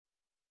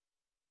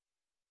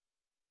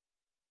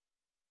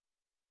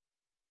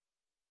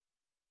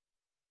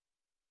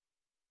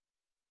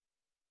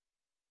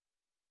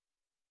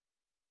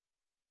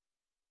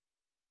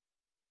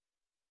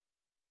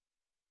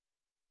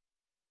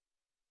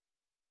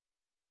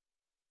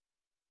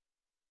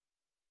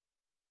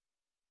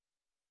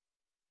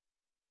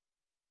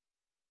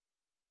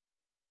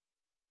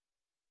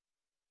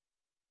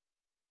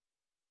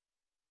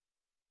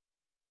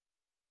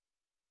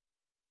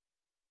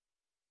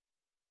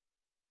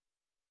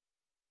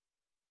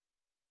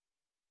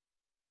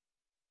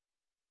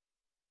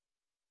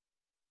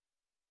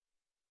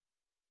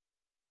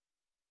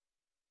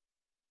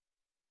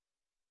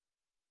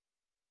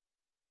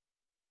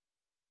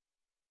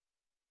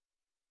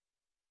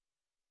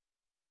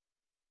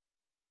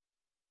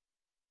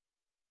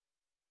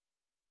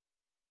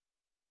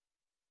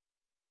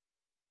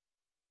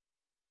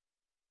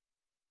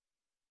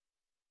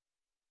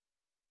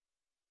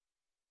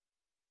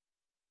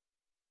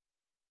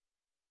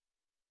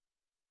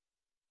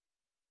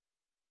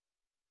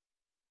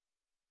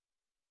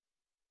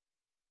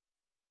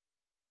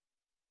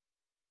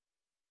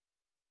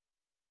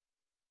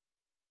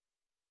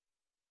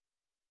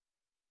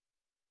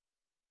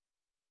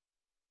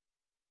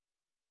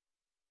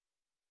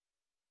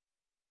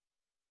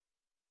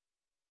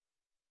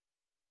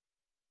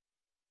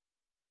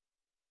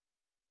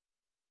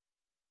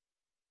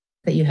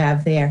that you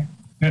have there.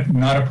 Yeah,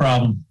 not a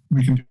problem.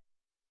 We can do.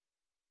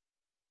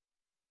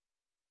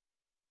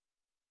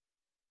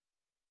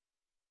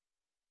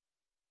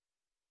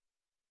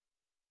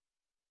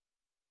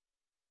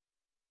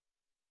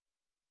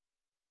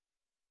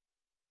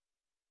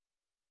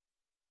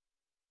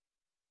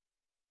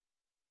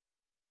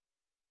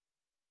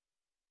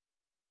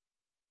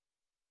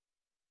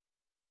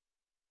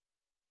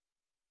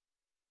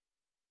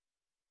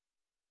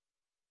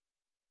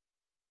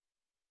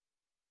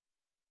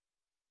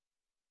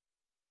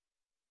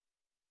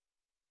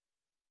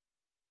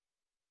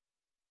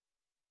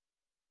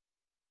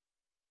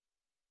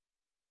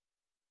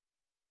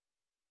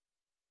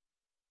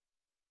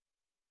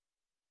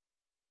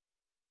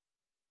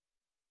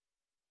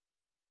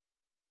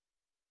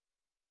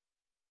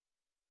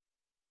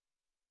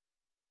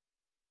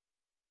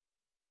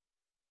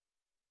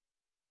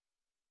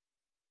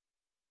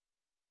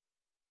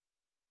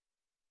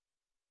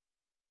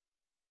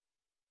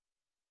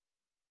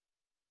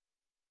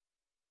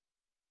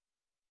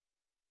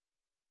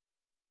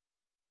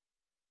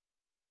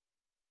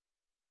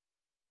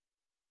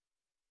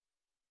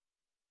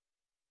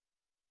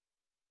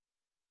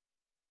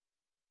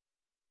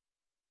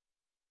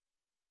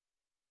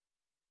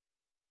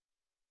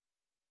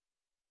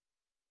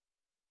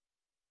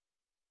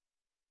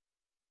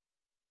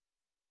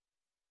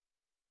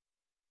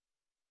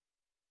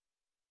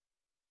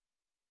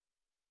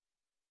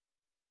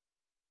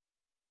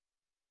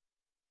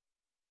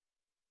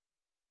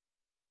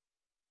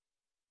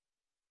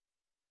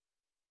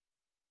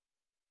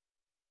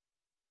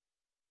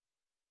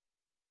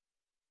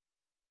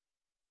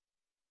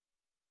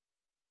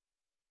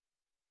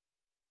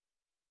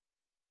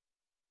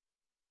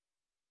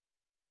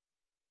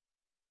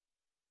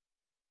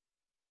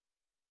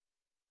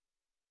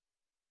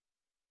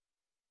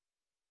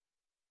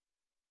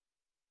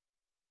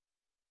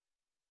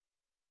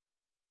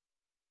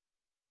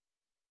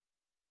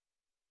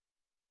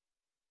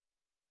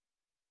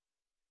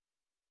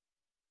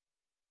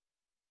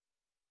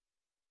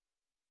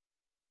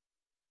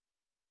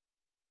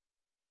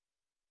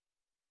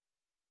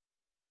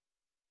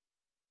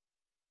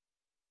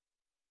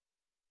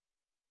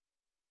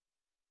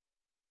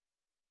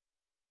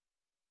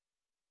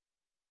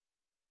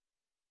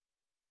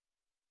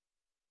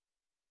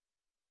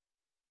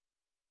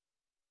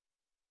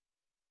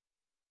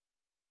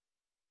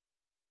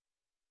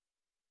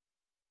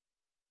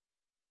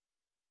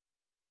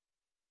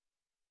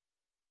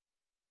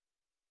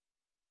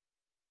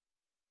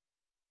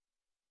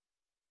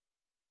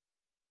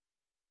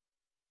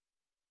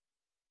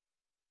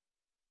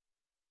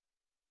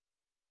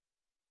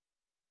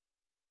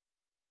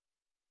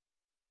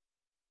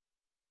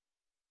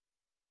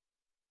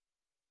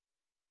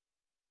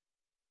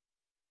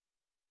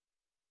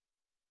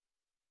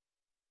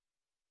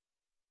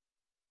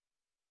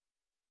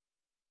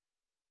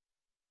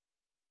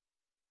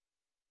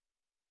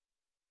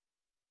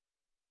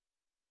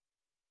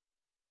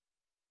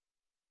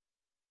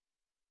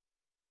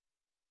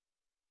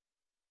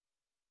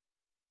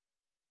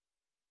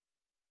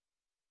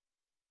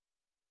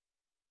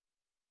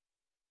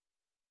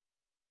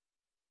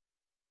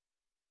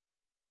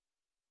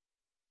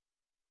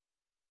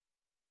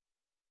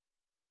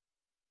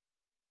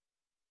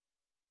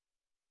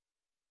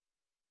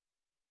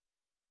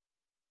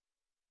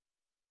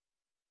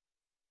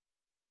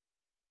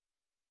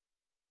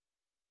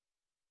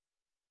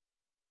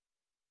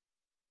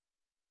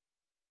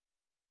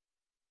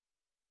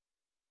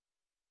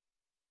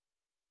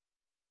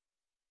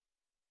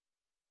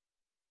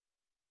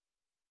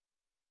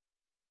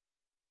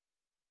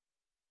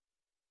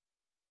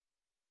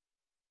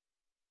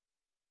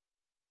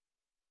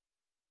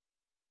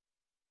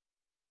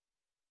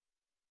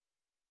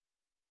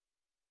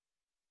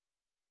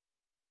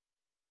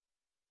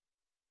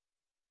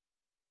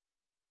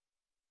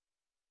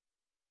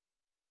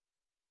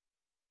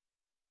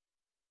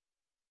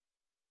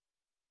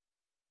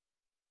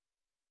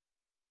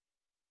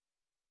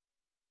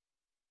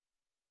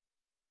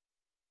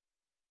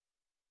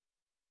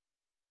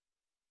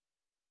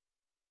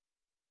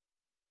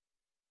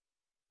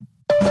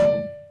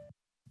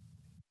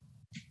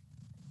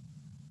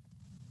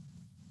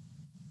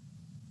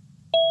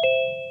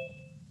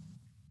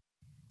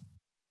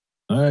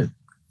 All right.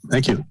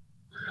 Thank you.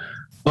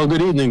 Well,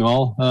 good evening,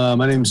 all.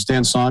 My name is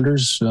Dan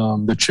Saunders.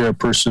 I'm the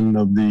chairperson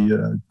of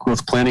the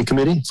Growth Planning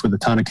Committee for the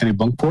town of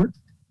Kennebunkport.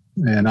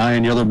 And I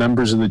and the other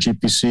members of the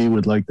GPC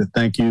would like to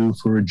thank you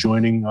for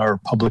joining our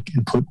public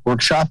input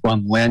workshop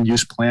on land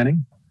use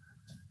planning.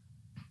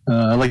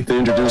 I'd like to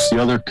introduce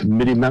the other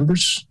committee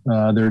members.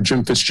 They're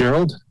Jim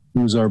Fitzgerald,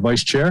 who's our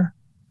vice chair,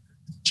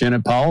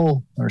 Janet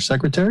Powell, our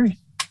secretary,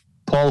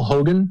 Paul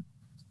Hogan,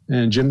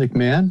 and Jim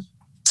McMahon.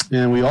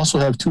 And we also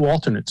have two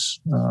alternates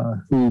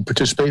who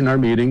participate in our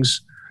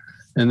meetings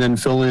and then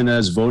fill in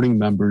as voting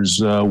members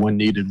when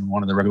needed and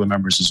one of the regular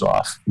members is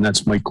off. And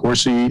that's Mike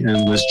Corsi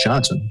and Liz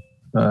Johnson,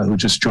 who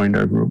just joined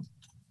our group.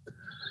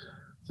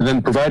 And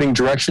then providing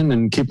direction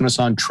and keeping us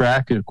on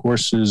track, of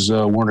course, is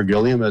Warner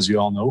Gilliam, as you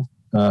all know,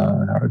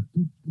 our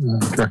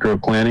Director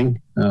of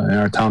Planning, and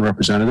our town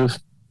representative.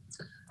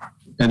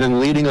 And then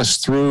leading us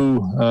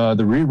through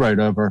the rewrite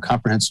of our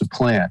comprehensive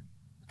plan,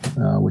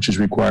 which is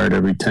required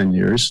every 10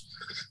 years,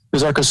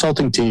 is our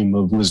consulting team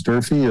of Liz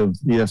Durfee of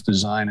EF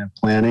Design and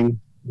Planning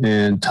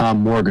and Tom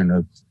Morgan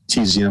of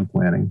TZM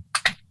Planning.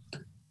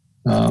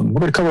 We're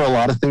going to cover a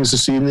lot of things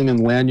this evening in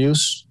land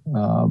use,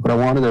 but I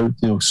wanted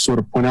to sort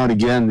of point out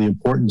again the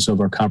importance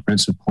of our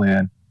comprehensive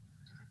plan.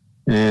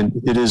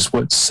 And it is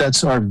what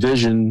sets our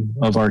vision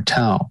of our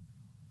town,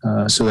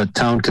 so that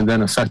town can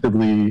then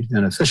effectively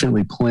and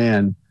efficiently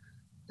plan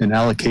and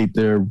allocate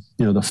their,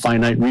 the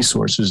finite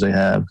resources they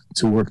have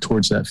to work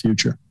towards that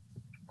future.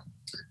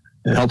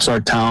 It helps our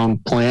town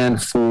plan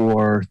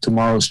for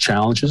tomorrow's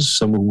challenges,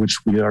 some of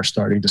which we are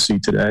starting to see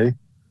today.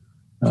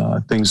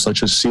 Things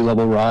such as sea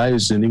level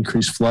rise and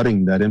increased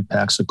flooding that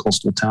impacts a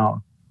coastal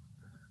town,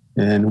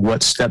 and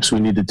what steps we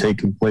need to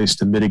take in place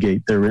to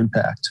mitigate their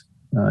impact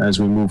as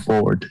we move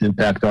forward,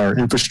 impact our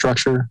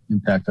infrastructure,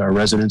 impact our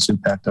residents,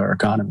 impact our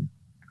economy.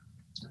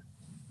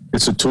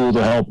 It's a tool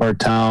to help our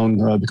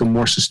town become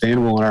more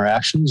sustainable in our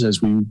actions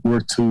as we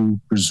work to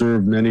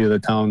preserve many of the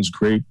town's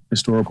great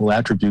historical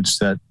attributes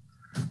that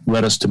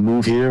led us to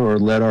move here or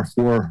led our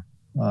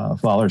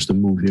forefathers to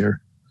move here.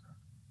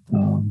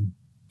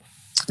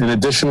 And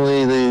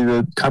additionally,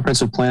 the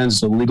comprehensive plan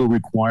is a legal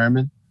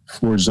requirement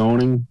for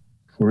zoning,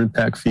 for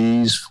impact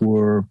fees,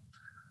 for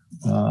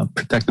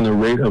protecting the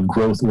rate of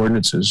growth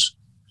ordinances.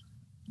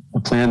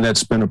 A plan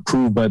that's been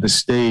approved by the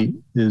state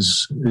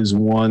is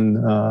one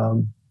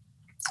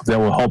that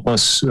will help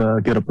us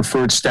get a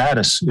preferred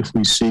status if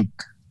we seek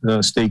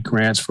state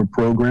grants for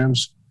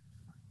programs,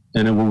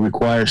 and it will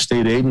require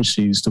state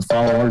agencies to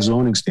follow our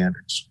zoning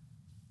standards.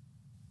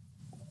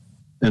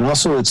 And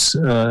also it's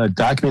a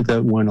document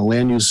that when a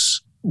land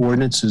use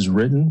ordinance is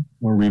written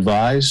or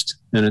revised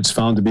and it's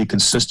found to be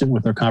consistent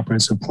with our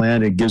comprehensive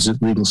plan, it gives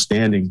it legal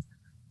standing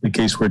in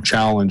case we're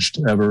challenged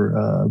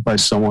ever by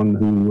someone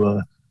who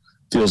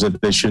feels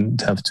that they shouldn't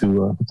have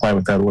to comply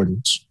with that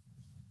ordinance.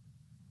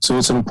 So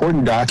it's an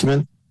important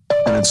document,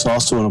 and it's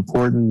also an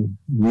important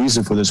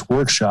reason for this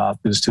workshop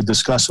is to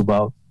discuss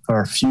about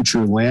our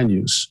future land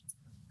use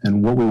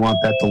and what we want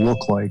that to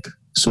look like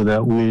so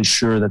that we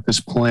ensure that this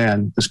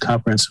plan, this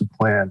comprehensive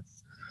plan,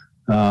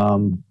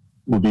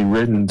 will be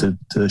written to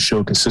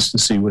show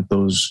consistency with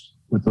those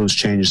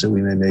changes that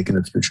we may make in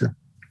the future.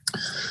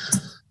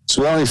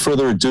 So without any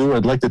further ado,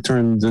 I'd like to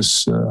turn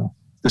this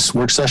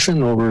work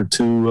session over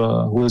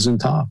to Liz and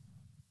Tom.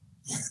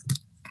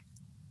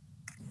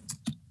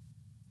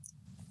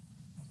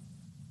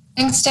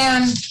 Thanks,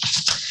 Dan.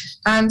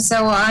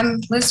 So I'm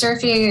Liz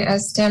Durfee,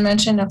 as Dan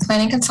mentioned, a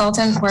planning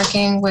consultant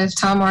working with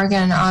Tom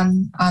Morgan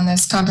on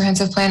this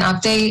comprehensive plan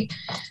update.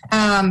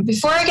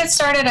 Before I get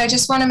started, I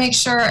just want to make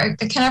sure,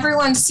 can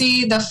everyone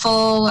see the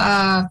full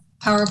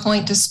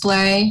PowerPoint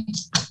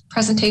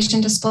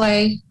presentation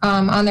display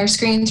on their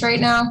screens right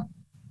now?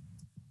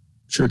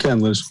 Sure can,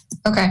 Liz.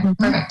 Okay,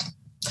 perfect.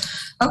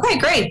 Okay,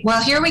 great.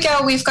 Well, here we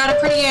go. We've got a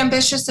pretty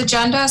ambitious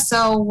agenda,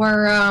 so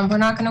we're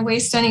not going to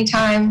waste any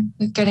time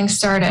with getting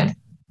started.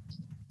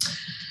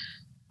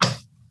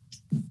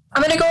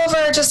 I'm going to go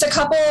over just a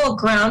couple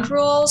ground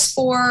rules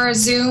for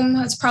Zoom.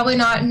 It's probably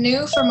not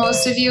new for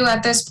most of you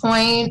at this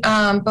point,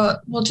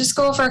 but we'll just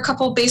go over a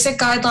couple basic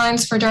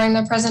guidelines for during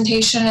the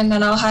presentation, and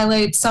then I'll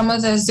highlight some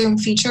of the Zoom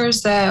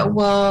features that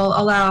will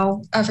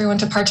allow everyone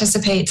to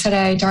participate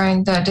today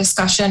during the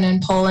discussion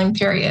and polling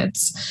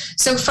periods.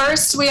 So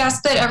first, we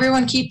ask that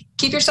everyone keep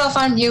yourself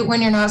on mute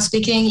when you're not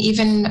speaking.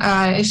 Even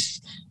if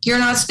you're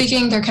not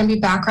speaking, there can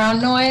be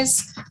background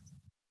noise,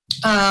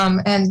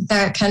 and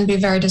that can be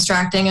very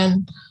distracting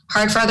and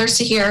hard for others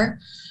to hear.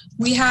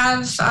 We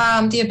have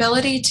the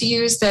ability to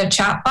use the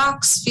chat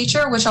box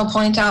feature, which I'll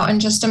point out in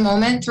just a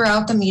moment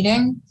throughout the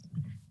meeting.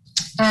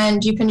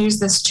 And you can use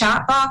this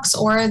chat box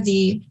or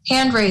the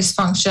hand raise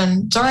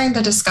function during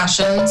the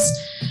discussions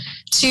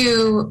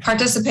to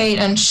participate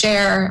and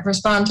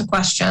respond to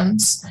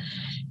questions.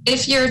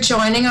 If you're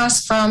joining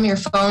us from your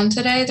phone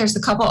today, there's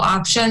a couple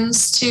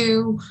options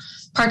to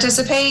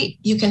participate.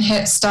 You can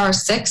hit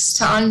 *6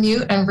 to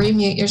unmute and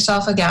remute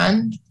yourself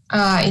again.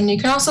 And you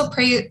can also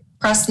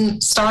press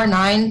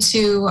 *9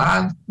 to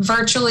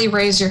virtually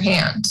raise your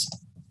hand.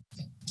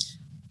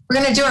 We're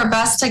going to do our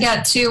best to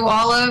get to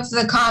all of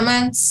the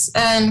comments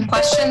and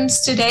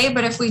questions today,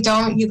 but if we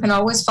don't, you can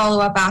always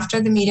follow up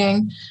after the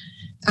meeting.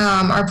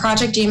 Our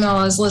project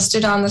email is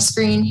listed on the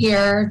screen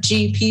here,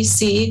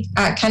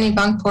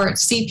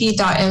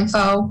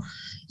 gpc@kennebunkportcp.info.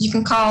 You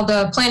can call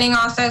the planning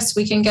office.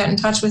 We can get in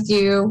touch with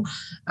you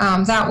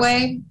that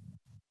way.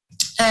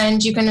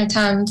 And you can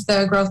attend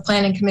the Growth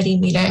Planning Committee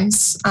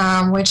meetings,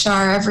 which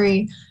are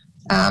every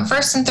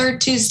first and third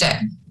Tuesday.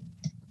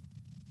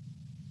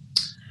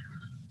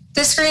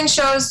 This screen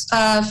shows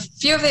a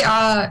few of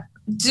the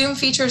Zoom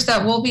features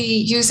that we'll be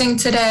using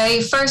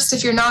today. First,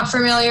 if you're not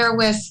familiar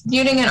with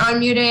muting and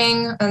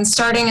unmuting and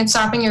starting and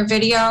stopping your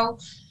video,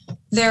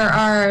 there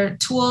are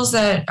tools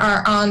that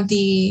are on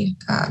the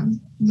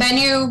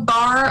menu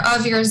bar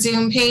of your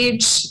Zoom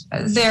page.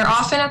 They're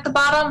often at the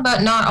bottom,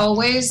 but not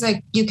always.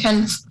 Like, you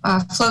can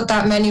float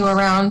that menu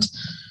around.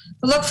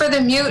 Look for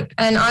the mute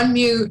and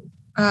unmute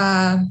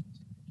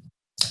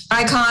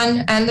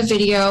icon and the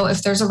video.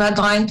 If there's a red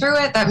line through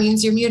it, that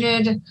means you're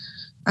muted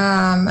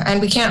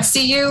and we can't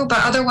see you, but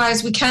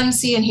otherwise we can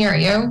see and hear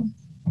you.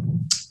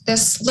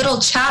 This little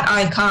chat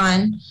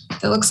icon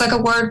that looks like a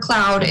word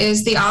cloud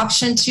is the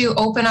option to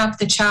open up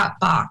the chat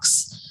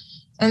box.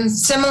 And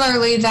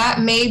similarly, that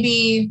may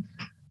be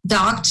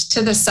docked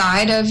to the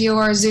side of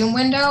your Zoom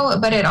window,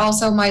 but it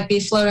also might be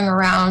floating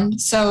around.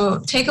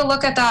 So take a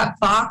look at that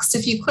box.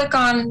 If you click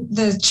on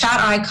the chat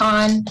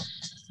icon,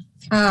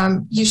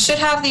 you should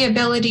have the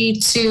ability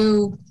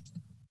to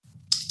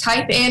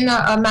type in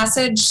a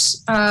message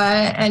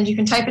and you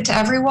can type it to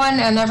everyone,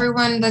 and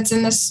everyone that's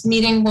in this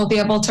meeting will be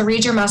able to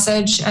read your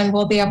message and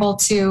will be able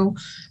to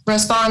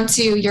respond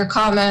to your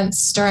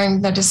comments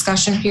during the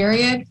discussion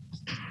period.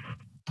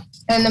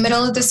 In the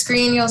middle of the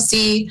screen, you'll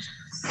see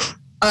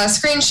a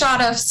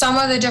screenshot of some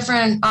of the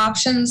different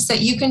options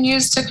that you can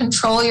use to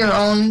control your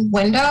own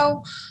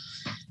window.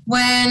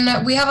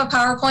 When we have a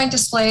PowerPoint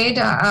displayed,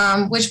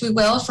 which we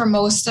will for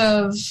most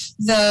of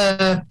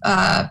the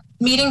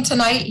meeting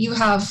tonight, you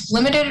have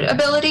limited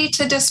ability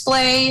to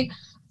display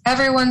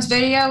everyone's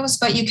videos,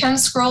 but you can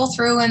scroll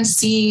through and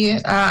see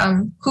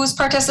who's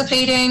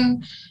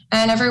participating,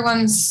 and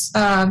everyone's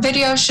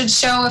video should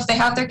show if they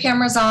have their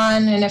cameras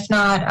on, and if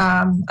not,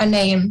 a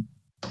name.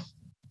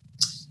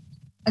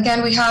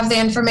 Again, we have the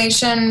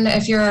information.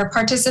 If you're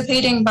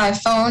participating by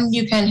phone,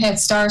 you can hit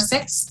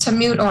 *6 to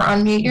mute or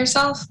unmute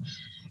yourself,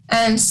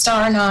 and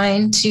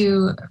 *9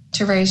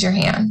 to raise your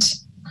hand.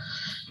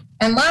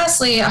 And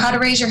lastly, how to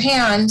raise your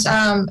hand.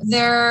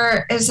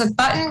 There is a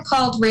button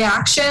called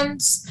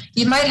Reactions.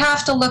 You might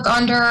have to look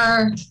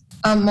under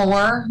a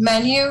More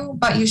menu,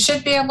 but you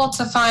should be able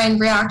to find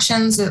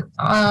Reactions.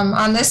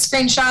 On this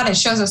screenshot, it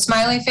shows a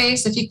smiley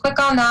face. If you click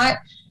on that,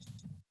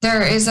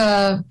 there is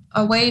a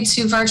way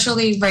to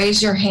virtually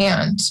raise your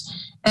hand.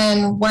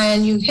 And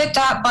when you hit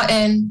that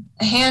button,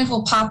 a hand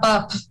will pop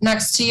up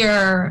next to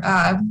your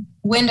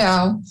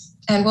window,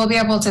 and we'll be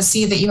able to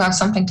see that you have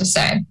something to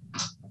say.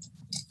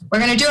 We're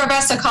going to do our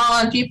best to call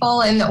on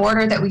people in the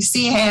order that we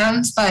see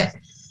hands, but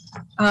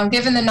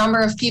given the number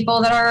of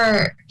people that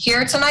are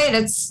here tonight,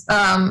 it's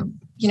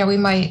we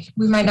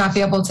might not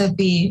be able to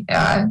be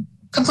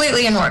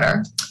completely in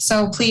order.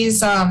 So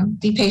please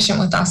be patient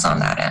with us on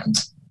that end.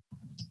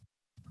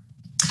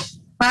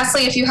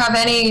 Lastly, if you have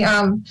any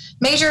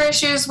major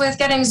issues with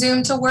getting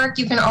Zoom to work,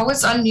 you can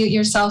always unmute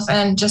yourself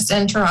and just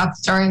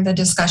interrupt during the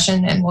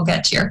discussion, and we'll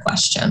get to your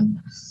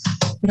question.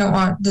 We don't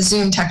want the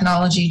Zoom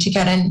technology to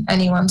get in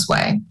anyone's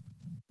way.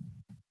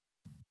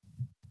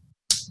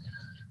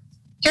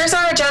 Here's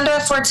our agenda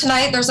for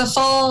tonight. There's a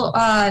full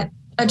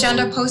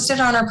agenda posted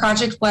on our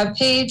project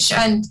webpage,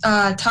 and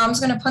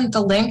Tom's going to put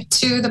the link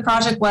to the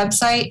project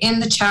website in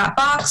the chat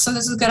box. So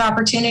this is a good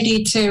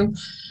opportunity to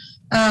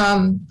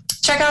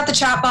check out the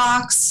chat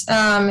box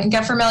and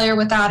get familiar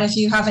with that if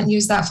you haven't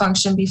used that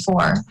function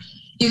before.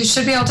 You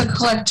should be able to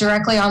click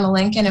directly on the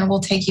link and it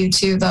will take you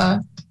to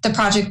the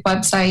project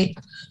website.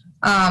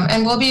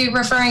 And we'll be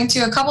referring to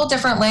a couple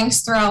different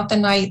links throughout the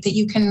night that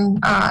you can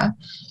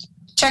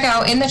check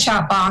out in the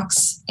chat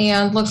box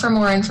and look for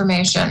more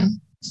information.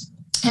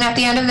 And at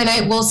the end of the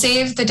night, we'll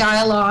save the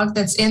dialogue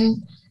that's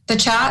in the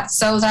chat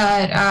so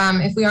that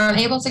if we aren't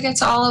able to get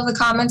to all of the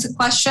comments and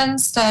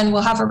questions, then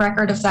we'll have a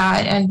record of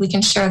that and we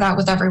can share that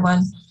with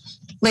everyone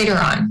later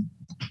on.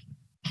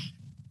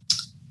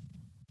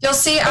 You'll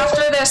see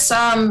after this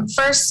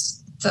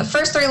the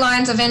first 3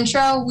 lines of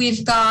intro,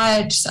 we've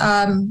got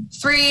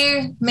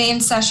 3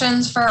 main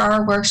sessions for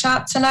our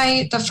workshop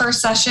tonight. The first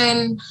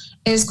session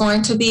is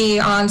going to be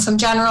on some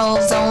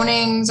general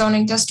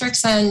zoning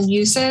districts and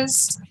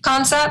uses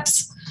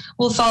concepts.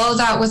 We'll follow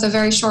that with a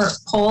very short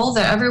poll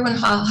that everyone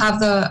will have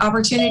the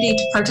opportunity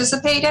to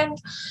participate in,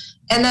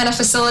 and then a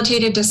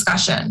facilitated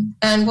discussion.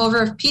 And we'll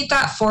repeat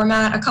that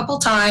format a couple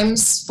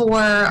times for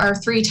our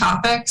 3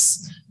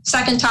 topics.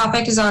 Second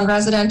topic is on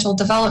residential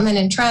development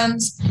and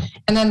trends.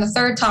 And then the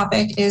third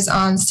topic is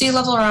on sea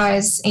level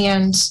rise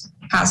and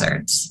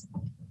hazards.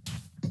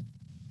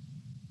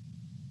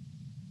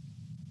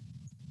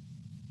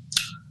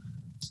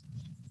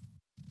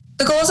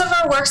 The goals of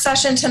our work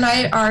session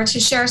tonight are to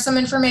share some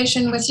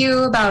information with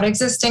you about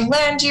existing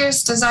land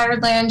use,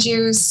 desired land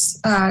use,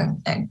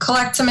 and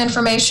collect some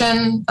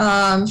information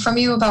from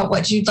you about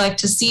what you'd like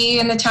to see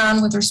in the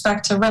town with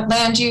respect to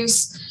land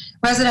use,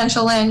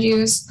 residential land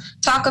use,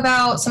 talk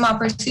about some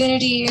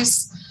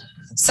opportunities,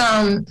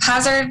 some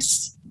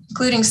hazards,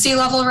 including sea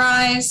level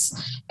rise,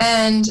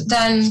 and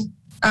then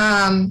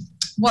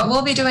what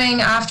we'll be doing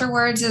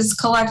afterwards is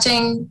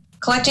collecting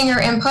your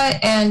input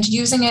and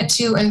using it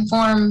to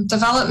inform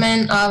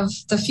development of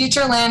the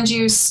future land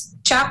use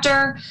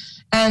chapter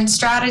and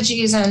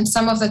strategies and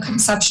some of the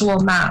conceptual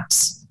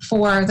maps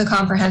for the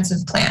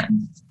comprehensive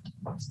plan.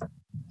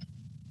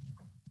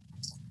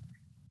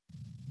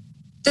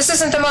 This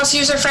isn't the most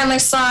user-friendly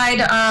slide,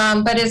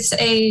 but it's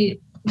a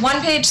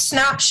one-page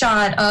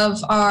snapshot of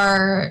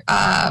our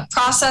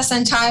process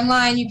and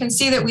timeline. You can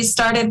see that we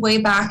started way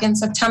back in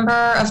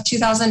September of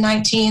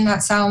 2019.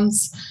 That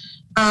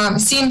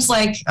seems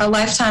like a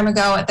lifetime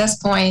ago at this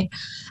point.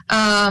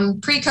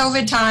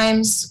 Pre-COVID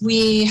times,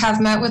 we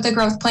have met with the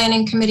Growth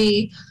Planning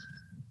Committee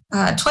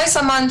twice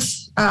a month,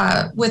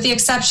 with the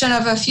exception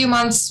of a few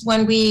months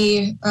when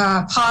we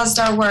paused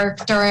our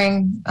work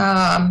during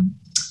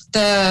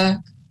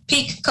the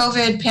peak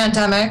COVID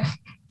pandemic.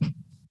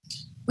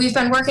 We've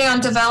been working on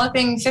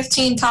developing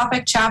 15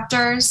 topic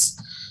chapters.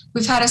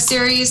 We've had a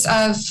series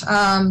of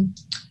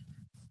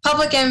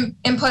public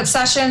input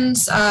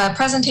sessions,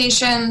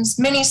 presentations,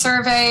 mini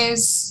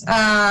surveys.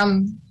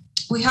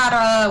 We had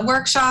a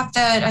workshop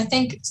that I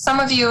think some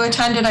of you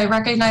attended. I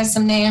recognize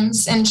some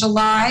names in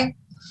July,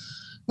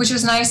 which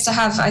was nice to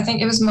have. I think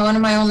it was one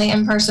of my only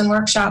in-person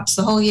workshops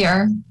the whole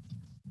year.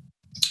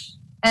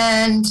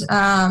 And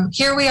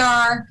here we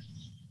are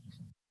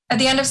at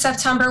the end of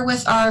September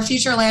with our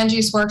future land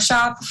use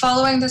workshop.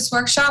 Following this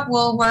workshop,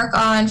 we'll work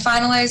on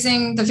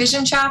finalizing the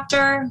vision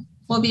chapter.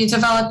 We'll be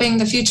developing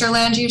the future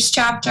land use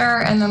chapter,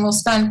 and then we'll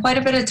spend quite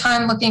a bit of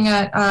time looking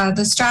at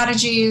the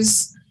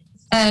strategies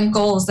and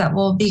goals that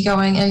will be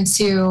going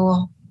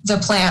into the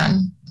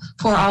plan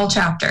for all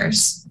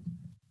chapters.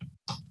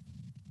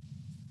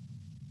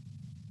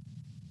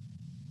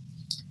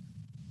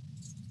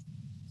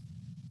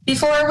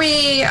 Before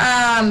we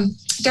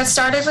get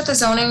started with the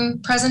zoning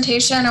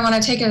presentation, I want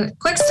to take a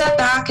quick step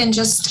back and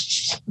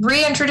just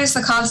reintroduce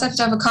the concept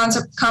of a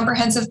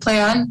comprehensive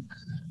plan.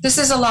 This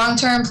is a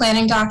long-term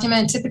planning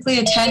document, typically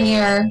a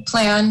 10-year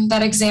plan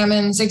that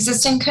examines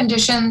existing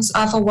conditions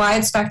off a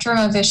wide spectrum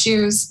of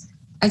issues,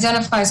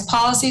 identifies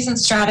policies and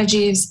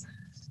strategies,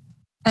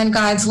 and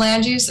guides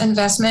land use,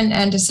 investment,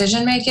 and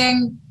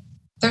decision-making.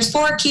 There's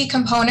 4 key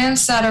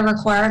components that are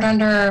required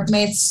under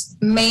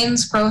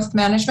Maine's Growth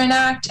Management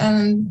Act,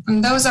 and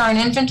those are an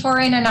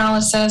inventory and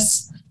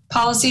analysis,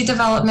 policy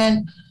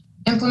development,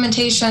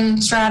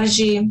 implementation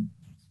strategy,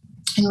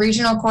 and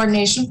regional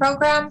coordination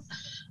program,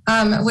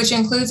 which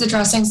includes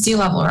addressing sea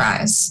level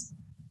rise.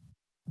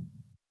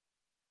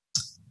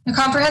 A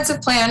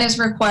comprehensive plan is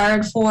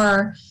required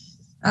for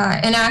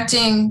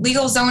enacting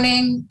legal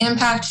zoning,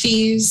 impact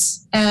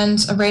fees,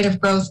 and a rate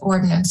of growth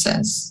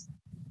ordinances.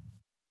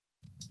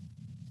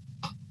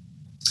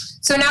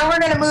 So now we're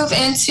going to move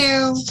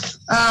into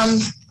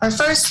our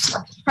first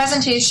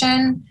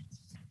presentation.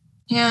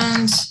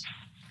 And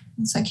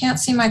since I can't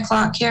see my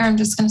clock here, I'm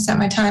just going to set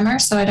my timer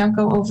so I don't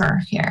go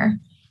over here.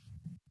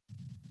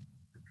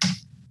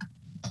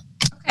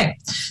 Okay,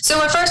 so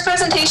our first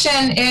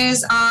presentation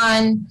is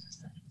on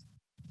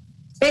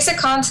basic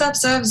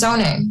concepts of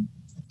zoning.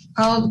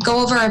 I'll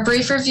go over a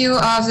brief review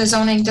of the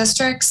zoning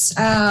districts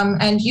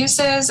and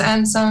uses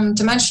and some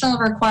dimensional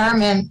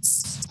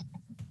requirements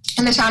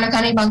in the town of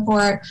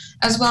Kennebunkport,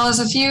 as well as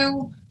a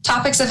few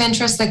topics of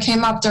interest that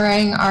came up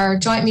during our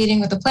joint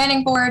meeting with the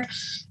planning board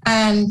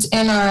and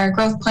in our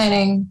growth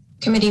planning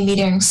committee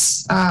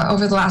meetings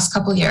over the last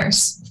couple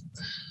years.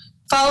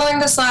 Following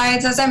the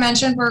slides, as I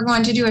mentioned, we're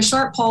going to do a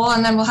short poll,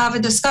 and then we'll have a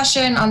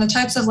discussion on the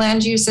types of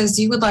land uses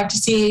you would like to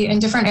see in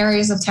different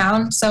areas of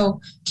town. So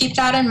keep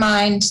that in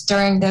mind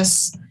during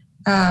this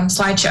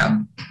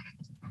slideshow.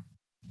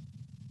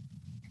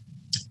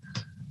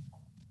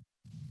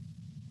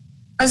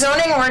 A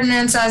zoning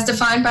ordinance, as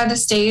defined by the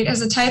state,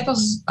 is a type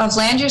of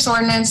land use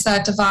ordinance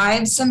that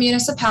divides a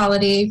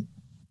municipality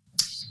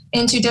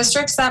into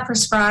districts that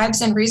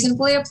prescribes and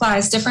reasonably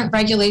applies different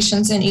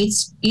regulations in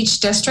each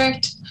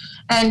district.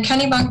 And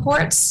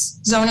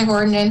Kennebunkport's zoning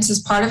ordinance is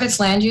part of its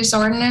land use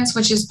ordinance,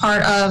 which is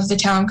part of the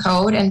town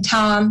code. And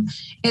Tom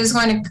is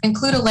going to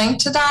include a link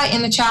to that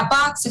in the chat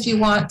box if you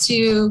want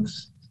to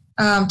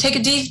take a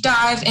deep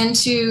dive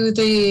into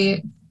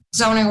the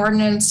zoning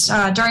ordinance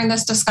during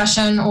this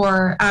discussion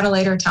or at a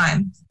later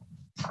time.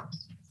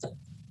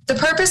 The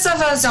purpose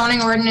of a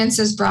zoning ordinance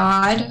is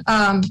broad.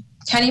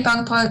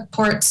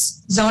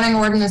 Kennebunkport's zoning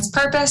ordinance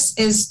purpose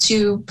is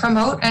to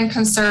promote and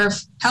conserve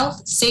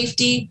health,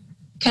 safety,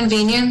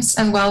 convenience,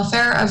 and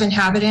welfare of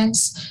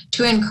inhabitants,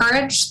 to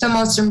encourage the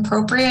most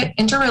appropriate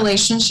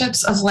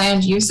interrelationships of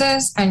land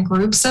uses and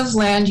groups of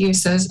land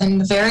uses in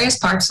the various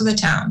parts of the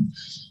town,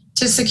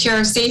 to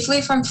secure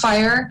safely from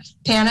fire,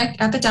 panic,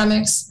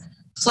 epidemics,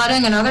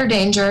 flooding, and other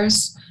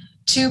dangers,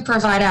 to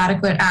provide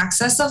adequate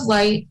access of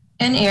light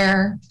and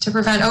air, to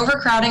prevent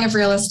overcrowding of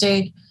real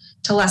estate,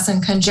 to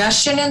lessen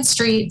congestion in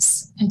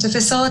streets, and to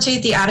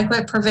facilitate the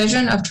adequate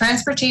provision of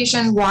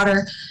transportation,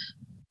 water,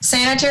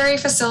 sanitary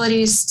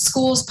facilities,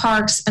 schools,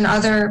 parks, and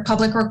other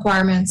public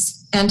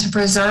requirements, and to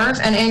preserve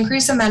and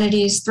increase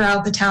amenities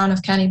throughout the town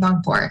of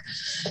Kennebunkport.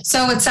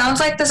 So it sounds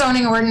like the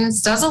zoning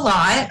ordinance does a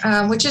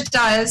lot, which it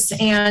does,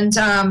 and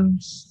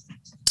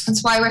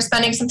that's why we're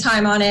spending some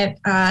time on it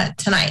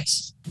tonight.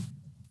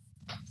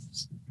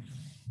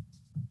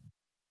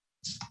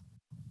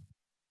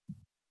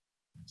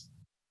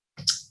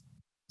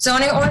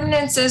 Zoning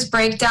ordinances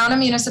break down a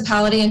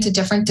municipality into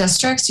different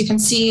districts. You can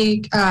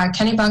see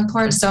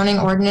Kennebunkport zoning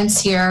ordinance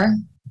here.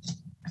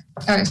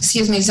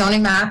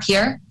 zoning map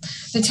here.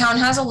 The town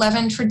has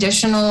 11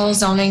 traditional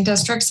zoning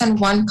districts and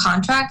 1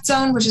 contract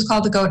zone, which is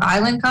called the Goat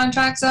Island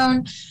Contract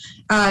Zone.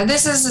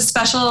 This is a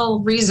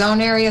special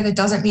rezone area that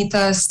doesn't meet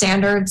the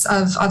standards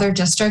of other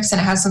districts, and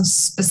it has some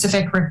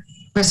specific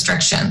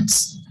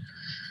restrictions.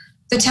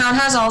 The town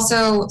has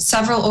also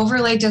several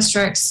overlay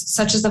districts,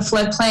 such as the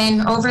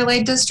floodplain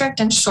overlay district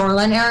and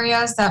shoreline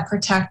areas that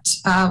protect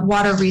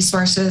water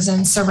resources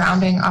and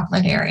surrounding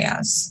upland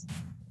areas.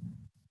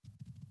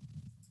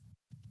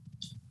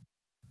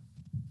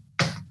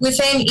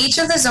 Within each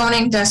of the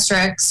zoning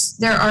districts,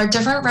 there are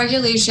different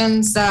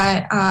regulations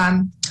that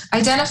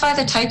identify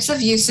the types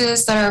of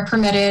uses that are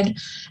permitted,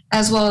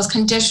 as well as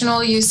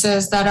conditional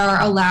uses that are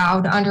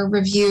allowed under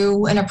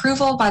review and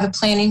approval by the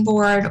planning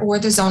board or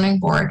the zoning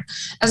board,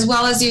 as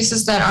well as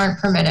uses that aren't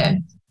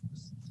permitted.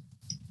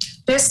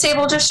 This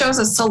table just shows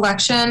a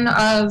selection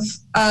of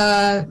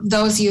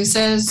those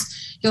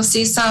uses. You'll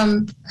see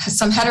some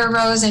header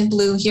rows in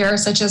blue here,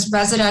 such as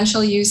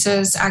residential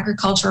uses,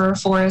 agriculture, or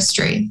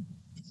forestry.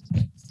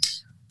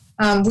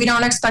 We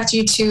don't expect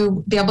you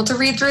to be able to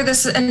read through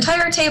this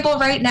entire table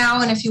right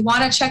now, and if you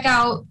want to check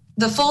out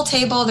the full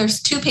table,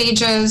 there's 2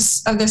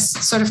 pages of this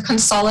sort of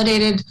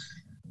consolidated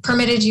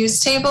permitted use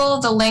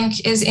table. The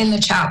link is in the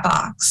chat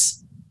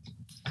box.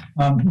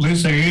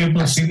 Liz, are you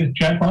able to see the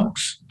chat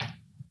box?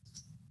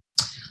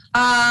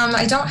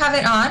 I don't have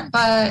it on,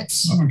 but...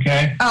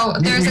 Okay. Oh,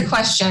 there's a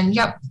question.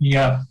 Yep.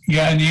 Yeah,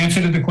 and the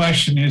answer to the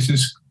question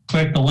is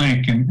click the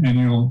link and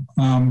you'll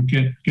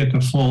get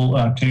the full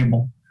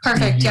table.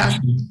 Perfect, yeah.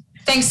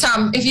 Thanks,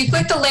 Tom. If you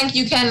click the link,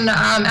 you can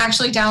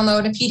actually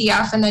download a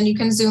PDF, and then you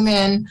can zoom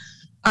in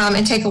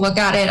and take a look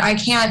at it. I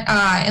can't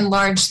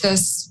enlarge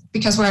this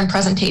because we're in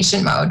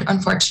presentation mode,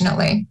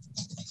 unfortunately.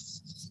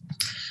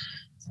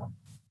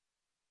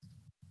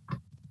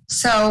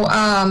 So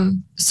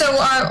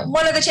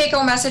one of the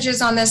take-home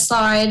messages on this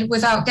slide,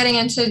 without getting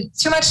into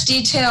too much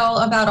detail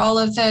about all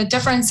of the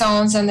different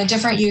zones and the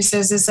different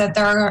uses, is that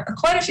there are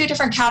quite a few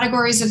different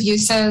categories of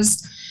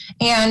uses,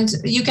 and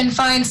you can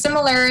find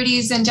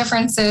similarities and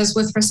differences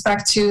with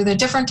respect to the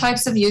different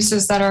types of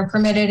uses that are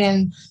permitted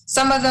in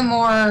some of the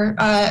more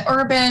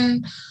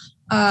urban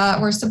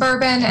or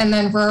suburban and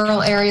then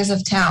rural areas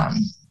of town.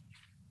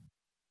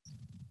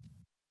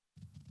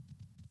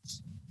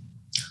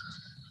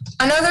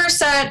 Another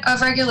set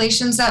of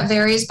regulations that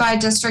varies by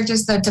district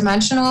is the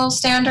dimensional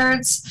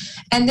standards,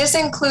 and this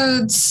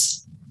includes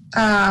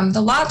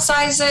the lot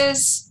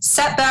sizes,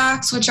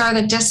 setbacks, which are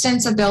the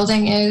distance a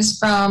building is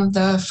from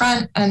the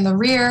front and the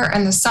rear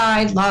and the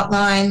side lot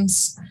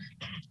lines,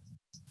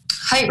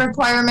 height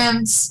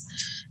requirements,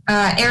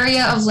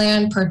 area of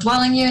land per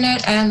dwelling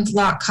unit, and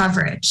lot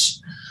coverage.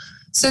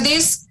 So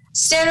these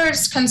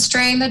standards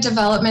constrain the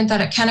development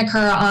that can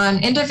occur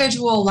on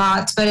individual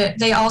lots, but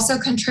they also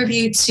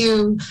contribute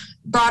to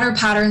broader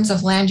patterns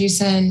of land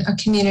use in a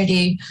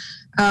community,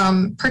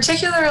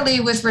 particularly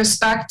with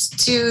respect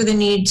to the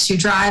need to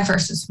drive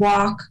versus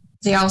walk.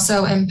 They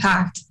also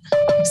impact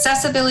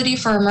accessibility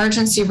for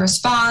emergency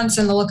response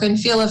and the look and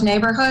feel of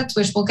neighborhoods,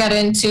 which we'll get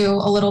into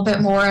a little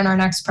bit more in our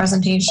next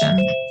presentation.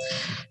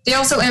 They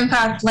also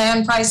impact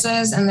land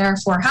prices and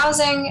therefore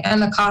housing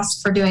and the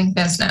cost for doing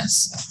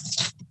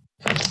business.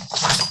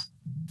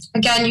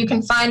 Again, you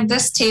can find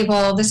this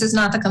table. This is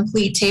not the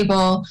complete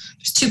table.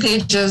 There's 2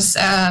 pages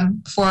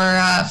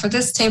for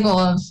this table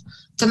of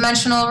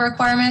dimensional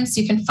requirements.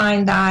 You can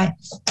find that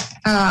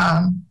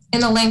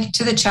in the link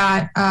to the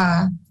chat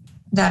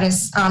that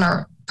is on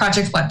our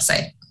project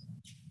website.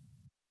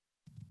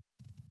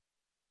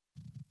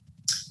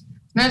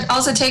 I'm going to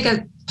also take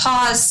a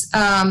pause.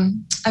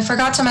 I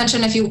forgot to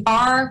mention, if you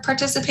are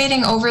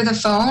participating over the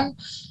phone,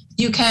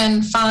 you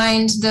can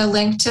find the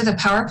link to the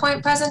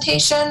PowerPoint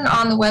presentation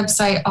on the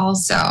website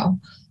also.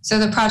 So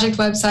the project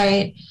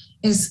website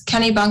is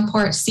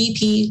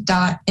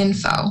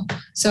kennebunkportcp.info.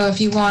 So if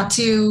you want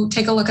to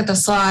take a look at the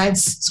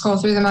slides, scroll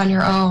through them on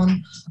your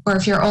own, or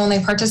if you're only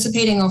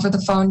participating over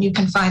the phone, you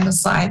can find the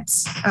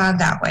slides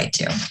that way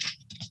too.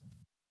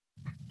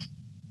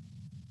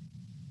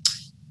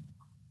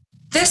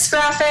 This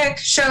graphic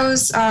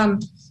shows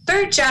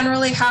very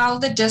generally how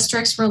the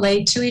districts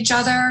relate to each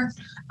other.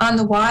 On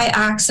the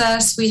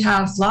y-axis, we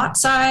have lot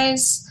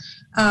size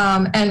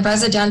and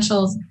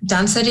residential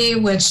density,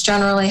 which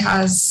generally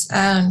has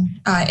an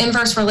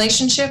inverse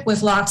relationship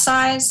with lot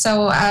size.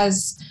 So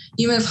as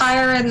you move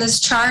higher in this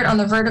chart on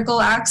the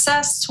vertical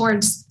axis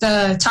towards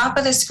the top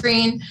of the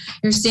screen,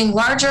 you're seeing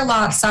larger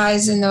lot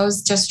size in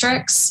those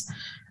districts.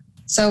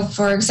 So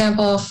for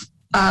example,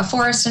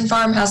 Forest and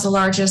Farm has the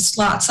largest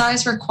lot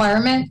size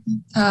requirement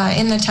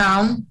in the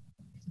town.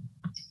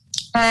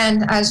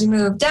 And as you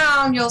move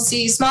down, you'll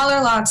see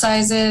smaller lot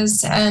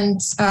sizes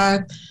and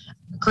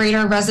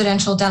greater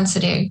residential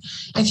density.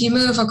 If you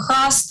move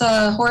across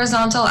the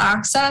horizontal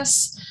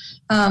axis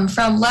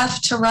from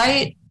left to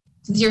right,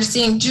 you're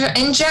seeing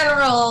in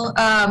general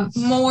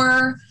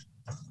more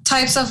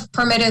types of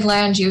permitted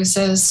land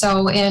uses.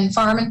 So in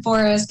Farm and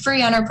Forest,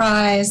 Free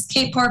Enterprise,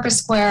 Cape Porpoise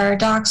Square,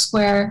 Dock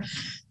Square,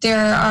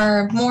 there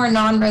are more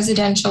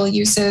non-residential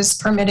uses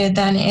permitted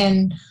than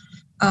in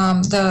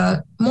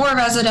the more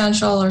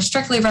residential or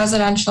strictly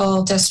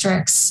residential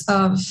districts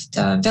of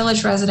the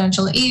Village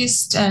Residential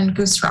East and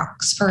Goose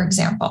Rocks, for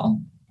example.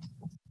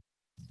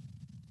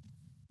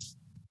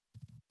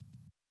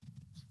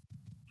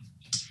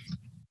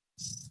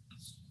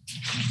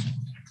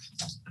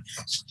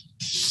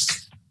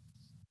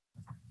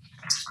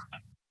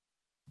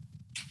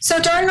 So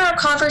during our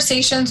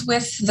conversations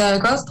with the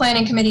Growth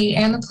Planning Committee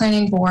and the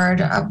Planning Board,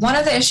 one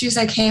of the issues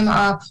that came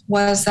up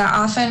was that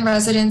often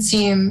residents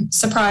seem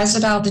surprised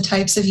about the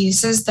types of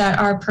uses that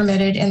are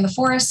permitted in the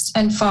forest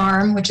and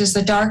farm, which is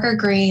the darker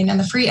green, and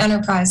the free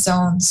enterprise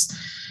zones,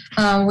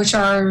 which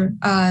are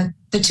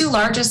the two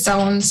largest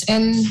zones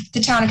in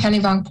the town of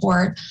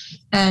Kennebunkport.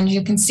 And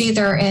you can see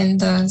they're in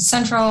the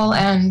central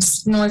and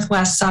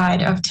northwest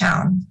side of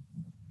town.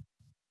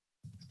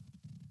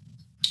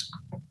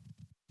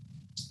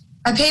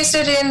 I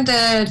pasted in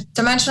the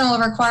dimensional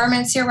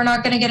requirements here. We're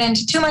not going to get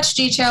into too much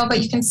detail,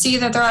 but you can see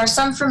that there are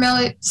some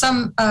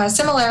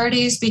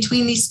similarities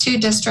between these two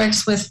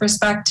districts with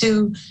respect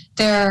to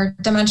their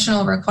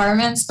dimensional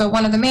requirements. But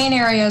one of the main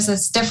areas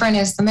that's different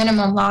is the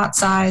minimum lot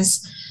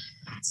size.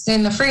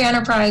 In the free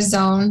enterprise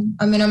zone,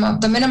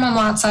 the minimum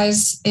lot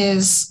size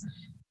is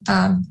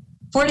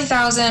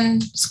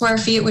 40,000 square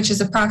feet, which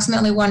is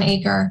approximately 1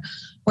 acre.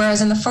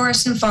 Whereas in the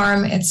forest and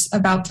farm, it's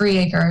about 3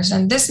 acres.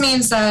 And this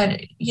means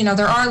that, you know,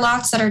 there are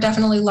lots that are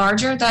definitely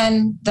larger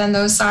than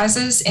those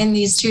sizes in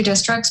these two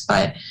districts.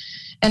 But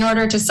in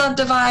order to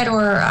subdivide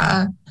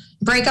or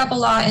break up a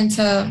lot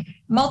into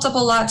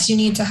multiple lots, you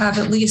need to have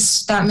at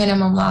least that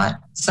minimum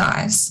lot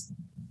size.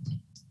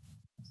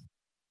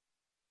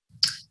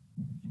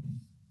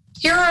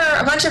 Here are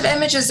a bunch of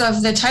images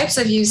of the types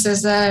of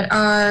uses that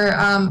are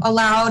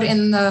allowed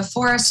in the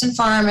forest and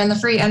farm and the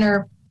free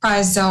enterprise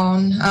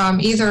zone,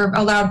 either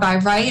allowed by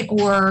right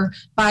or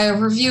by a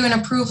review and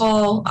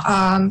approval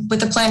with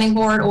the planning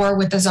board or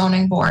with the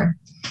zoning board.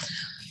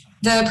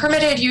 The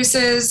permitted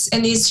uses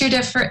in these two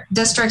different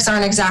districts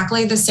aren't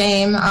exactly the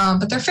same,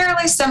 but they're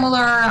fairly similar,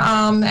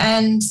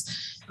 and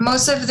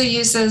most of the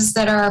uses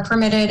that are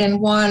permitted in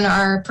one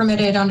are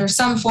permitted under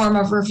some form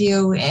of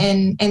review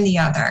in the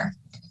other.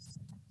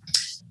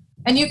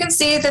 And you can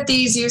see that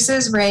these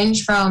uses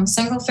range from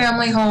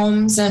single-family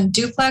homes and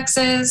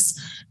duplexes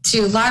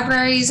to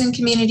libraries and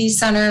community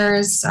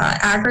centers,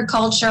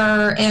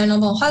 agriculture,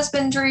 animal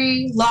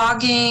husbandry,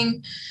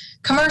 logging,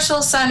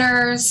 commercial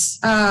centers,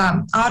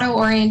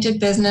 auto-oriented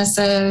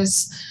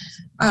businesses.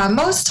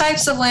 Most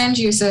types of land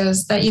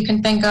uses that you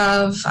can think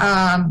of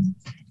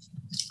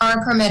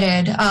are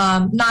permitted,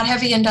 not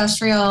heavy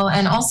industrial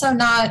and also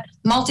not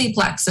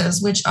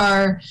multiplexes, which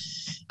are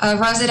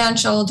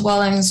residential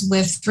dwellings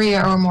with 3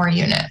 or more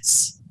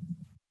units.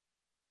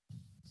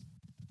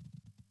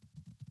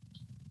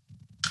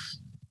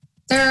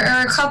 There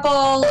are a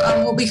couple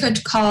what we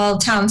could call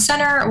town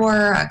center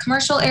or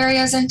commercial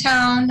areas in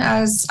town.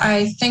 As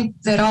I think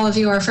that all of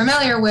you are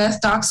familiar with,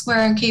 Dock Square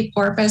and Cape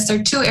Porpoise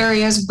are two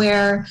areas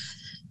where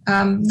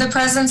the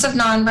presence of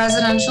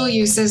non-residential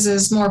uses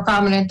is more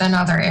prominent than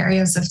other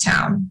areas of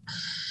town.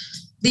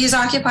 These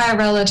occupy a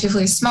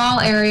relatively small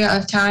area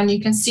of town.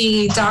 You can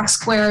see Dock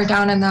Square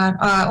down in that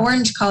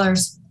orange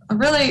colors,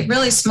 really,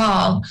 really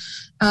small,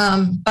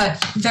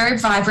 but very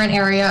vibrant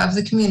area of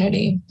the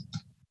community.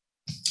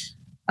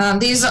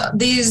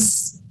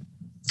 These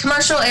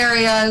commercial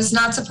areas,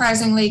 not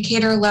surprisingly,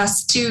 cater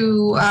less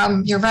to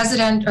your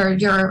resident or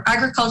your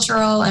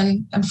agricultural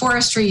and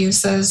forestry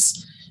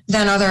uses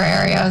than other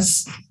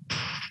areas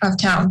of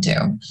town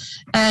too.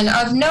 And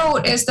of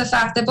note is the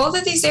fact that both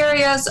of these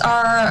areas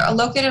are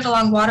located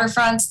along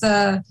waterfronts.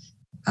 The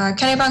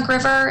Kennebunk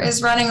River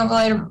is running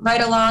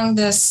right along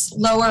this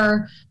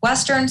lower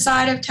western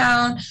side of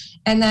town.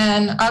 And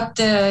then up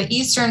the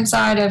eastern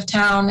side of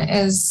town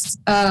is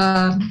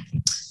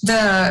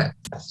the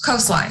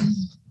coastline.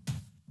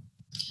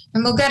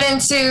 And we'll get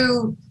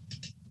into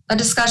a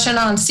discussion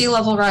on sea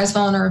level rise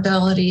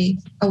vulnerability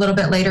a little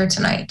bit later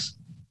tonight.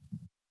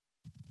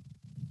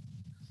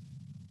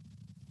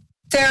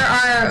 There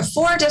are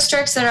 4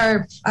 districts that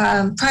are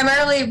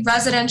primarily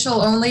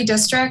residential only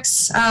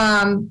districts.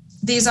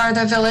 These are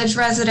the Village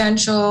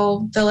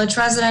Residential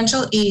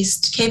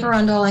East, Cape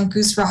Arundel, and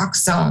Goose Rock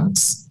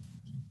zones.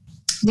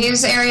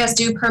 These areas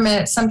do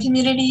permit some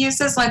community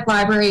uses like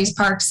libraries,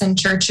 parks, and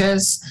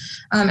churches,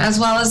 as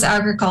well as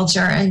agriculture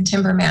and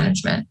timber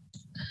management.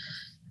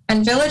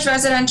 And Village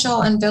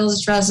Residential and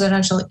Village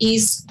Residential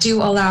East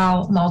do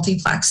allow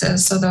multiplexes.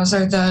 So those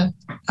are the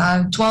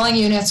dwelling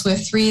units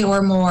with 3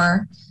 or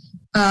more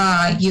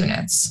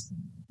units.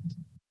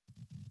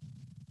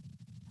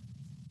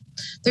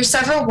 There's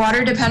several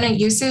water-dependent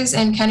uses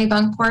in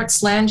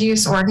Kennebunkport's land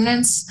use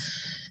ordinance.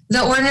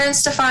 The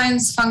ordinance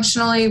defines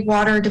functionally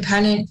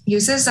water-dependent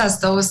uses as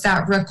those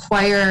that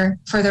require,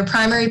 for their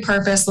primary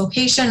purpose,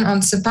 location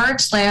on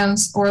submerged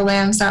lands or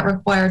lands that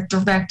require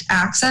direct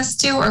access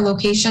to or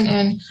location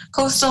in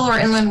coastal or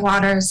inland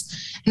waters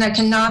and that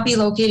cannot be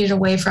located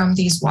away from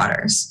these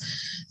waters.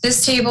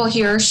 This table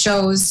here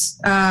shows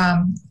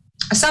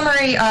a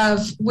summary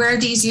of where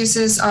these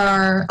uses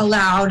are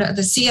allowed.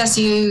 The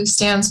CSU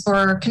stands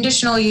for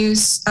conditional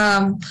use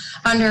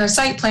under a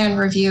site plan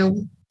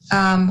review,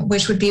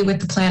 which would be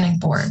with the planning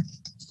board.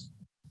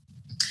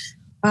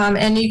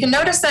 And you can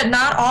notice that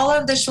not all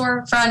of the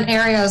shorefront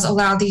areas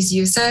allow these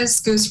uses.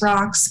 Goose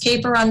Rocks,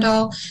 Cape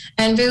Arundel,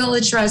 and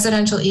Village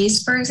Residential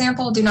East, for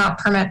example, do not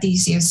permit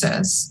these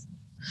uses.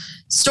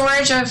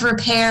 Storage and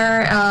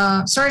repair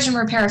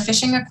of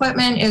fishing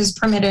equipment is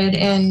permitted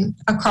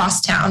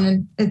across town,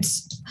 and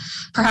it's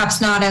perhaps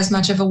not as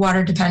much of a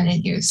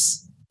water-dependent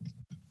use.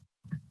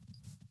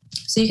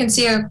 So you can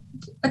see a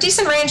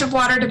decent range of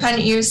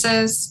water-dependent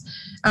uses: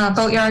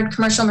 boatyard,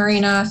 commercial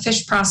marina,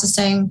 fish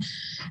processing,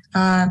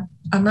 a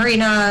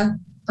marina,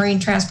 marine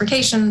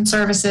transportation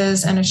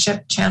services, and a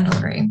ship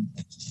chandlery,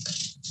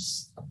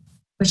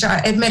 which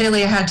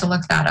admittedly I had to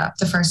look that up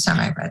the first time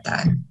I read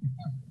that.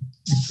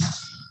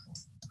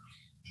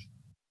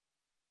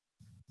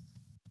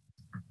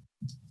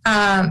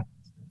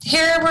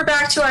 Here we're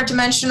back to our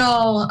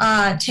dimensional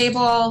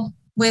table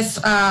with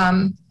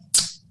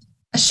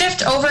a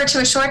shift over to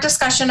a short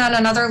discussion on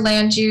another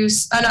land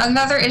use,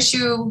 another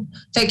issue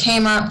that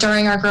came up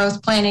during our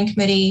growth planning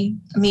committee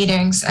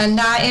meetings, and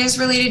that is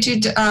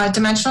related to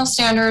dimensional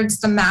standards,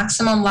 the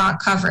maximum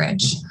lot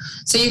coverage.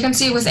 So you can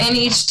see within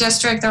each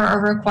district there are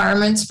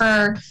requirements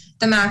for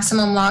the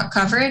maximum lot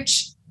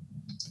coverage.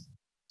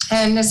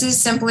 And this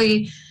is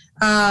simply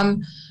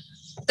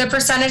the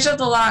percentage of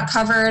the lot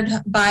covered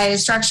by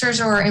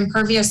structures or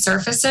impervious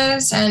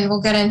surfaces, and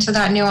we'll get into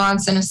that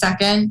nuance in a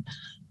second.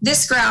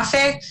 This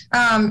graphic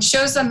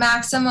shows the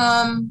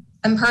maximum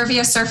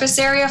impervious surface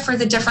area for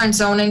the different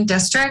zoning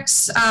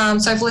districts.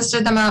 So I've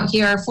listed them out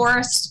here: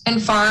 forest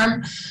and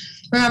farm.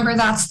 Remember,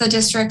 that's the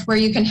district where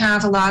you can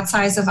have a lot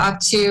size of up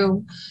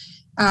to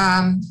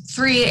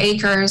 3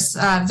 acres.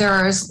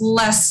 There's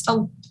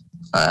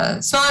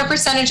a smaller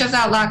percentage of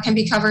that lot can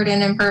be covered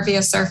in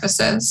impervious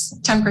surfaces,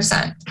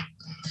 10%.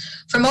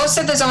 For most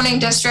of the zoning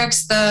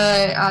districts,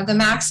 the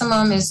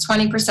maximum is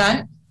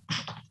 20%.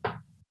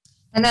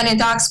 And then in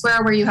Dock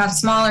Square, where you have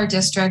smaller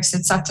districts,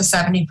 it's up to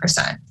 70%.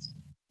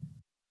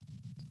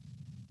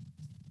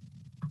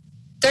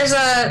 There's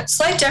a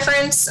slight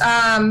difference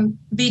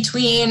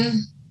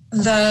between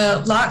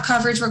the lot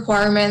coverage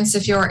requirements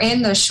if you're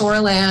in the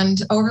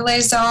shoreland overlay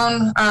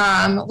zone,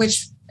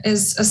 which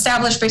is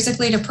established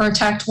basically to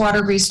protect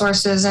water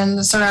resources and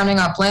the surrounding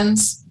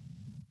uplands.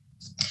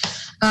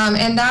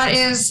 And that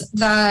is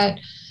that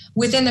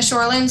within the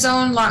shoreline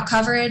zone, lot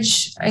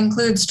coverage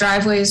includes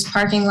driveways,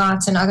 parking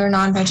lots, and other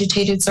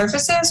non-vegetated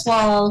surfaces,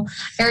 while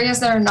areas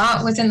that are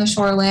not within the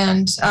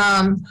shoreland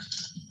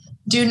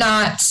do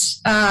not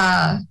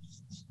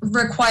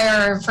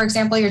require, for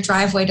example, your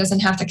driveway doesn't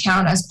have to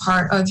count as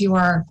part of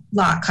your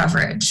lot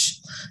coverage.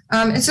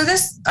 And so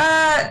this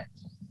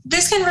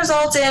can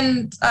result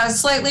in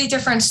slightly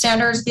different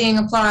standards being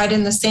applied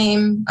in the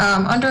same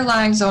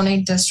underlying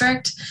zoning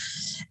district.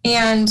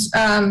 And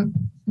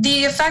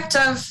the effect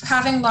of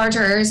having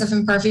larger areas of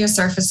impervious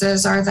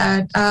surfaces are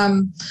that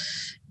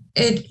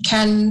it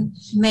can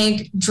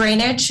make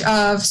drainage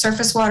of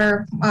surface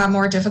water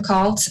more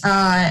difficult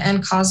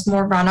and cause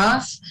more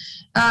runoff.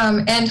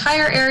 And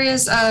higher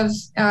areas of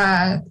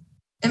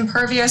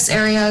impervious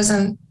areas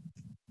and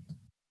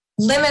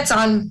limits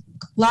on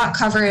lot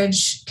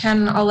coverage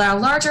can allow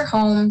larger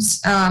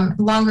homes,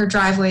 longer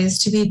driveways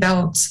to be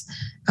built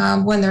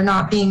when they're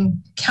not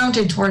being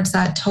counted towards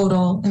that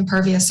total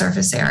impervious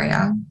surface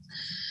area.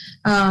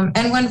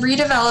 And when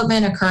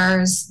redevelopment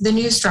occurs, the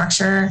new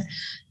structure,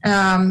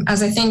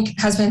 as I think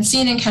has been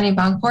seen in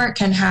Kennebunkport,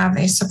 can have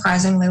a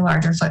surprisingly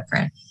larger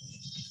footprint.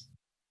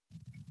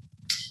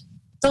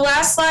 The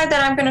last slide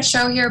that I'm going to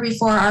show here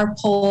before our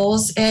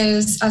polls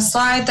is a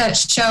slide that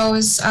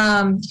shows,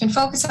 you can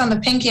focus on the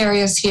pink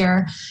areas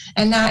here,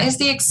 and that is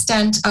the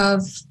extent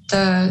of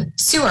the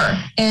sewer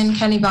in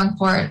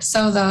Kennebunkport.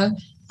 So the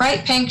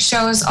bright pink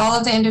shows all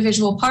of the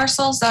individual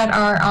parcels that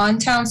are on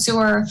town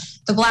sewer.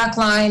 The black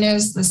line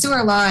is the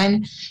sewer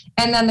line.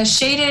 And then the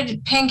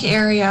shaded pink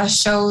area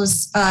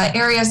shows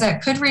areas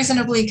that could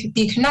reasonably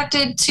be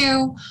connected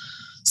to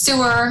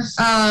sewer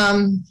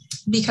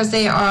because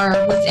they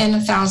are within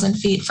 1,000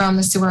 feet from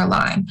the sewer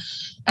line.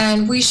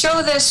 And we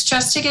show this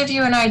just to give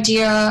you an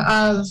idea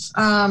of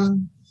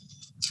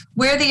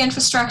where the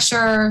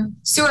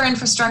sewer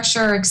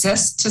infrastructure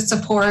exists to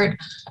support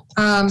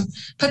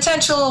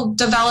potential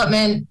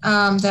development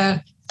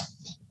that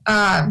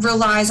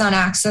relies on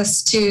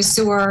access to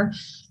sewer.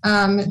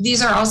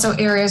 These are also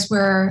areas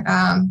where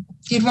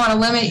you'd want to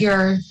limit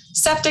your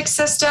septic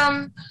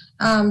system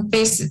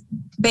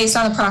based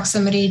on the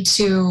proximity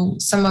to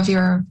some of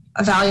your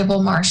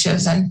valuable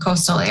marshes and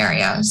coastal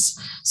areas.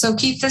 So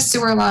keep the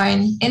sewer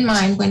line in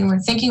mind when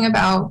we're thinking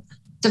about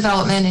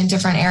development in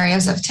different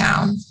areas of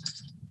town.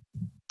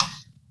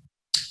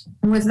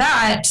 And with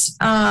that,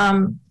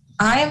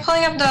 I am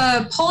pulling up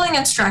the polling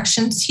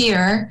instructions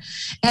here,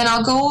 and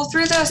I'll go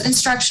through those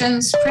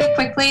instructions pretty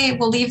quickly.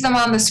 We'll leave them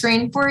on the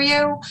screen for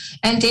you,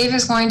 and Dave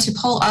is going to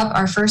pull up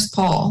our first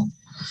poll.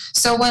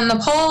 So when the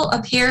poll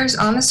appears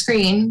on the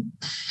screen,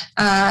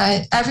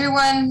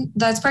 everyone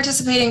that's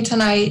participating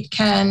tonight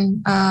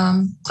can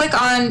click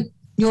on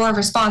your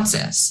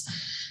responses.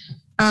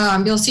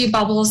 You'll see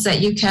bubbles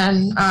that you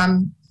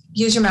can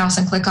use your mouse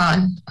and click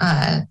on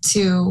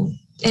to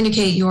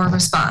indicate your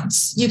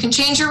response. You can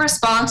change your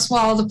response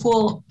while the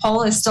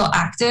poll is still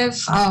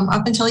active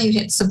up until you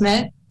hit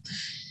submit.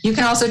 You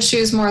can also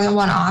choose more than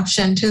one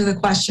option to the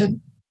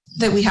question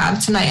that we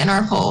have tonight in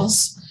our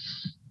polls.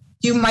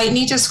 You might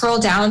need to scroll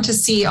down to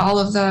see all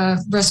of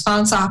the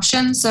response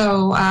options,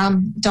 so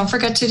don't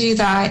forget to do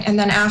that. And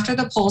then after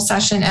the poll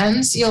session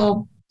ends,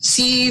 you'll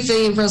see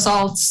the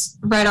results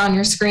right on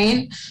your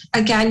screen.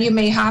 Again, you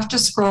may have to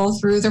scroll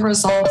through the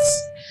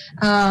results,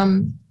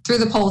 through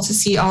the poll to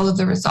see all of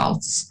the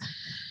results.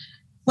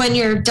 When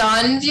you're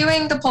done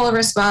viewing the poll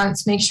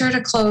response, make sure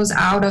to close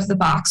out of the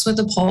box with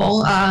the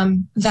poll.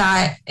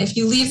 That if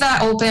you leave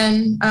that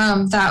open,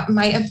 that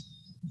might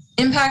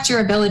impact your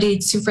ability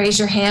to raise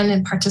your hand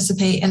and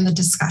participate in the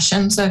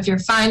discussion. So if you're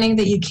finding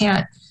that you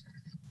can't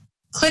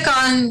click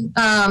on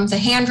the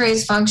hand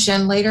raise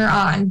function later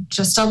on,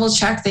 just double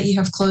check that you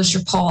have closed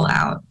your poll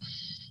out.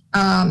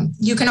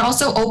 You can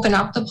also open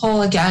up the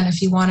poll again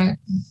if you want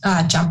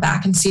to jump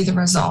back and see the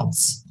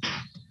results.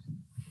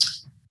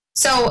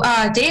 So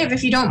Dave,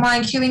 if you don't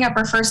mind queuing up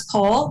our first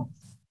poll,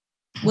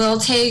 we'll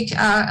take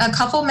a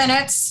couple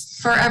minutes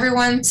for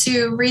everyone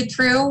to read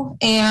through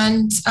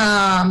and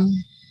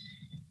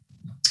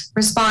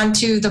respond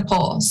to the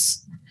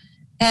polls.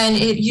 And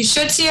you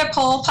should see a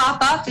poll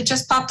pop up. It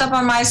just popped up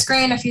on my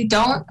screen. If you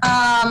don't,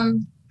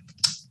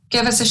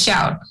 give us a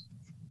shout.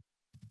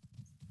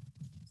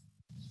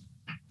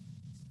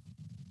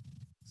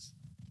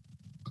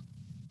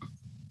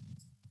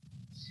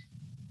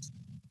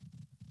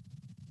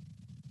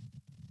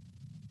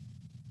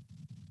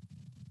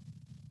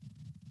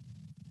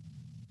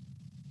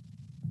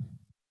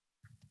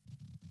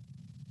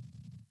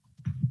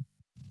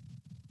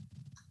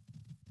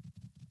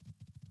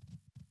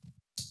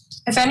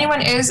 If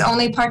anyone is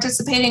only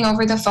participating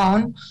over the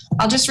phone,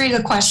 I'll just read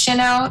the question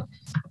out.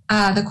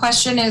 The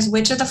question is,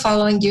 which of the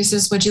following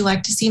uses would you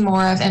like to see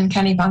more of in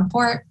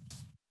Kennebunkport?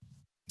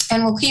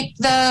 And we'll keep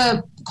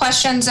the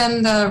questions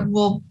and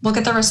we'll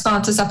get the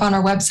responses up on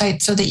our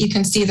website so that you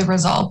can see the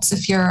results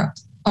if you're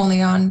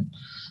only on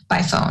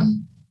by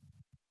phone.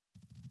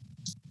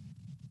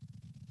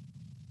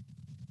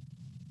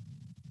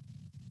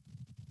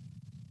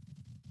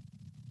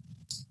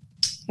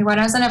 Why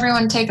doesn't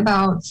everyone take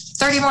about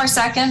 30 more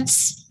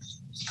seconds?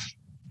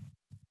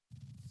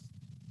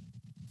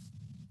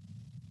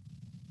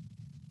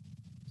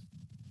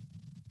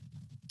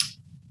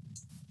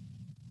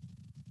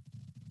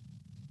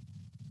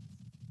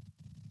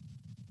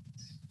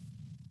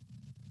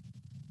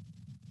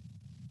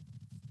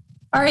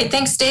 All right,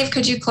 thanks, Dave.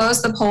 Could you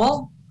close the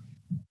poll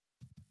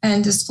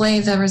and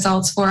display the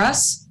results for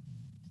us?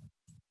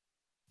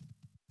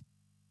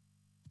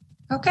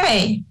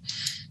 Okay.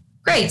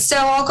 Great, so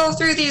I'll go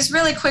through these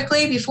really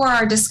quickly before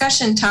our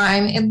discussion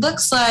time. It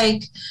looks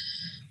like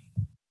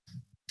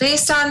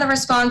based on the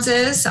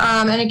responses,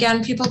 and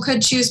again, people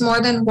could choose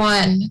more than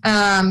one.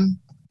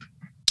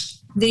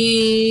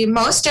 The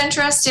most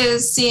interest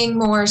is seeing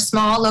more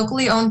small,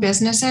 locally owned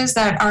businesses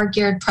that are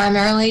geared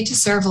primarily to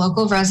serve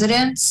local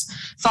residents,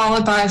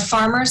 followed by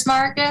farmers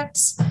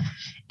markets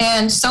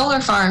and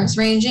solar farms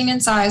ranging in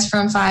size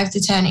from 5 to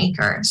 10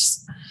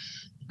 acres.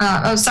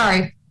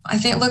 I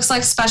think it looks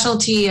like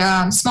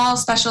small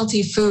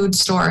specialty food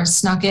stores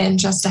snuck in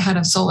just ahead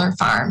of solar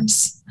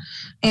farms.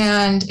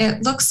 And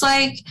it looks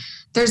like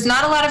there's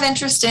not a lot of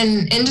interest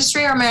in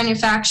industry or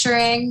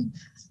manufacturing,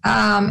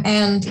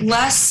 and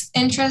less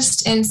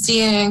interest in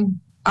seeing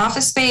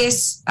office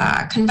space,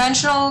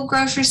 conventional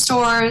grocery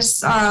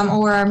stores,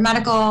 or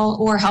medical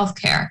or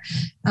healthcare.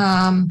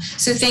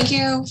 So thank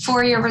you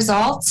for your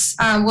results.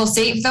 We'll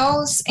save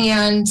those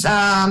and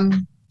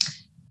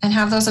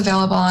have those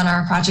available on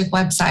our project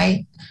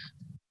website.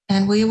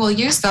 And we will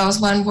use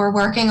those when we're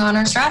working on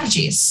our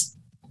strategies.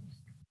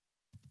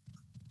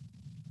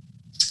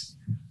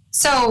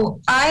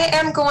 So I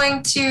am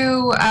going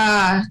to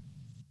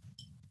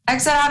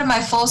exit out of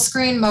my full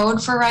screen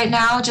mode for right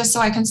now, just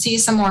so I can see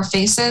some more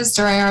faces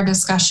during our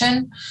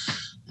discussion.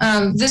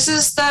 This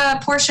is the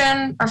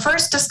portion, our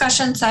first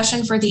discussion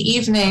session for the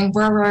evening,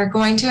 where we're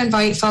going to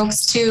invite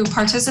folks to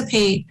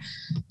participate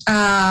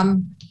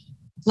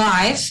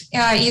live,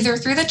 either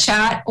through the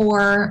chat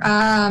or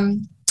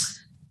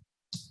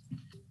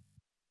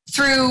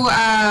through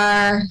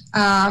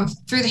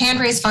the hand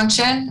raise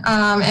function,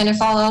 and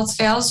if all else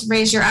fails,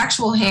 raise your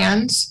actual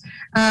hand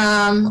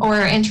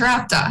or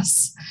interrupt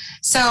us.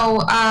 So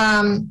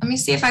let me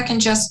see if I can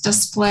just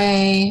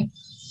display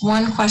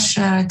one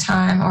question at a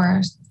time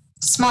or a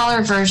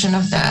smaller version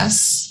of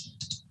this.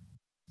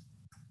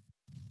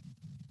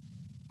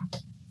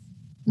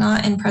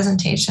 Not in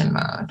presentation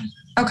mode.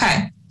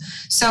 Okay,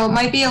 so it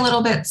might be a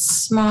little bit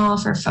small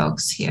for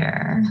folks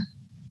here.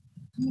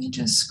 Let me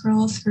just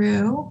scroll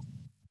through.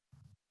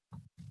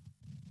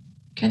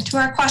 Get to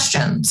our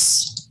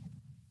questions.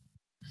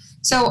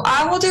 So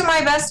I will do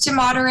my best to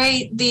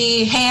moderate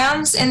the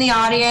hands in the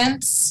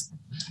audience,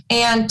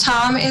 and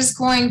Tom is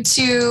going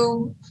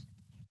to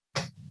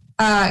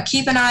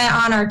keep an eye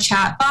on our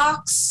chat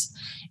box.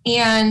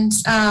 And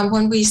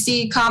when we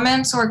see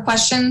comments or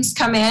questions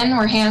come in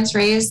or hands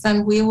raised,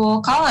 then we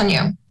will call on you.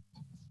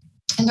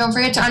 And don't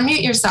forget to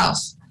unmute yourself.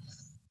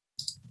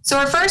 So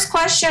our first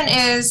question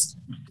is,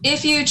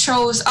 if you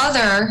chose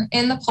other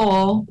in the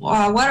poll,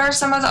 what are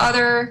some of the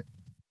other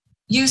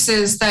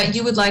uses that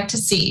you would like to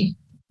see?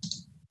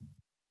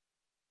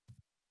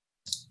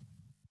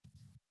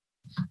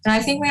 And I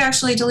think we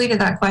actually deleted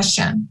that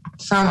question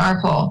from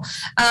our poll.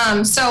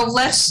 So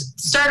let's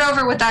start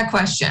over with that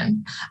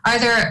question. Are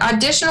there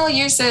additional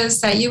uses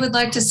that you would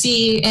like to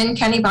see in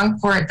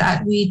Kennebunkport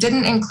that we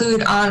didn't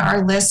include on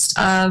our list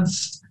of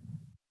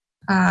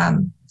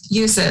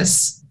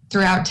uses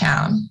throughout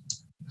town?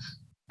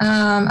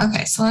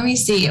 Okay, so let me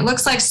see. It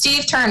looks like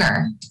Steve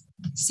Turner.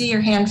 See your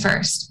hand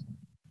first.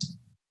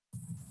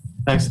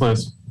 Thanks,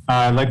 Liz.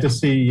 I'd like to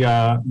see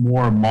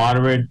more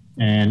moderate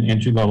and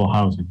entry-level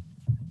housing.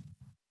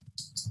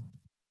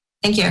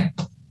 Thank you.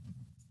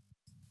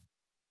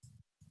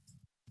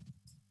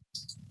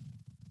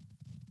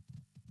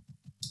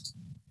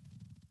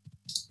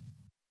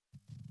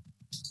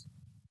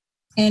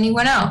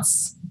 Anyone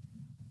else?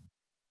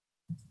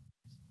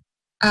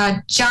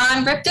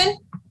 John Ripton?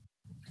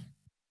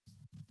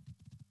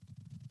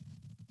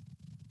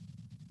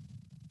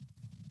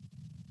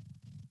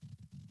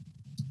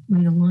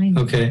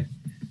 Okay.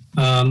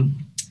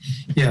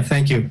 Yeah,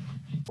 thank you.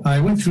 I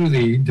went through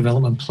the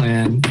development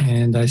plan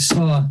and I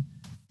saw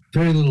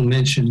very little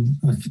mention,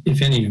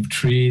 if any, of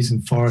trees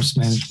and forest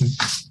management,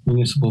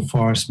 municipal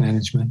forest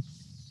management.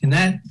 And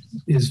that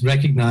is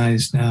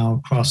recognized now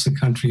across the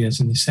country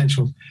as an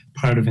essential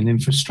part of an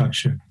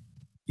infrastructure,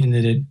 in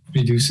that it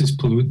reduces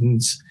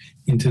pollutants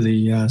into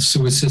the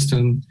sewer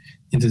system,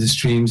 into the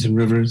streams and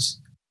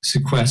rivers,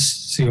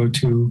 sequests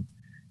CO2,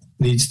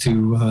 leads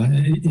to,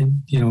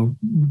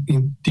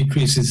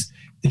 decreases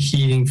the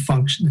heating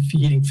function, the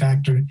heating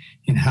factor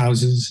in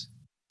houses,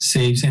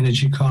 saves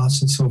energy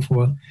costs and so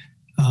forth.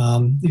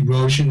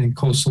 Erosion in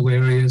coastal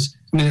areas.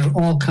 I mean, there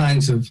are all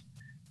kinds of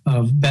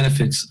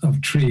benefits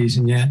of trees,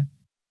 and yet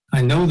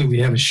I know that we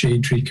have a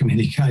shade tree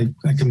committee. I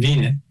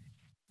convene it,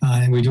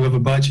 and we do have a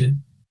budget,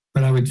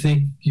 but I would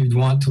think you'd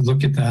want to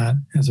look at that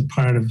as a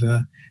part of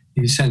the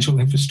essential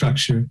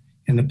infrastructure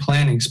and the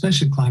planning,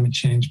 especially climate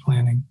change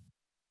planning.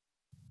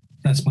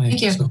 That's my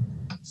answer. Thank you.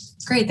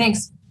 Great,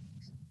 thanks.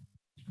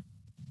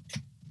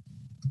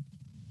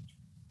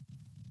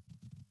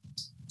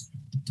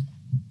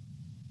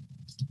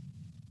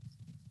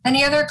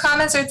 Any other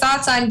comments or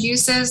thoughts on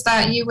uses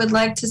that you would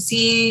like to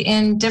see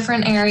in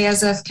different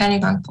areas of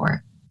Kennebunkport?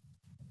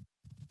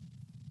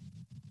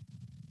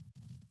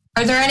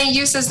 Are there any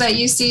uses that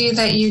you see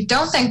that you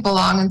don't think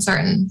belong in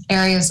certain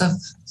areas of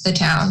the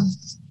town?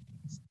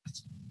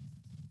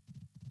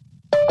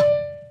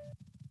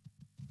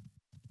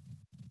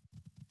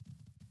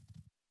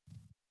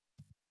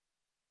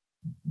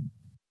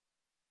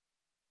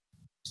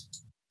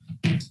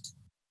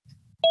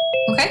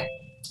 Okay.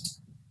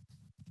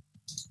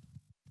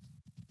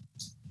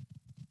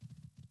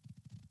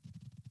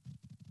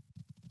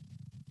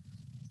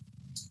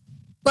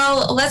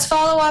 Well, let's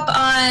follow up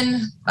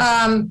on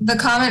the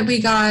comment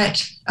we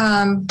got,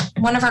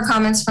 one of our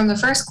comments from the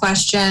first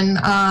question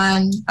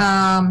on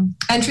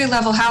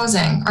entry-level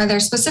housing. Are there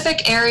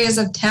specific areas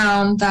of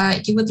town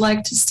that you would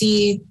like to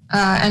see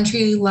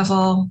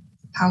entry-level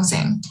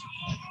housing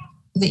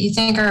that you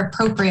think are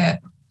appropriate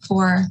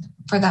for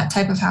that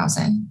type of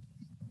housing?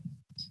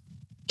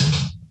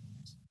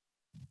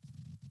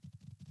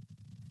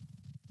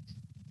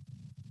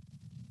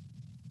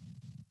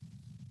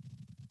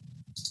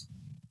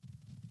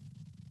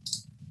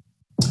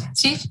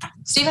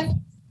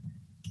 Stephen?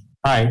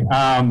 Hi.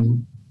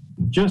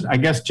 I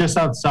guess just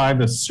outside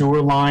the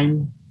sewer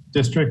line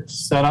district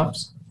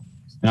setups,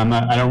 and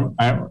I don't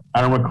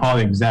recall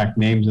the exact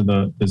names of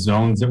the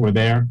zones that were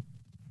there,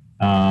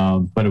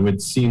 but it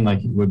would seem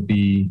like it would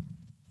be,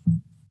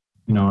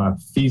 a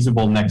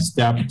feasible next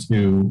step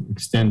to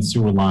extend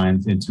sewer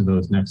lines into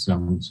those next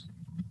zones.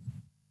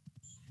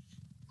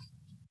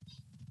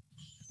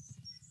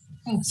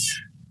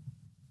 Thanks.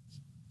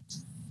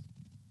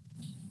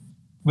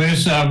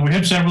 Liz, we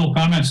have several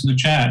comments in the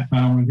chat.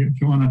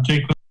 If you want to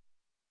take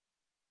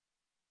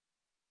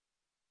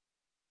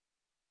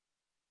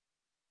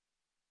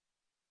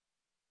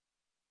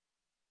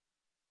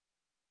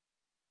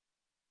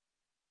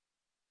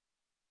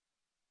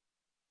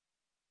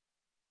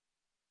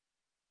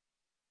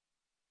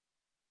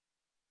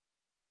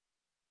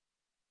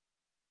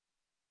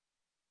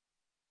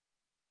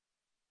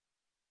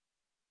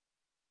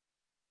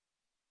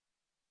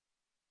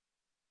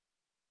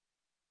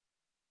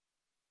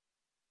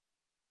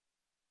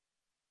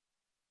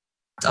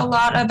a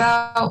lot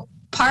about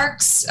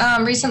parks.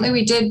 Recently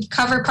we did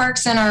cover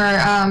parks in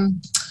our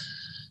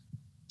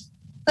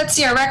let's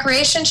see, our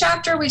recreation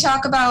chapter, we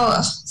talk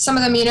about some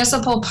of the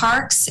municipal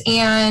parks,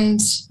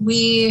 and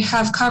we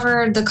have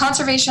covered the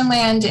conservation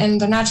land in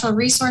the natural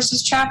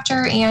resources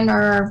chapter and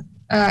our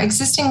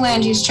existing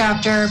land use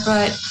chapter.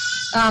 But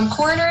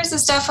corridors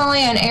is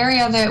definitely an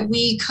area that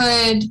we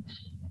could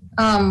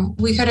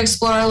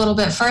explore a little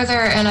bit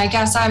further. And I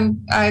guess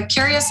I'm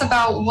curious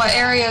about what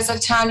areas of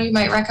town you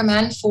might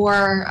recommend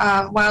for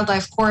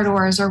wildlife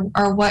corridors,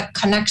 or what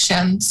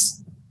connections.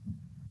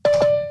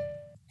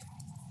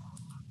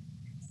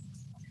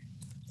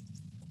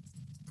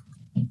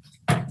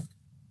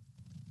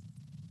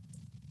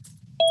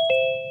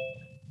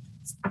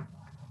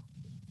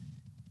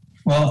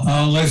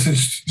 Well, Liz,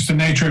 it's the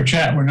nature of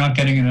chat. We're not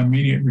getting an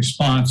immediate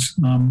response.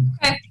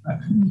 Okay.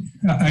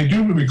 I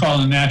do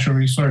recall in the natural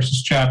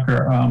resources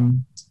chapter,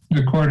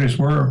 the corridors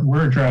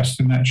were addressed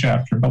in that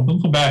chapter, but we'll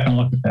go back and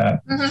look at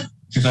that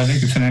because I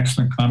think it's an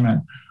excellent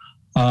comment.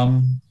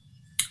 The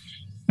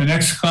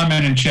next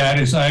comment in chat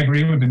is, I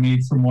agree with the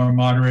need for more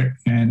moderate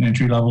and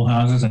entry-level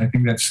houses. I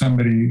think that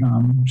somebody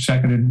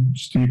seconded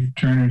Steve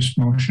Turner's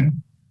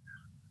motion.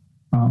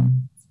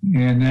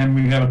 And then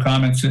we have a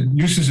comment that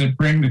uses that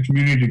bring the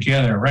community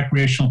together,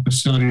 recreational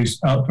facilities,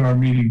 outdoor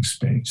meeting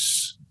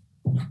space.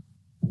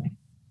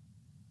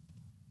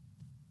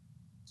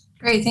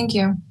 Great, thank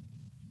you.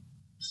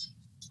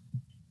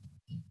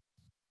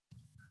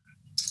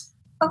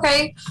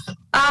 Okay,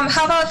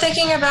 how about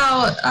thinking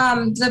about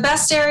the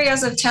best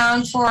areas of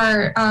town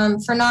for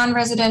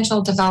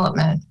non-residential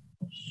development?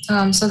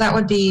 So that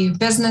would be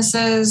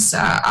businesses,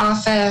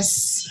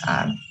 office,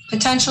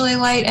 potentially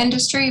light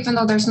industry, even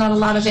though there's not a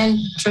lot of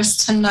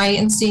interest tonight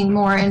in seeing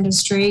more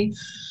industry,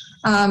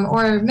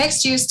 or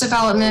mixed use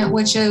development,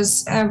 which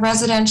is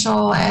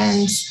residential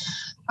and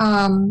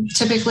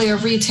typically a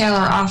retail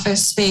or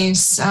office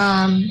space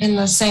in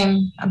the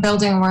same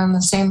building or in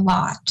the same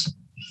lot.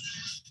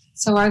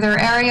 So are there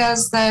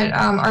areas that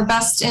are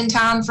best in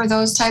town for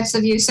those types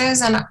of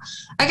uses? And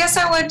I guess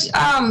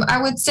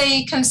I would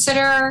say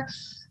consider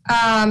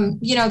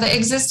the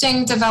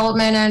existing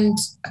development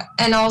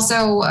and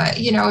also,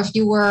 if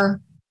you were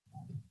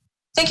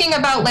thinking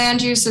about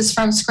land uses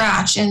from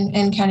scratch in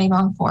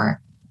Kennebunkport.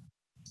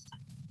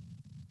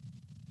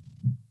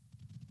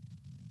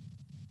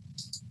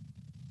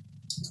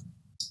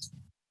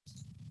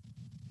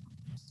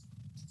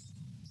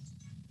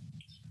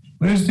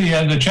 Liz,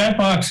 the chat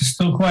box is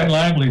still quite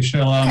lively.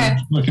 Shall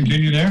we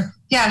continue there?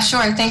 Yeah,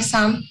 sure. Thanks,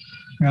 Tom.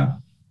 Yeah.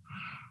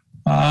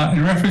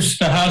 In reference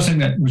to housing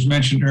that was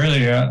mentioned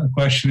earlier, the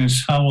question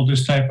is, how will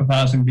this type of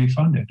housing be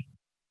funded?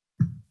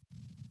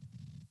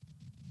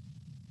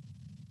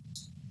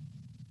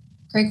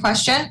 Great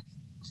question.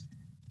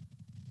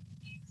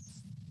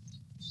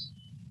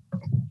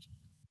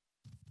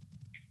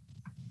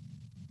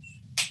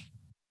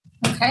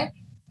 Okay.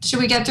 Should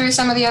we get through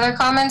some of the other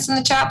comments in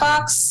the chat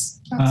box?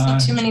 I don't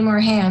see too many more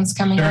hands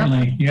coming up.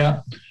 Certainly,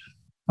 yeah.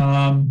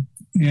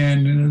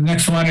 And the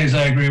next one is,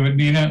 I agree with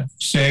Nina,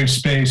 save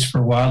space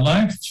for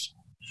wildlife.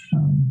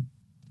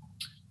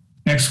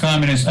 Next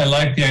comment is, I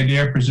like the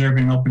idea of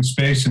preserving open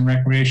space and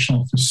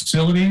recreational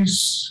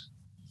facilities.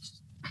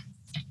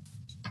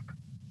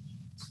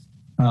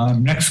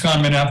 Next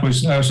comment up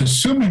was, I was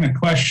assuming the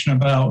question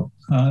about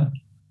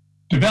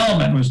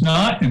development was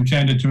not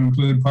intended to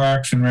include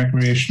parks and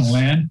recreational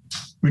land,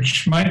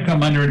 which might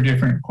come under a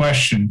different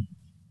question.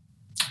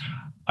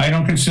 I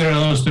don't consider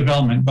those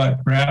development,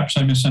 but perhaps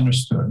I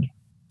misunderstood.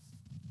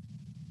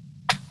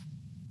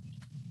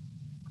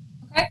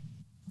 Okay.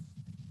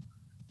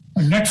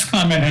 Our next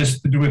comment has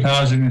to do with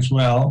housing as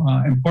well.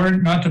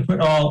 Important not to put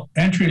all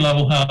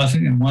entry-level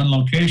housing in one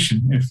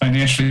location. If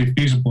financially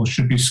feasible,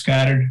 should be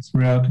scattered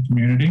throughout the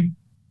community.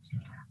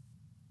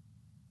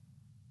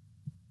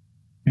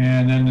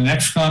 And then the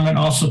next comment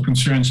also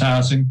concerns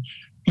housing.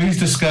 Please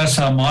discuss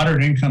how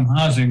moderate income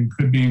housing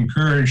could be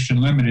encouraged and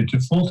limited to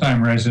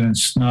full-time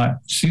residents, not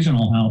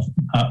seasonal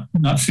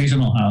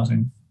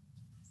housing.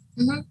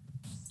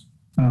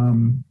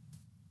 Mm-hmm.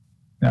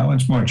 That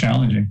one's more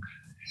challenging.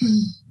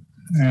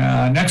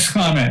 Next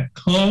comment,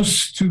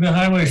 close to the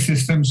highway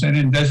systems and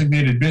in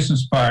designated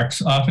business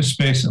parks, office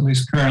space, at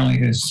least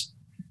currently, is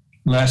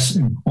less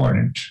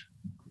important.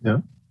 Yeah.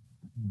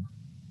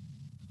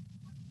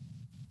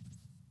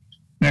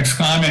 Next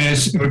comment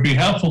is, it would be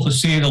helpful to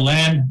see the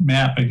land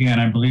map again.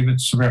 I believe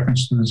it's a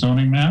reference to the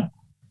zoning map.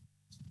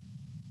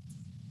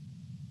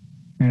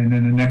 And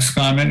then the next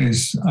comment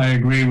is, I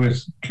agree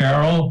with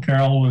Carol.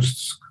 Carol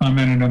was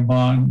commented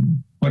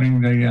upon putting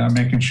the,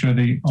 making sure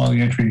all the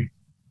entry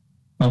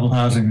level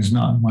housing is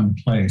not in one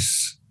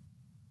place.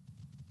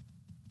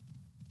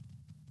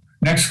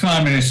 Next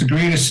comment is,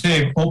 agree to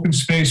save open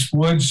space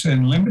woods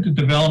and limit the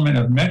development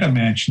of mega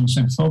mansions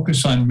and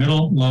focus on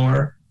middle,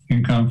 lower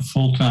income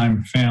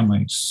full-time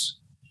families.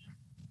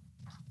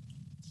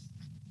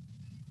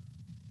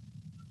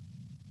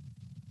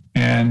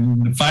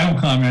 And the final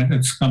comment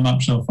that's come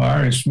up so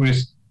far is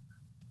with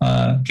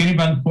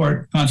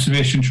Kennebunkport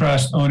Conservation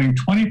Trust owning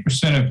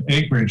 20% of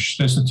acreage,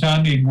 does the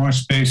town need more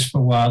space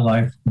for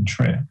wildlife and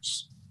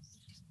trails?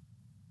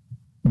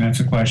 And that's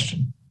a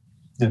question.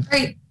 Yeah.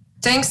 Great.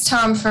 Thanks,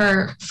 Tom,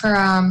 for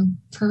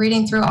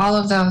reading through all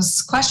of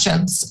those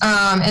questions.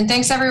 And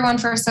thanks everyone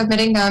for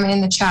submitting them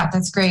in the chat.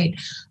 That's great.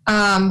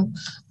 We're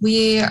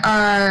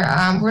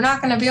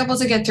not going to be able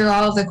to get through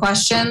all of the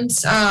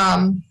questions at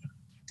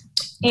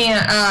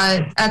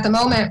the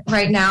moment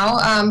right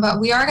now, but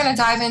we are going to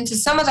dive into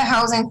some of the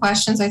housing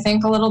questions, I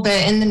think, a little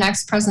bit in the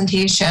next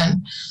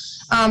presentation.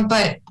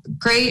 But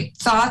great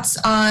thoughts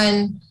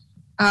on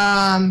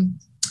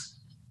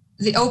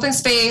the open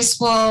space.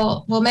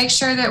 We'll make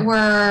sure that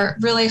we're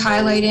really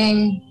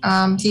highlighting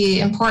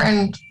the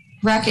important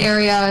rec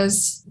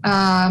areas,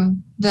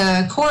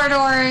 the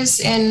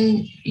corridors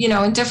in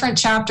different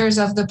chapters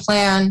of the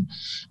plan.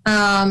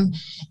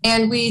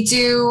 And we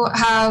do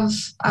have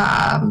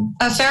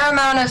a fair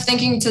amount of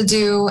thinking to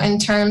do in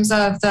terms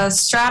of the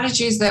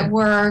strategies that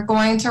we're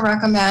going to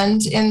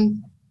recommend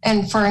and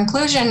for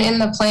inclusion in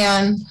the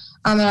plan.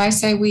 And I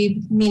say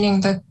we,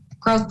 meaning the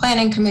Growth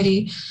Planning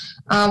Committee,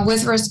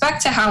 with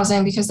respect to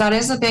housing, because that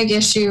is a big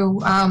issue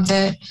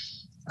that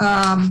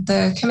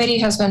the committee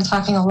has been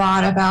talking a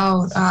lot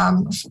about,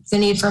 the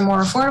need for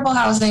more affordable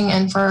housing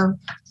and for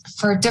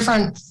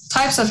different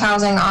types of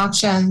housing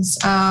options,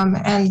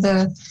 and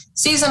the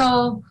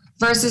seasonal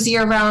versus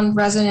year-round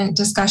resident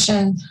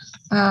discussion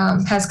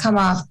has come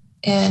up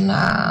in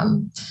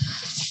the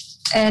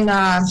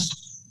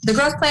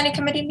Growth Planning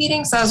Committee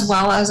meetings as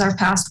well as our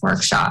past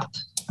workshop.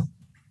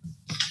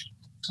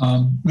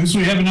 Liz,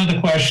 we have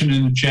another question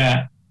in the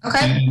chat. Okay.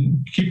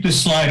 And keep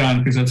this slide on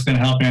because that's going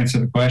to help answer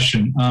the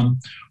question.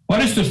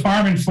 What is the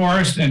farm and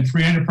forest and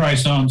free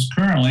enterprise zones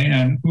currently,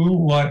 and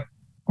what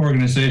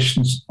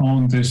organizations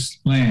own this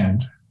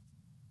land?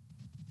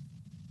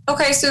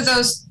 Okay, so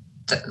those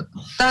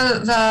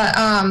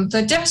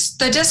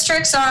the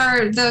districts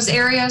are those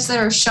areas that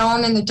are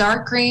shown in the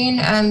dark green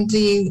and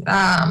the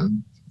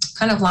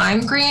kind of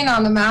lime green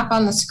on the map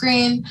on the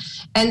screen,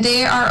 and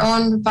they are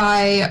owned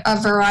by a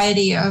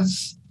variety of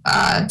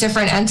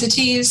different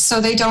entities. So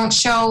they don't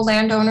show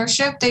land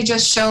ownership; they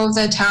just show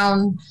the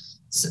town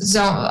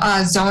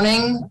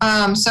zoning.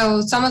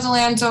 So some of the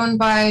land's owned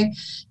by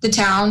the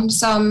town,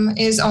 some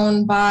is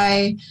owned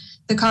by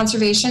the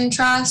Conservation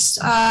Trust,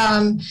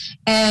 and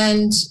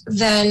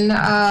then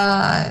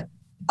a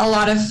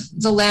lot of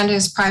the land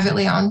is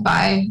privately owned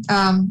by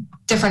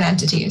different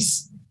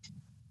entities.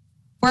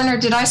 Werner,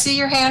 did I see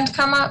your hand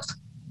come up?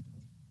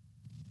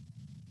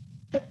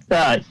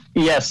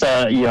 Yes,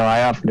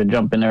 I offered to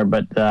jump in there,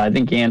 but I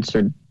think you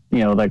answered,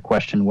 that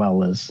question well,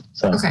 Liz.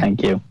 So okay.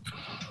 Thank you.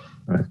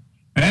 Right.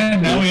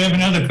 And now we have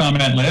another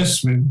comment,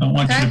 Liz. We don't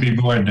want you to be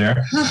bored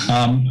there.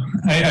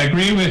 I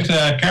agree with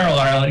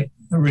Carol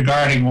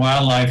regarding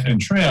wildlife and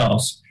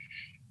trails.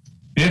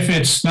 If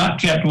it's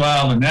not kept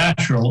wild and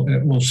natural,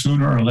 it will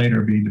sooner or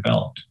later be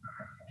developed.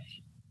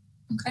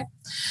 Okay.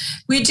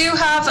 We do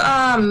have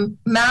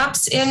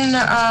maps in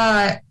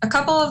a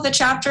couple of the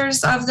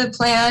chapters of the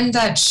plan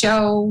that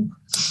show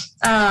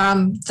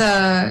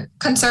the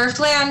conserved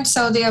land,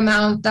 so the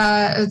amount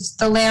that it's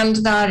the land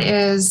that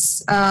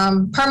is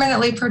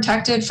permanently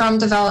protected from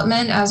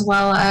development, as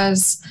well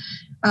as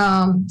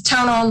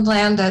town-owned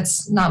land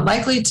that's not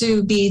likely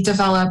to be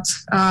developed.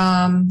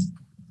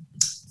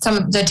 Some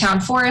of the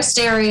town forest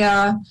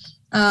area,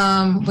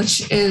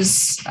 which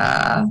is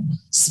a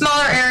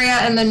smaller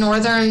area in the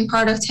northern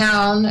part of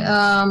town.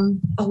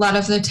 A lot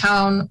of the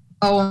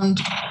town-owned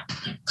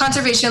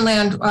conservation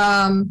land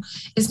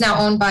is now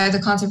owned by the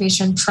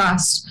Conservation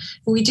Trust.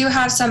 We do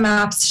have some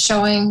maps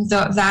showing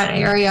that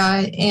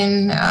area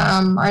in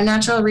our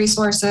natural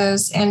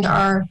resources and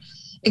our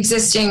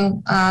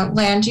existing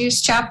land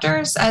use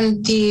chapters,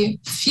 and the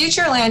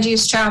future land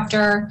use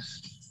chapter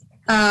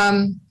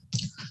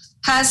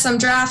has some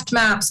draft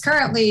maps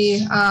currently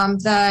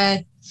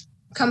that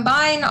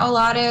combine a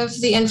lot of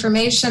the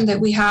information that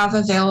we have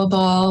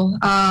available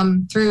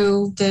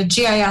through the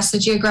GIS, the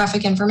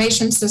Geographic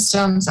Information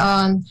Systems,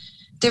 on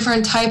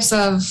different types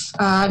of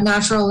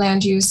natural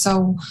land use,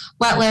 so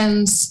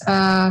wetlands,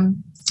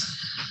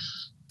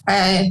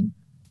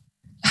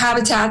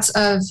 habitats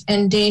of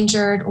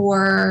endangered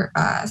or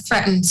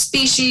threatened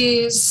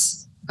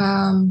species,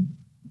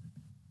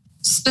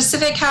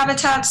 specific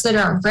habitats that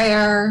are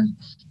rare,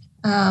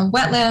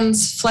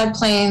 wetlands,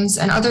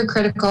 floodplains, and other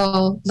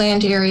critical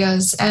land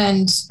areas.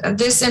 And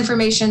this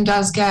information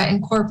does get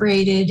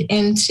incorporated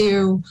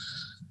into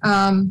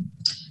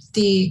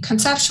the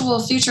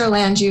conceptual future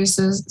land use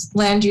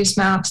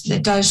maps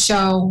that does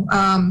show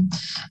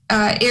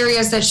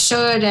areas that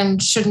should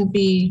and shouldn't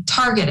be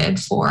targeted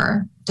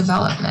for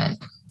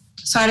development.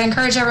 So I'd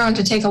encourage everyone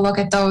to take a look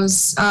at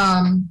those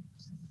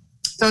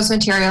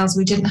materials.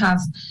 We didn't have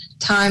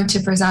time to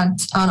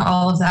present on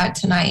all of that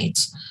tonight.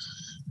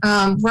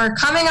 We're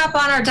coming up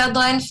on our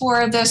deadline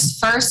for this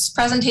first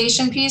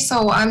presentation piece,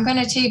 so I'm going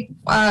to take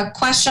a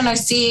question. I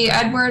see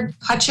Edward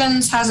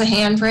Hutchins has a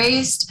hand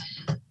raised,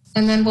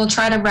 and then we'll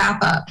try to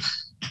wrap up.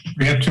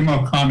 We have two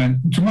more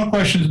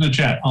questions in the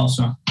chat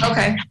also.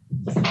 Okay.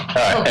 All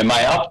right. Am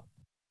I up?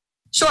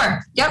 Sure.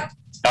 Yep.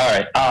 All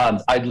right.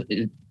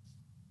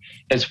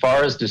 As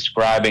far as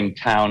describing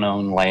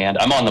town-owned land,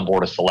 I'm on the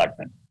Board of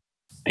Selectmen,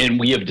 and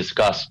we have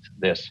discussed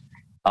this.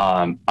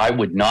 I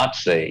would not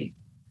say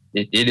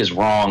it is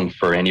wrong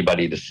for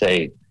anybody to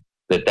say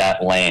that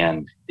that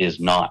land is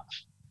not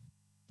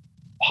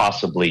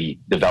possibly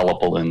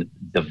developable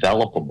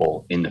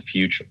in the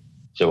future.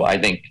 So I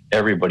think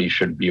everybody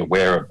should be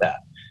aware of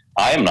that.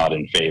 I am not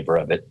in favor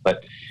of it,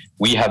 but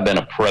we have been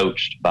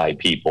approached by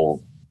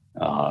people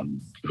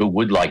who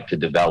would like to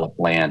develop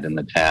land in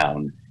the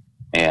town.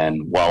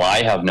 And while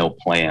I have no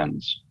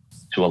plans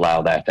to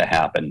allow that to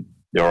happen,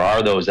 there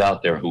are those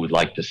out there who would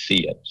like to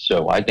see it.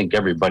 So I think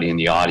everybody in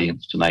the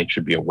audience tonight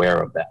should be aware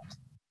of that.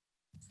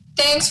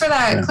 Thanks for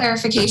that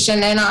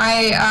clarification. And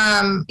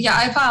I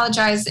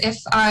apologize if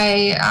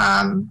I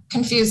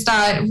confused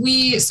that.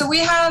 We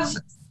have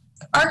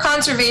our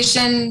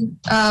conservation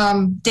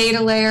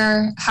data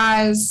layer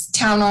has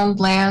town-owned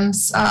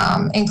lands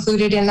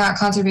included in that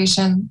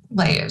conservation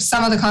layer,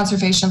 some of the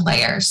conservation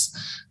layers.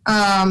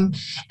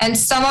 And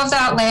some of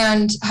that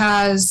land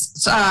has,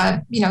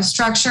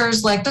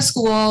 structures like the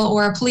school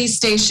or a police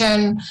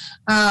station,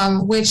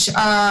 which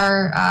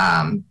are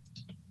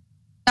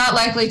not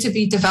likely to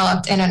be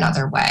developed in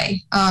another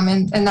way.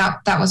 And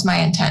that was my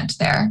intent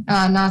there.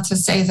 Not to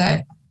say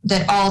that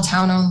all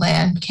town-owned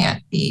land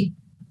can't be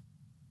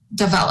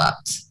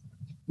developed.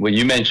 Well,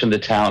 you mentioned the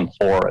town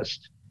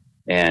forest,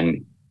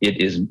 and it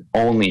is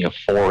only a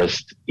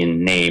forest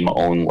in name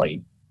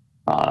only.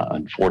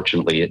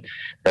 Unfortunately,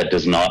 that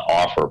does not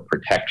offer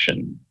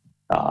protection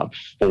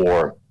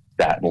for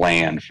that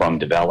land from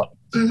development.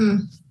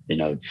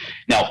 Mm-hmm.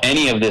 Now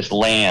any of this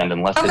land,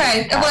 unless it's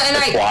thank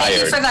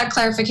you for that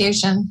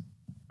clarification.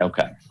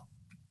 Okay.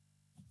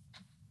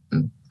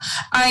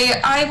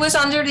 I was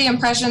under the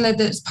impression that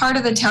this part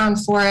of the town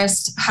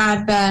forest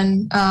had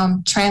been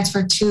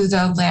transferred to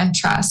the land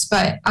trust,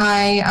 but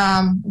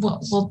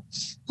we'll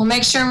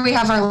make sure we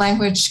have our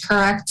language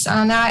correct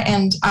on that,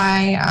 and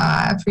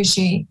I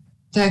appreciate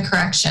the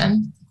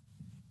correction.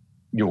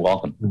 You're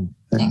welcome.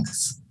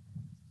 Thanks.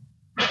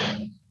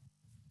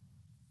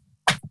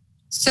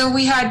 So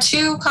we had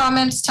two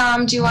comments.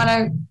 Tom, do you want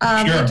to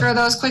Sure. throw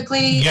those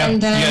quickly? Yeah,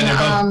 and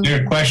then,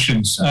 they're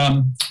questions.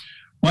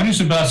 One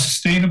is about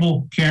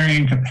sustainable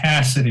carrying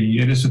capacity.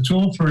 It is a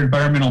tool for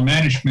environmental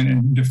management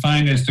and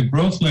defined as the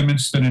growth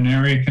limits that an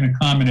area can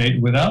accommodate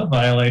without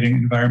violating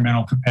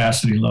environmental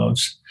capacity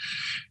loads.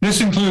 This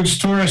includes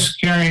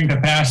tourist carrying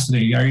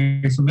capacity. Are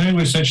you familiar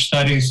with such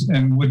studies,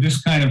 and would this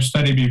kind of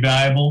study be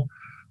valuable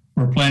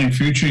for planning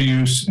future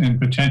use and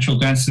potential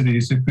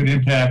densities that could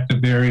impact the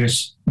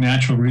various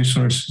natural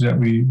resources that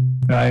we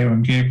value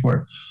in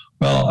Kennebunkport?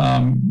 Well,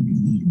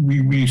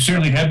 we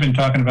certainly have been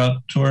talking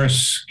about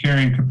tourist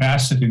carrying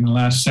capacity in the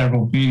last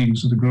several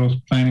meetings of the Growth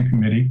Planning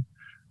Committee,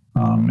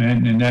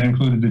 and that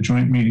included the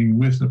joint meeting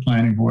with the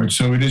Planning Board.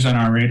 So it is on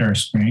our radar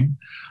screen.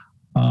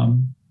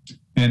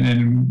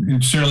 And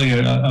it's certainly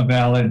a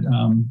valid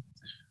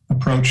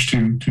approach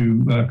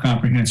to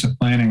comprehensive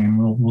planning, and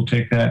we'll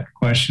take that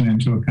question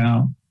into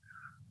account.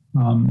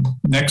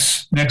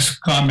 Next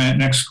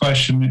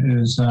question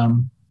is,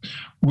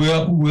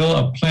 will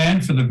a plan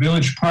for the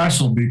village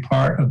parcel be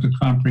part of the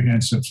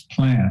comprehensive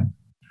plan?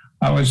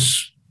 I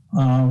was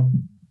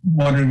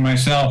wondering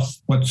myself,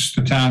 what's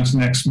the town's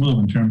next move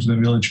in terms of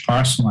the village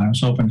parcel? I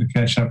was hoping to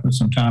catch up with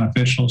some town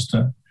officials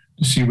to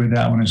see where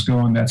that one is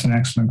going. That's an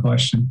excellent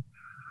question.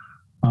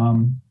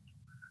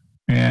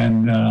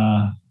 And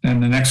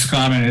the next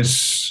comment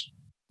is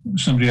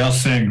somebody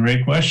else saying,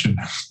 great question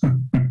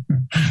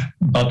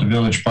about the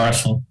village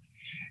parcel.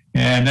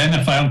 And then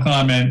the final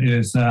comment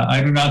is,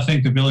 I do not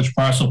think the village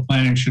parcel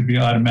planning should be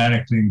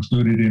automatically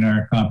included in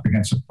our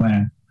comprehensive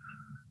plan.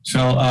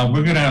 So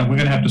we're gonna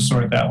have to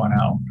sort that one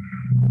out.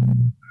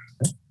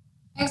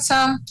 Thanks,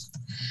 Tom.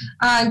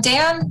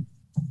 Dan?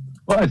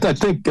 Well, I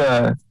think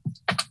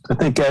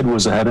Ed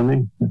was ahead of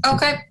me.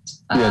 Okay.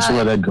 Yeah, so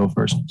let Ed go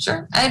first.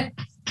 Sure, Ed.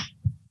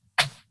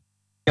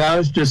 Yeah, I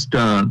was just,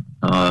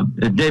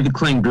 David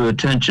Kling drew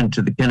attention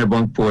to the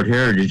Kennebunkport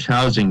Heritage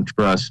Housing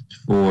Trust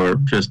for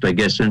just, I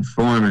guess,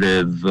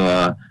 informative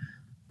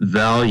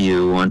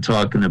value on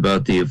talking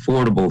about the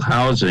affordable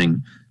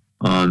housing.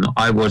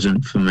 I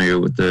wasn't familiar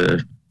with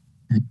the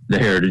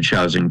Heritage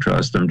Housing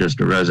Trust. I'm just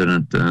a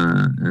resident,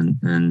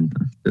 and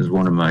this is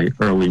one of my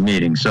early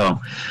meetings. So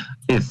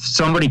if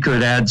somebody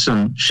could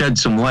shed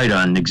some light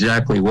on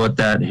exactly what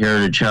that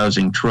Heritage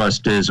Housing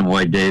Trust is and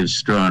why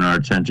Dave's drawing our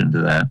attention to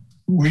that.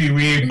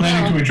 We're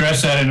planning to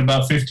address that in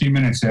about 15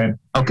 minutes, Ed.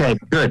 Okay,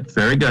 good.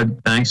 Very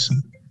good. Thanks.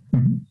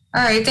 All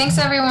right. Thanks,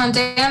 everyone.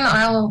 Dan,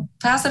 I'll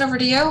pass it over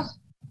to you.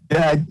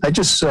 Yeah, I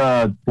just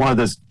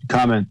wanted to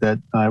comment that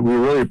we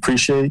really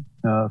appreciate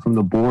from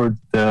the board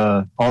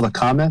all the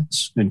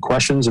comments and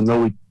questions, and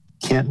though we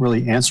can't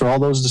really answer all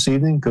those this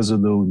evening because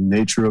of the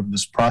nature of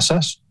this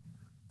process,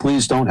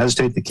 please don't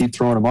hesitate to keep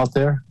throwing them out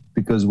there,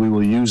 because we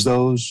will use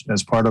those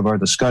as part of our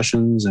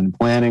discussions and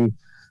planning,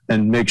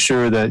 and make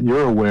sure that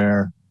you're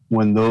aware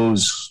when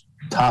those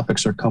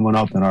topics are coming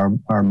up in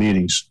our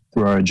meetings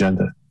through our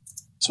agenda.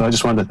 So I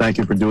just wanted to thank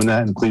you for doing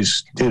that, and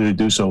please continue to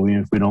do so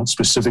even if we don't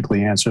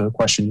specifically answer the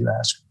question you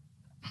ask.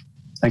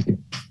 Thank you.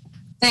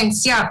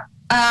 Thanks. Yeah.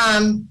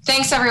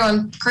 Thanks,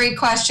 everyone. Great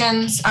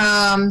questions.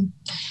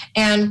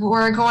 And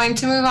we're going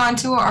to move on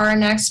to our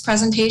next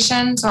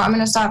presentation. So I'm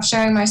going to stop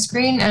sharing my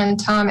screen, and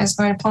Tom is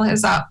going to pull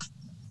his up.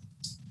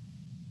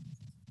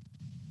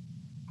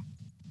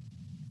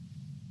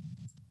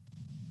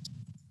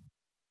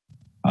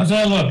 How's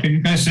that look? Can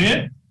you guys see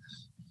it?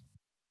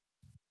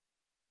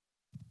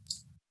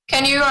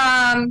 Can you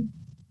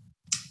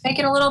make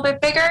it a little bit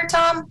bigger,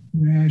 Tom?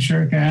 Yeah,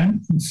 sure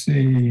can. Let's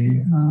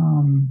see.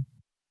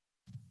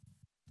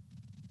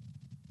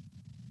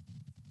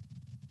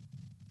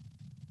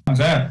 How's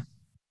that?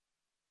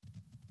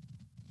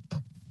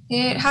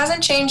 It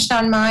hasn't changed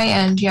on my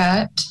end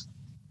yet.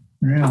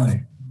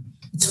 Really?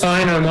 It's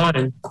fine on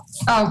mine.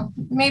 Oh,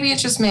 maybe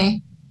it's just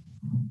me.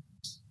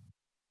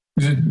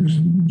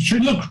 It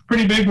should look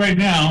pretty big right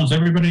now. Does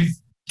everybody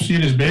see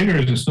it as big, or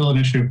is it still an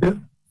issue? Yeah,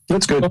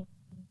 that's good.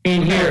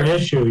 In here, an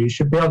issue. You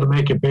should be able to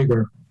make it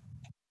bigger.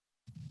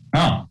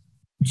 Oh,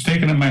 it's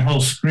taking up my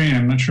whole screen.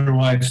 I'm not sure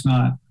why it's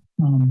not.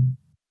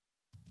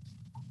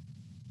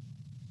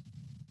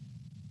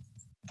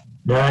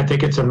 Yeah, I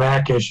think it's a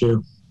Mac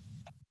issue.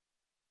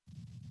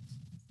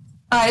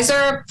 Is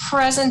there a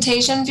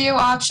presentation view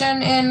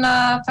option in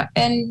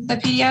the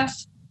PDF?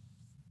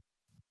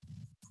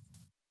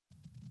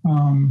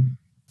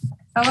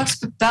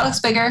 That looks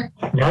bigger.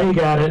 Yeah, you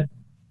got it.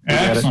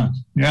 Excellent.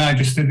 Yeah, I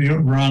just did the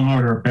wrong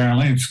order,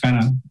 apparently. It's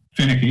kind of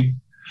finicky.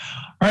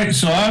 All right,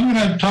 so I'm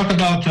going to talk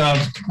about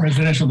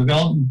residential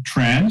development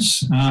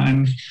trends.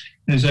 And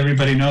as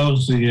everybody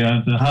knows,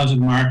 the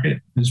housing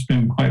market has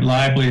been quite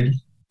lively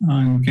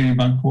in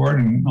Kennebunkport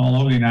and all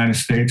over the United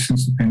States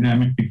since the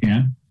pandemic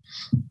began.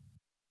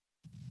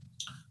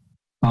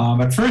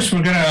 But first,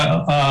 we're going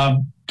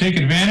to take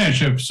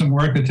advantage of some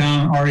work the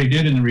town already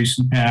did in the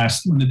recent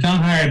past. When the town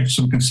hired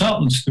some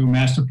consultants to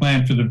master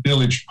plan for the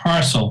village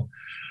parcel,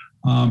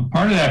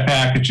 part of that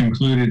package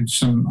included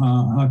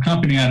a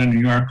company out of New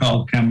York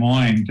called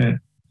Kennebunkport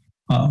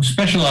that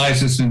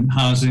specializes in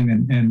housing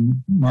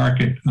and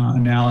market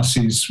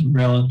analyses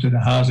relative to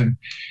housing.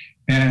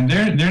 And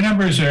their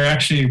numbers are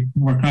actually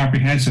more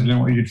comprehensive than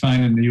what you'd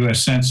find in the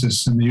U.S.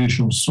 Census and the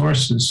usual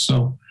sources.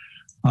 So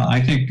I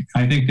think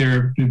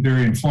they're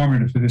very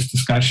informative for this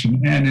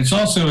discussion. And it's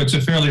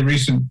a fairly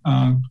recent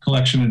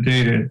collection of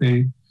data.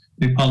 They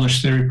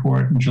published their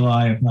report in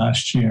July of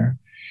last year.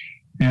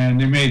 And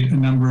they made a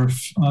number of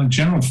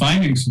general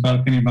findings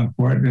about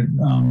Kennebunkport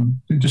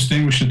that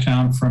distinguish the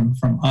town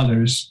from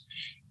others.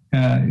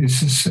 It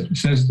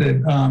says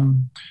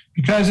that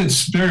because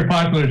it's a very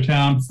popular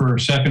town for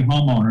second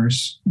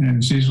homeowners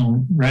and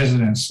seasonal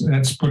residents,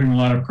 that's putting a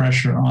lot of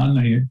pressure on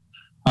the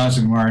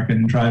housing market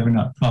and driving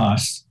up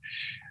costs.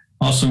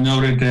 Also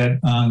noted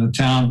that the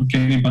town of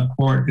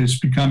Kennebunkport is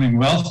becoming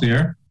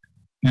wealthier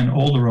and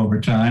older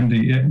over time.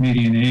 The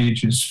median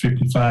age is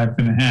 55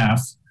 and a half,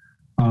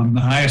 the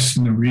highest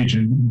in the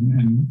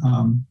region.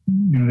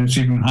 And it's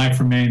even high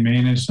for Maine.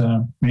 Maine has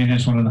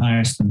one of the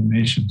highest in the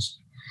nations.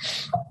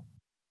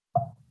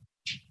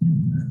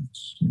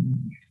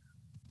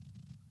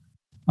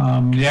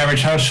 The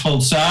average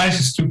household size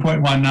is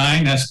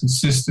 2.19. That's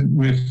consistent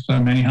with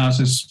many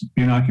houses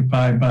being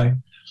occupied by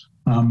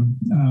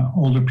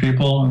older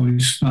people, at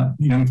least not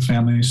young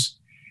families.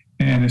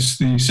 And it's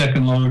the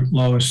second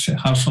lowest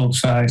household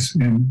size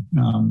in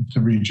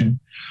the region.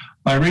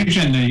 By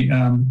region, they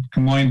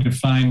combined to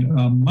find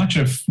much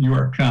of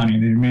York County,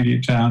 the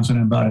immediate towns,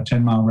 in about a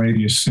 10-mile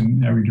radius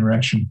in every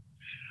direction.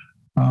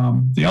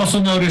 They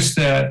also noticed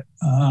that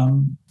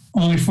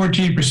only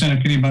 14% of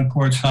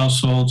Kennebunkport's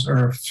households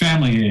are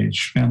family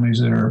age, families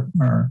that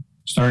are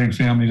starting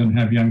families and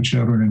have young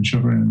children and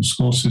children in the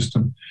school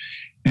system.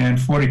 And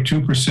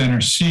 42% are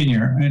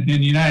senior. And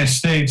in the United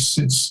States,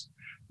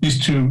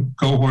 these two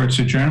cohorts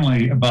are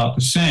generally about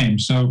the same.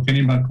 So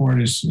Kennebunkport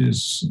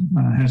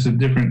has a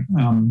different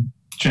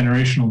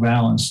generational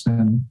balance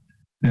than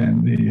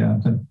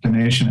the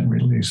nation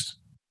at least.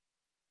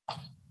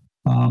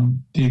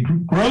 The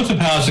growth of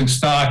housing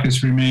stock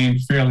has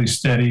remained fairly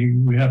steady.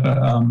 We have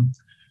a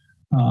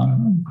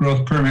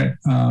growth permit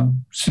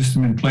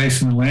system in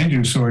place in the land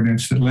use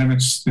ordinance that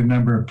limits the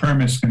number of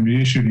permits that can be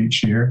issued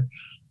each year.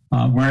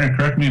 Werner,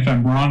 correct me if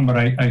I'm wrong, but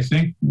I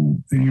think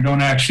you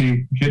don't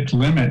actually hit the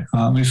limit,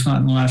 at least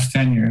not in the last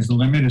 10 years. The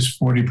limit is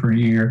 40 per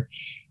year.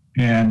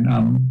 And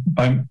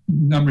by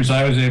numbers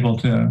I was able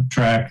to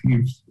track,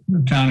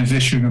 the town is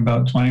issuing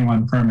about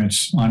 21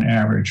 permits on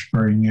average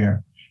per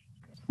year.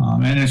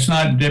 And it's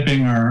not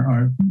dipping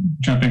or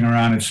jumping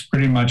around. It's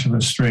pretty much of a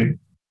straight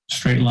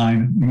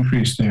line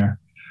increase there.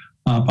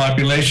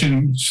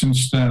 Population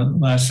since the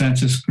last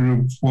census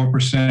grew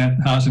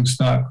 4%. Housing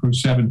stock grew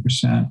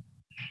 7%.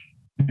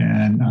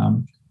 And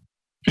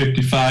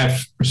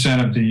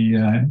 55% of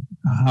the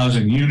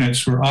housing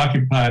units were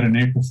occupied on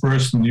April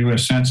 1st when the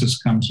U.S. Census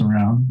comes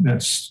around.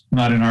 That's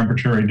not an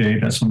arbitrary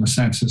date. That's when the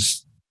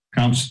census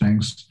counts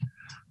things.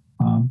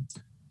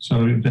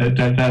 So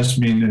that does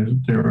mean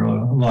that there were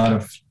a lot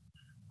of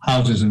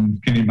houses in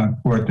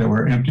Kennebunkport that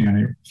were empty on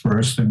April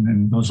 1st,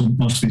 and those are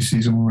mostly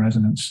seasonal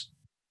residents.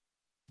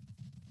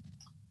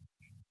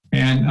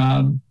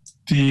 And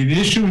the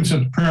issuance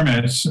of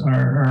permits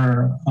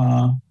are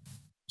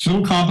it's a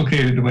little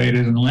complicated the way it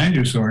is in the land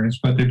use ordinance,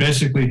 but they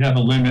basically have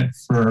a limit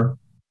for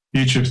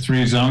each of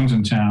 3 zones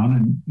in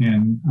town.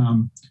 And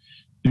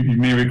you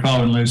may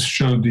recall when Liz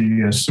showed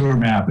the sewer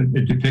map,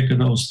 it depicted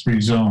those 3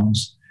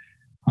 zones.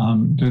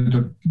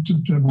 The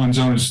one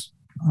zone is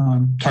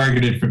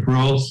targeted for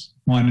growth.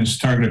 One is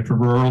targeted for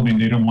rural, I mean,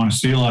 they don't want to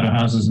see a lot of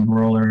houses in the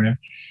rural area.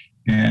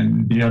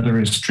 And the other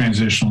is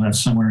transitional,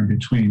 that's somewhere in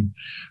between.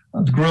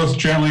 The growth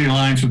generally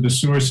aligns with the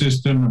sewer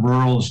system. The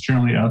rural is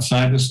generally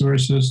outside the sewer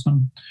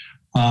system.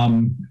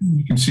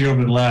 You can see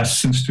over the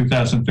last, since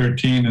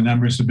 2013, the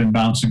numbers have been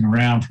bouncing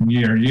around from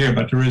year to year,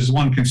 but there is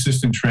one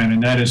consistent trend,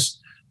 and that is,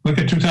 look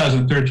at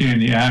 2013 in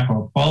the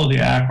AQUA. Follow the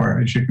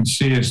AQUA. As you can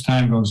see, as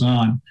time goes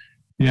on,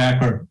 the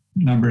AQUA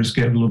numbers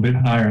get a little bit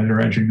higher.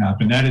 They're edging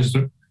up, and that is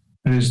the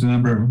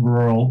number of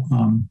rural,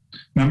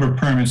 number of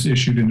permits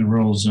issued in the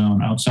rural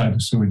zone outside the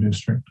sewer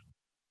district.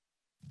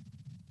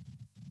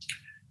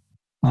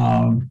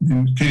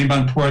 In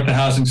Kennebunkport, the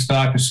housing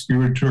stock is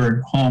skewed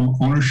toward home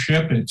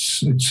ownership.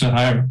 It's a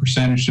higher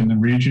percentage in the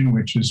region,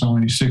 which is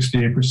only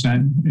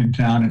 68%. In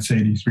town, it's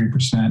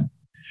 83%.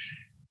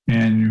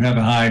 And you have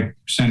a high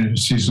percentage of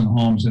seasonal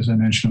homes, as I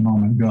mentioned a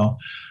moment ago.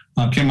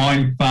 Kim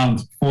Moyne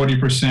found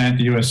 40%.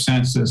 The U.S.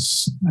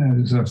 Census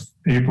as of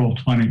April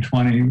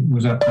 2020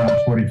 was up around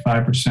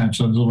 45%.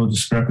 So there's a little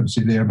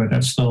discrepancy there, but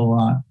that's still a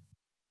lot.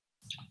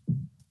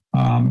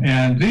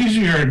 And these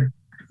are your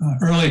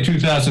early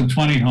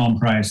 2020 home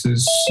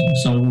prices.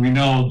 So we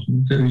know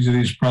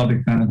these are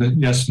probably kind of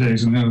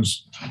yesterday's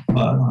news.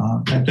 But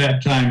at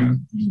that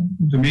time,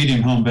 the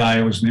median home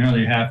value was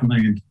nearly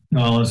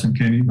 $500,000 in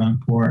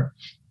Kennebunkport,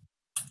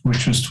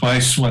 which was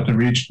twice what the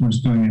region was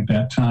doing at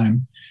that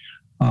time.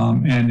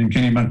 And in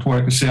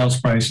Kennebunkport, the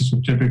sales prices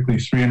were typically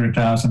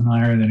 $300,000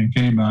 higher than in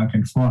Kennebunk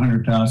and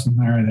 $400,000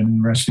 higher than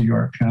in the rest of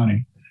York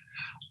County.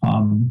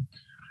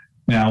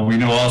 Now, we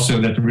know also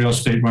that the real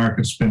estate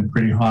market's been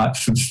pretty hot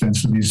since then,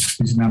 so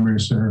these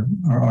numbers are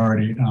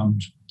already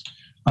out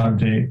of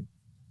date.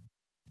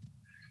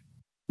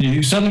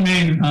 The Southern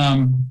Maine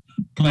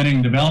Planning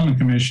and Development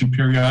Commission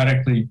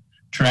periodically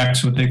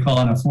tracks what they call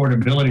an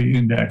affordability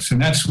index,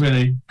 and that's where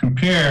they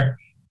compare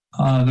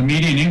the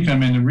median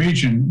income in the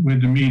region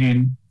with the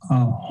median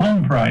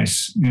home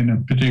price in a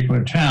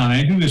particular town.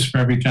 They do this for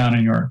every town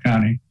in York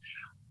County.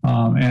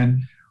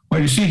 And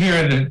what you see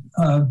here are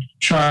the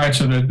charts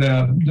of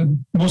the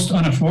most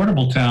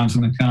unaffordable towns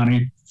in the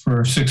county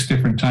for 6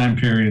 different time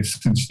periods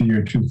since the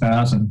year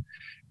 2000.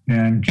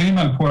 And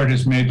Kennebunkport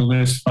has made the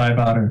list 5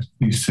 out of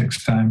these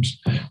 6 times.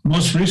 The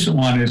most recent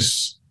one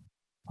is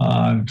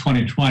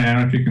 2020. I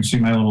don't know if you can see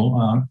my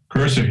little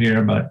cursor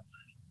here, but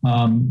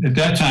at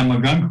that time,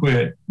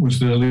 Kennebunkport was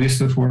the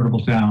least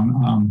affordable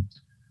town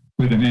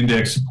with an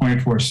index of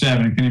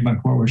 0.47, and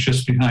Kennebunkport was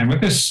just behind. What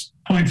this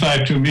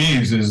 0.52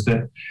 means is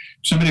that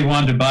if somebody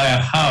wanted to buy a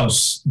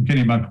house in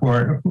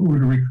Kennebunkport,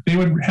 they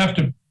would have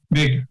to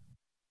make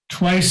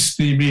twice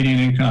the median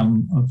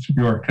income of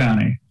York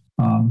County.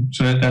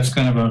 So that's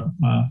kind of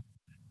a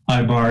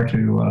high bar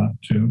to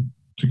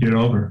get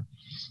over.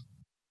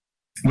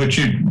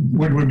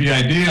 What would be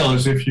ideal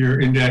is if your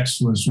index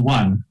was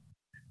 1.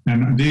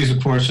 And these,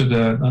 of course, are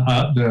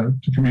the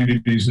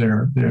communities that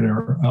are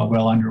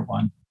well under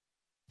 1.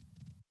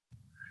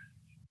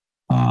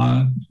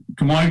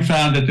 Des Moines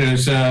found that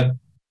there's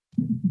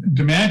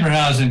demand for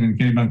housing in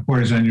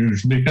Kennebunkport is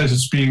unusual because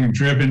it's being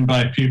driven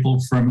by people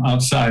from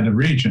outside the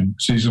region,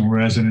 seasonal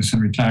residents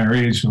and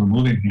retirees who are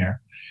moving here.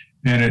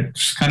 And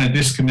it's kind of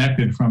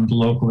disconnected from the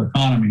local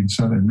economy in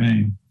Southern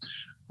Maine,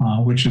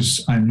 which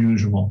is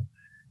unusual.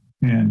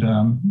 And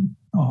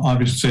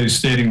obviously,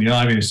 stating the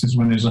obvious is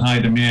when there's a high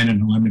demand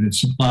and a limited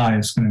supply,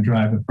 it's going to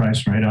drive the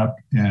price right up.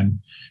 And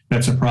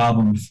that's a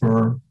problem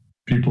for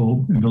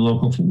people in the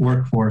local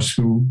workforce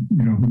who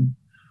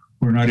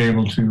were not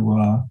able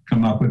to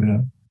come up with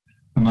the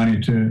money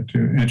to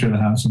enter the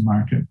housing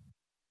market.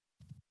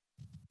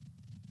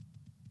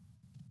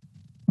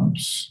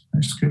 Oops,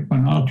 I skipped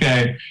one.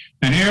 Okay.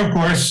 And here, of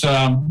course,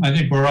 I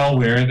think we're all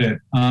aware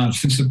that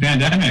since the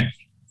pandemic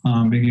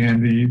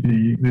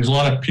began, there's a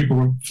lot of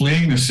people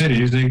fleeing the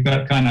cities. They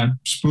got kind of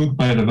spooked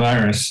by the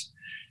virus,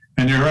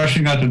 and they're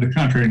rushing out to the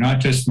country, not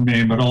just in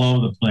Maine, but all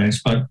over the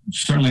place. But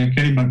certainly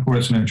Kennebunkport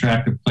is an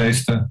attractive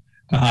place to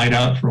hide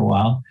out for a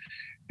while.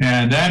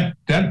 And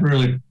that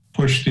really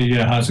pushed the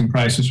housing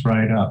prices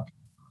right up.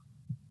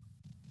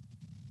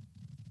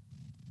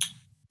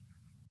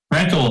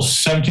 Rentals,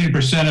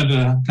 17% of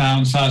the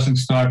town's housing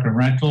stock are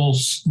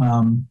rentals.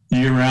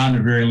 Year-round,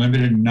 a very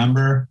limited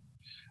number.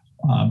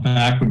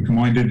 Back when Des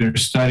Moines did their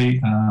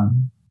study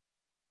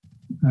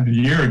a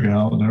year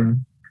ago,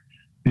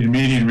 the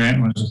median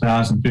rent was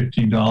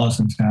 $1,015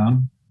 in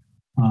town.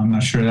 I'm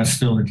not sure that's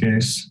still the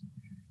case.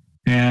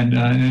 And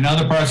in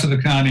other parts of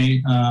the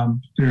county,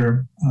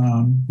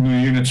 new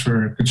units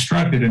were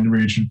constructed in the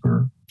region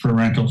for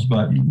rentals,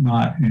 but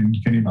not in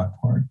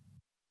Kennebunkport.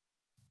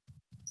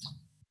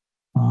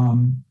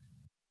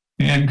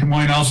 And Des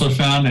Moines also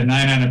found that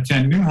 9 out of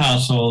 10 new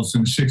households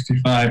in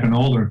 65 and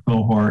older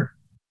cohort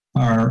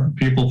are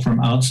people from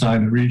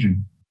outside the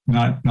region,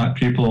 not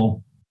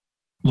people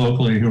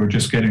locally who are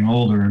just getting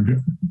older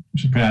and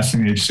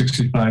surpassing age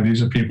 65.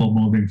 These are people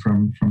moving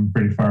from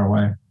pretty far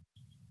away.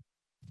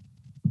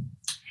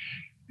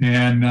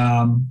 And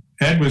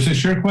Ed, was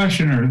this your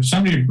question, or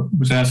somebody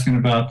was asking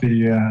about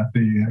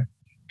the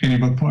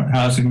Kennebunkport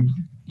housing?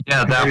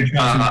 Yeah,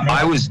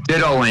 I was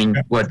dittoing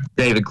what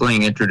David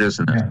Kling introduced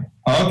in there.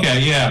 Yeah.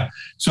 Okay, yeah.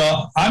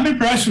 So I'm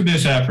impressed with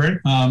this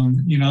effort.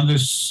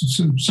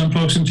 There's some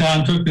folks in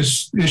town took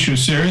this issue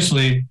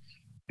seriously,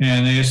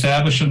 and they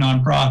established a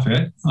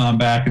nonprofit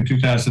back in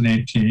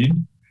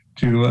 2018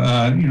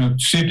 to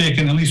see if they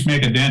can at least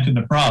make a dent in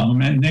the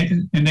problem, and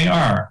they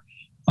are,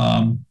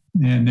 and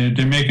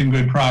they're making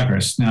good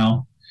progress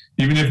now.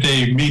 Even if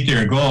they meet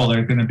their goal,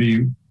 they're going to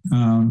be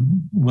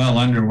well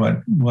under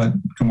what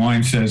Des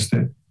Moines says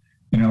that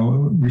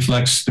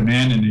reflects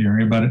demand in the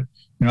area. But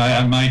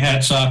my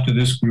hat's off to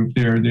this group.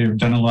 They've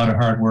done a lot of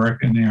hard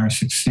work, and they are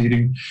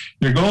succeeding.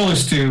 Their goal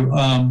is to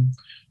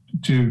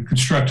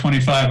construct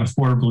 25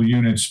 affordable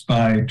units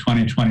by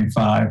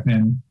 2025,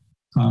 and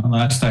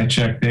last I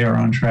checked, they are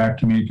on track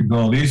to meet the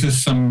goal. These are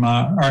some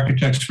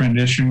architects'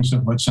 renditions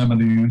of what some of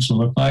the units will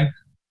look like.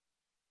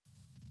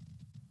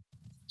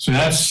 So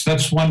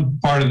that's one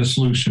part of the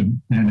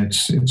solution, and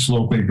it's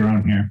locally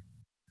grown here.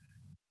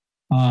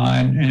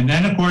 And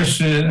then, of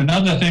course,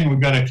 another thing we've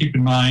got to keep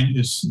in mind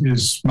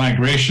is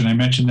migration. I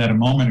mentioned that a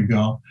moment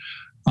ago.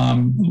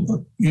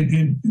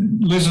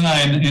 Liz and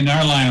I, in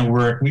our line of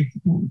work,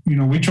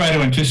 we try to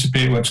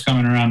anticipate what's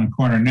coming around the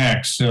corner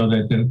next, so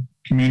that the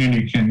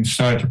community can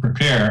start to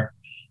prepare.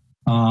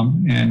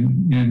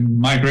 And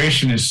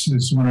migration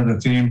is one of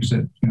the themes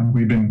that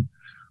we've been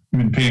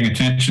paying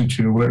attention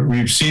to. What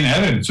we've seen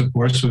evidence, of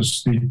course,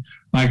 was the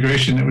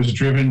migration that was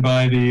driven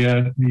by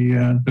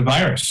the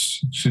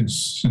virus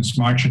since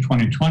March of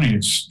 2020.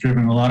 It's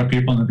driven a lot of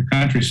people into the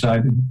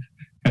countryside and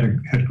had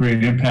a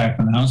great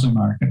impact on the housing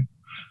market.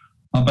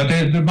 But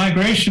the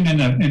migration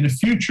in the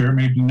future,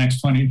 maybe the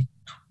next 10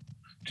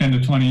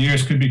 to 20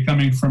 years, could be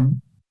coming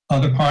from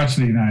other parts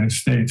of the United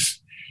States.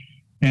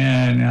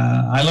 And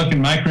I look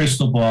in my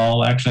crystal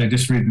ball. Actually, I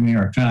just read the New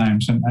York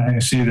Times, and I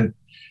see that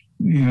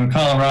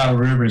Colorado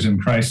River is in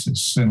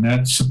crisis, and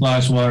that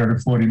supplies water to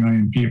 40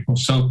 million people.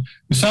 So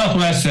the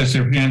Southwest has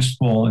their hands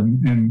full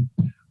in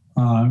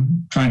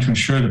trying to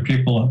ensure that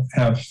people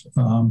have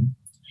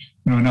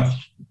enough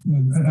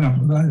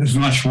as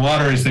much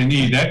water as they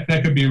need.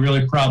 That could be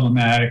really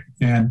problematic,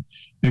 and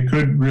it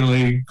could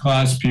really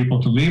cause people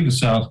to leave the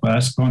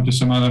Southwest, go into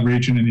some other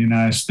region in the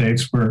United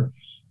States where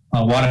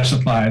water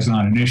supply is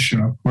not an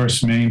issue. Of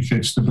course, Maine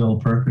fits the bill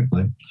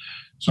perfectly.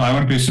 So I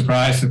wouldn't be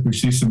surprised if we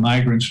see some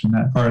migrants from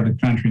that part of the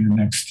country in the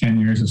next 10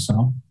 years or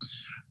so.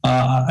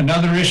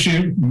 Another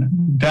issue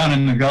down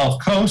in the Gulf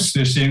Coast,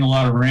 they're seeing a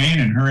lot of rain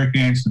and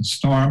hurricanes and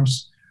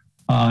storms.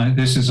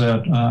 This is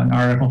an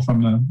article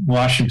from the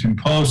Washington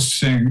Post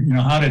saying,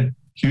 how did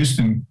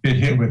Houston get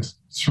hit with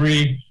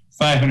 3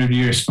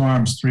 500-year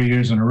storms 3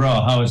 years in a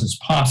row? How is this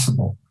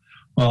possible?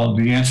 Well,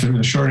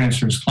 the short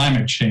answer is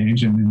climate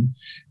change, and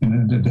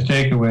the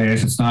takeaway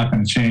is it's not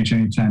going to change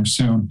anytime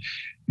soon.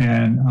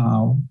 And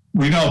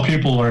we know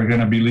people are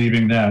going to be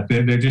leaving that.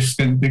 They're going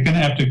to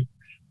have to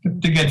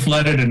get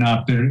flooded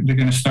enough. They're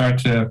going to start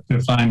to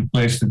find a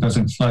place that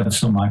doesn't flood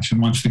so much.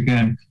 And once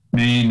again,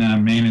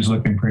 Maine is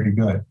looking pretty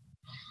good.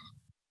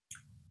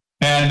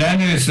 And then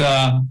there's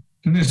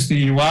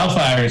the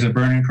wildfires that are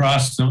burning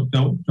across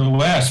the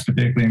West,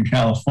 particularly in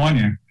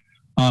California.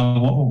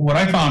 What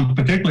I found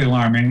particularly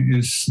alarming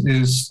is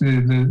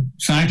the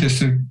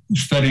scientists are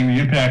studying the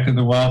impact of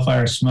the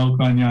wildfire smoke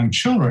on young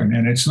children,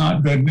 and it's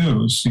not good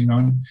news.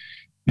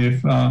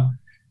 If I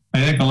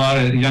think a lot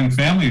of young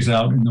families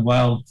out in the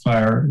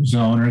wildfire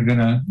zone are going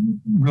to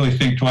really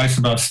think twice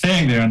about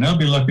staying there, and they'll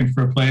be looking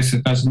for a place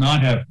that does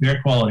not have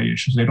air quality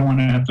issues. They don't want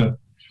to have to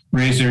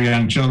raise their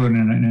young children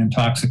in an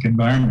toxic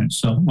environment.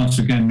 So once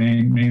again,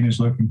 Maine is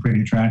looking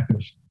pretty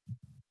attractive.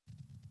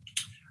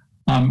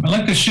 I'd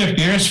like to shift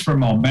gears for a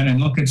moment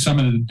and look at some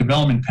of the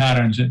development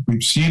patterns that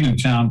we've seen in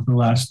town for the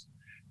last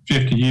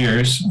 50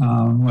 years.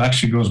 Well,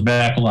 actually goes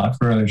back a lot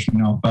further, as you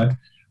know. But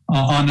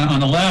on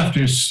the left,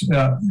 we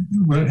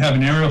have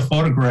an aerial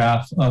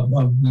photograph of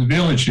the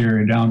village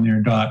area down near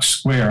Dock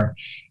Square.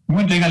 And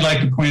one thing I'd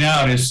like to point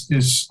out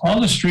is all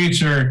the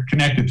streets are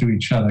connected to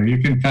each other. You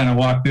can kind of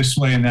walk this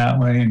way and that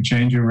way and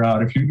change your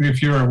route.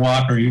 If you're a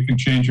walker, you can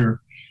change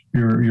your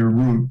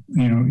route,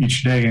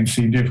 each day and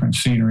see different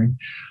scenery.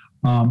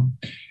 And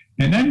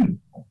then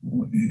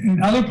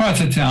in other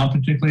parts of town,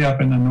 particularly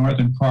up in the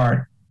northern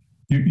part,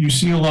 you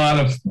see a lot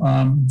of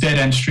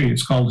dead-end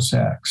streets,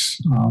 cul-de-sacs.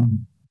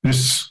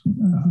 This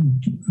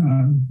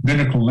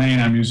Binnacle Lane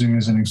I'm using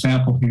as an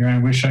example here. I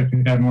wish I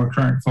could have a more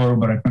current photo,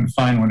 but I couldn't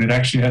find one. It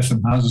actually has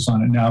some houses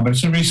on it now, but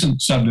it's a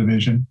recent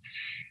subdivision,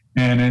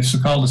 and it's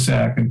a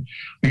cul-de-sac. And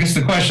I guess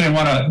the question I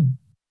want to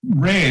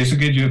raise, to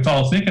get you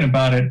all thinking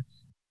about it,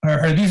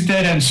 are these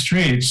dead-end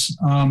streets,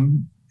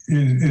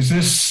 is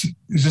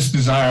this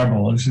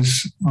desirable? Is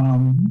this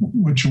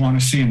what you want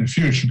to see in the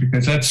future?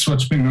 Because that's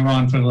what's been going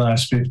on for the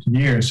last 50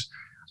 years.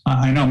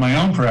 I know my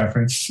own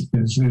preference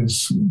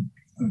is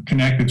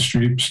connected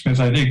streets because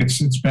I think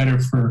it's better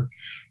for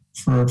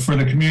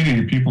the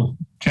community. People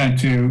tend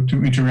to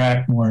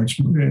interact more.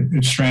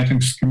 It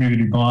strengthens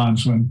community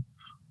bonds when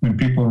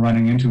people are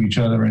running into each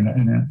other in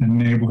a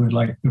neighborhood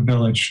like the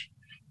Village,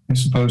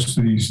 as opposed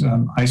to these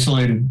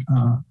isolated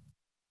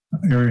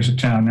areas of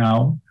town.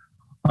 Now,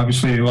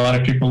 obviously, a lot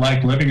of people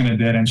like living in a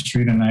dead-end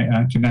street, and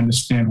I can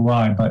understand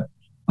why. But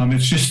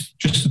it's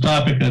just a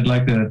topic I'd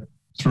like to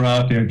throw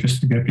out there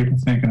just to get people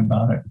thinking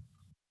about it.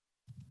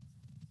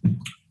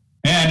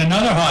 And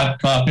another hot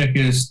topic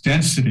is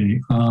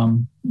density,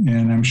 and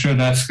I'm sure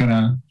that's going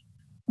to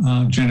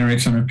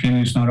generate some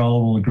opinions. Not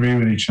all will agree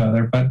with each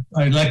other, but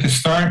I'd like to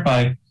start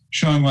by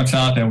showing what's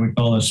out there. We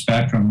call the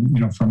spectrum,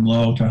 from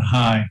low to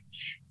high,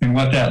 and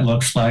what that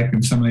looks like,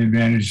 and some of the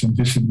advantages and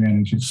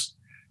disadvantages.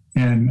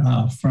 And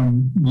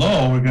from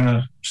low, we're going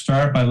to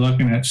start by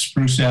looking at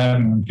Spruce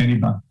Avenue in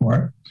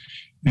Kennebunkport.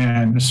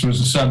 And this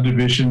was a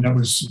subdivision that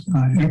was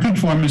in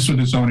conformance with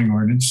the zoning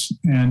ordinance.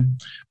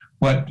 And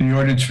what the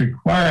ordinance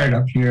required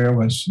up here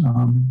was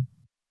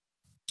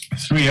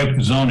 3-acre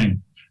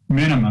zoning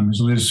minimum, as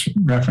Liz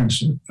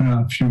referenced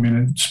a few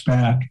minutes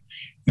back.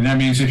 And that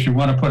means if you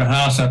want to put a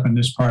house up in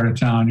this part of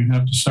town, you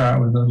have to start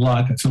with a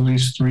lot that's at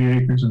least 3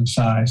 acres in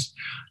size.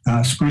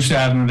 Spruce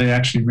Avenue, they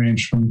actually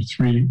range from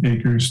 3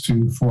 acres to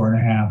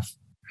 4.5.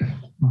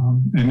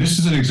 And this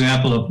is an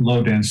example of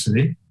low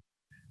density.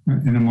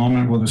 In a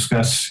moment, we'll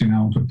discuss,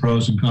 the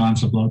pros and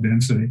cons of low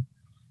density.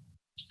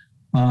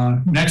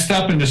 Next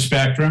up in the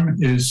spectrum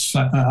is,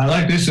 I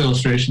like this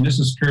illustration. This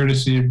is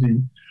courtesy of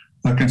the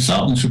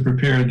consultants who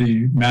prepared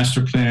the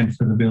master plan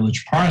for the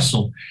village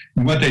parcel.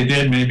 And what they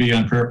did, maybe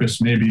on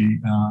purpose, maybe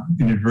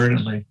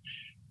inadvertently,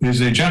 is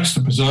they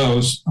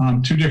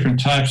juxtapose two different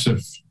types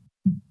of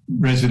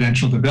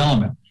residential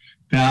development.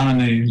 Down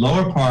in the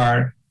lower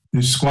part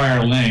is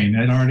Squire Lane.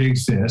 That already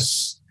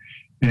exists.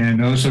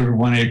 And those are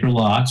 1-acre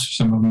lots,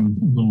 some of them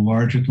a little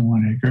larger than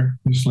 1 acre.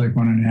 It's like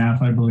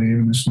 1.5, I believe,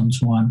 and this one's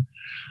 1.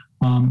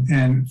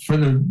 And for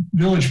the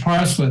village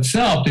parcel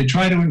itself, they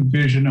try to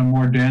envision a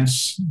more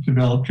dense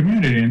developed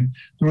community. And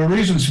there were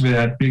reasons for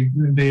that.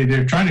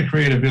 They're trying to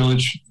create a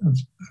village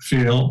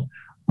feel.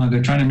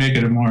 They're trying to make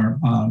it a more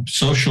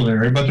social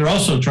area, but they're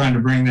also trying to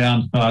bring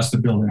down the cost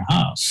of building a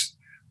house,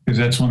 because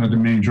that's one of the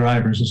main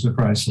drivers is the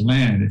price of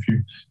land. If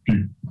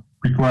you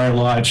require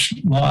large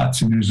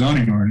lots in your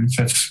zoning ordinance,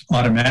 that's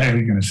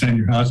automatically going to send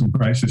your housing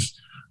prices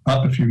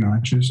up a few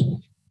notches.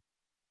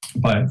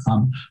 But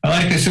I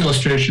like this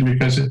illustration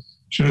because it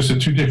shows the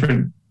two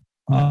different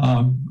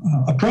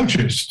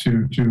approaches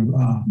to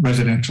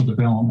residential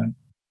development.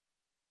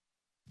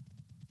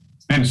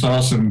 And it's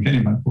also in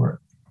Kennebunkport.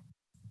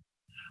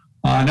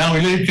 Now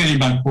we leave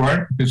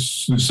Kennebunkport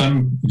because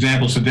some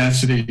examples of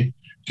density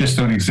just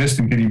don't exist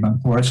in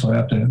Kennebunkport, so I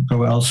have to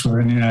go elsewhere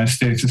in the United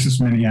States. This is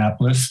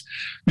Minneapolis.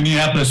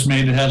 Minneapolis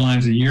made the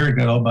headlines a year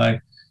ago by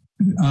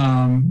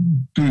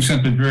doing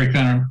something very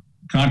kind of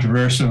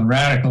controversial and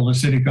radical. The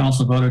city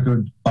council voted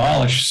to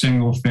abolish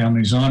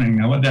single-family zoning.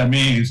 Now, what that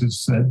means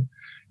is that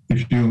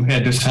if you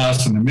had this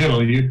house in the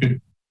middle, you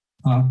could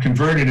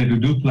convert it into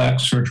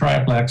duplex or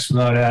triplex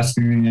without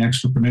asking any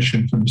extra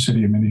permission from the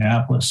city of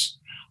Minneapolis.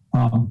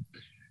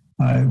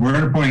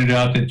 Werner pointed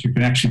out that you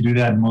can actually do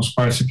that in most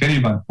parts of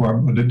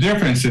Kennebunkport, but the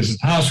difference is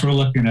the house we're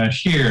looking at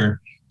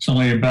here is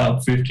only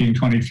about 15,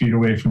 20 feet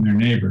away from their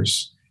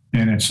neighbors,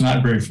 and it's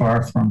not very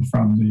far from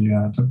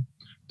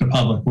the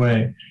public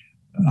way.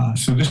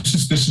 So this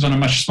is on a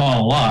much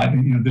smaller lot.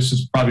 This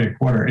is probably a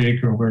 1/4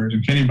 acre, whereas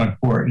in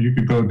Kennebunkport you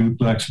could go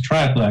duplex or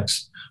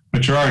triplex,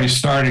 but you're already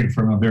starting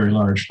from a very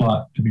large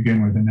lot to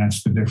begin with, and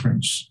that's the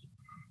difference.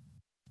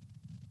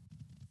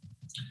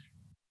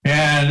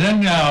 And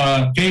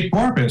then Cape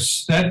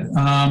Porpoise. That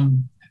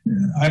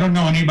I don't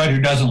know anybody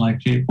who doesn't like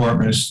Cape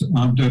Porpoise.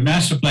 The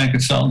master plan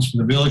consultants for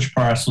the village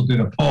parcel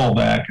did a poll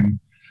back in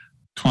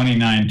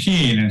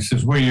 2019, and it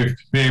says, "What are your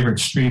favorite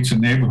streets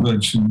and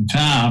neighborhoods in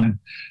town?" And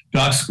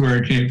Dock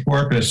Square, Cape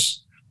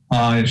Porpoise,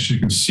 as you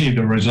can see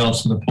the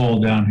results of the poll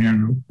down here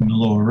in the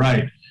lower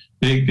right,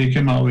 they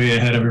came out way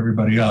ahead of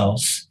everybody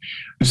else.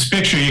 This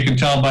picture, you can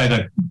tell by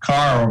the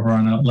car over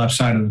on the left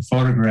side of the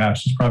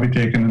photographs, is probably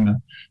taken in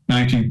the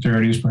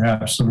 1930s,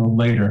 perhaps a little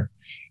later.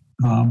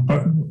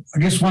 But I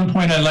guess one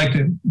point I'd like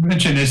to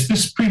mention is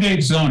this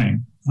predates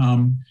zoning.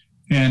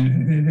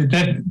 And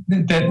that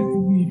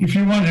if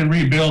you wanted to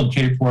rebuild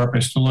Cape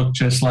Porpoise to look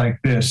just like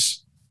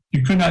this,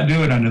 you could not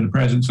do it under the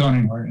present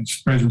zoning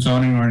ordinance. The present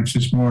zoning ordinance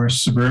is more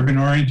suburban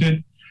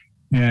oriented.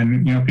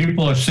 And,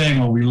 people are saying,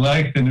 well, we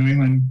like the New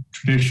England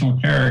traditional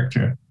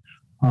character.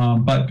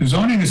 But the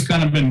zoning has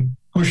kind of been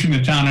pushing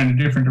the town in a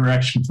different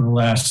direction for the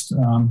last,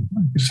 I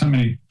guess how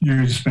many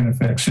years it's been in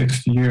effect,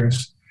 60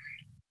 years.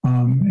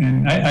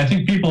 And I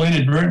think people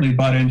inadvertently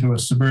bought into a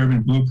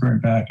suburban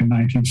blueprint back in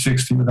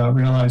 1960 without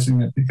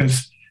realizing it,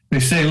 because they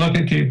say, look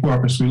at Cape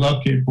Porpoise, we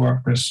love Cape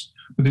Porpoise,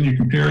 but then you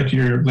compare it to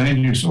your land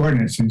use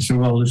ordinance and you say,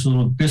 well, there's a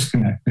little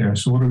disconnect there,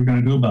 so what are we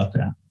going to do about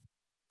that?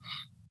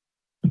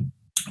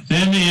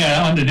 Then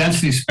on the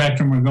density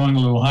spectrum, we're going a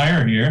little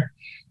higher here.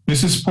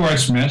 This is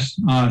Portsmouth.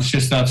 It's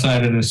just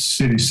outside of the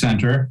city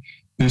center.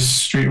 This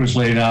street was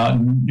laid out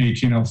in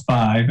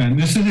 1805. And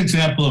this is an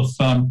example of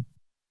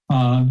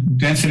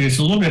density. It's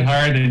a little bit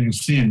higher than you'll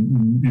see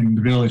in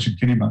the village of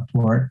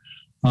Kennebunkport.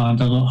 The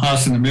little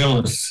house in the middle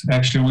is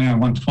actually only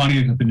on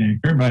 1/20th of an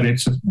acre, but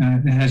it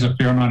has a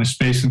fair amount of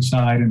space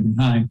inside and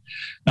behind.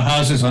 The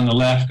houses on the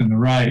left and the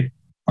right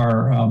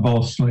are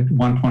both like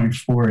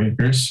 1.4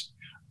 acres.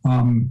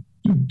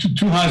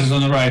 Two houses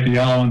on the right, the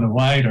yellow and the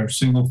white, are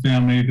single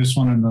family. This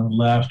one on the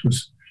left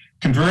was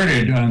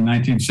converted in the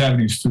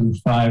 1970s to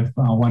 5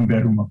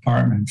 one-bedroom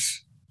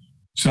apartments.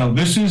 So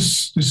this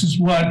is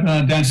what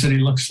density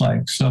looks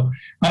like. So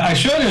I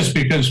show this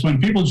because when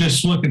people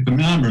just look at the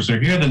numbers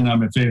or hear the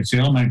numbers, they say,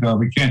 oh my God,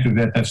 we can't do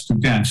that, that's too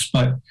dense.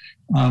 But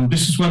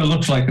this is what it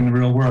looks like in the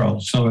real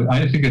world. So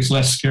I think it's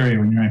less scary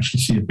when you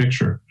actually see a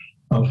picture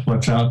of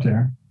what's out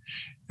there.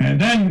 And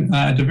then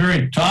at the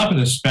very top of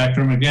the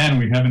spectrum, again,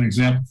 we have an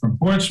example from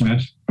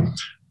Portsmouth.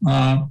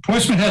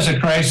 Portsmouth has a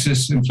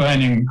crisis in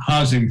finding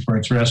housing for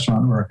its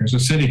restaurant workers. The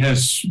city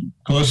has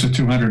close to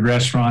 200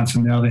 restaurants,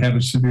 and now they have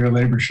a severe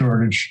labor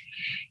shortage.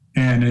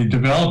 And the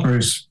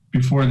developers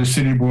before the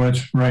city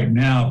boards right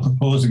now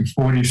proposing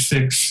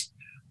 46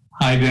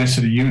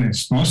 high-density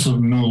units, most of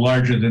them no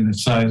larger than the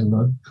size of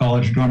a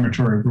college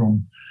dormitory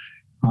room.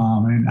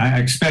 And I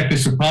expect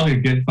this will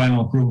probably get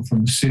final approval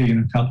from the city in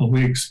a couple of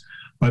weeks.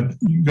 But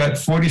you've got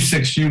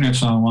 46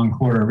 units on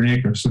 1/4 of an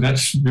acre, so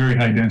that's very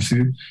high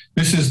density.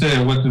 This is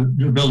what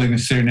the building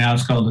is there now.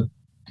 It's called the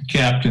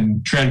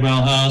Captain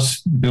Treadwell House,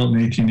 built in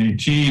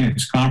 1818.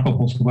 It's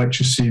comparable to what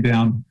you see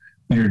down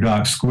near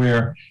Dock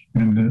Square.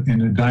 And in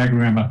the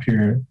diagram up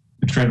here,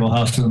 the Treadwell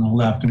House is on the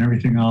left, and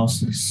everything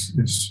else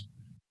is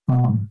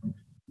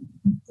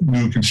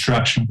new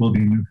construction, will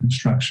be new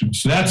construction.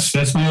 So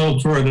that's my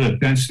little tour of the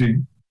density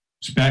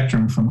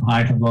spectrum from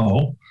high to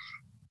low.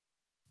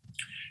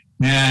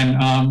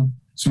 And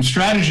some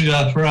strategies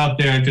I'll throw out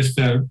there just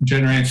to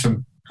generate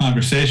some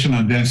conversation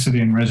on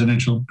density and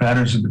residential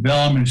patterns of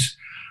developments.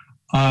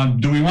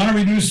 Do we want to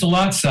reduce the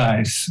lot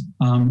size,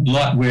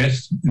 lot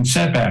width, and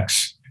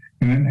setbacks?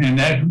 And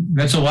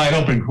that's a wide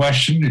open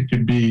question. It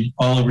could be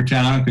all over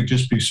town. It could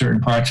just be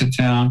certain parts of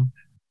town.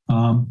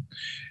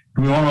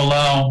 Do we want to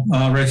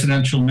allow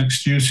residential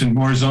mixed use in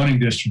more zoning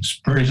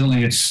districts?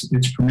 Presently,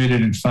 it's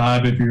permitted in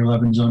 5 of your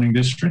 11 zoning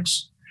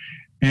districts.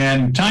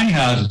 And tiny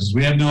houses,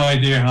 we have no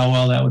idea how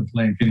well that would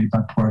play in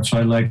Kennebunkport, so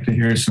I'd like to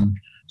hear some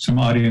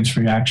audience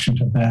reaction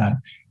to that.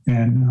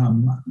 And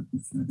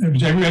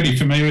is everybody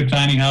familiar with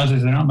tiny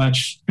houses? They're not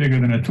much bigger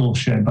than a tool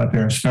shed, but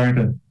they're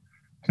starting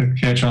to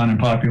catch on in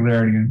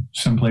popularity in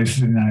some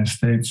places in the United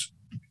States.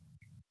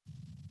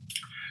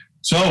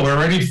 So we're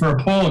ready for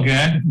a poll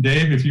again.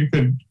 Dave, if you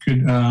could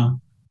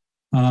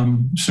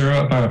serve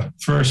up our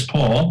first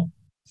poll.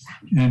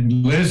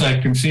 And Liz, I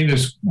can see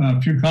there's a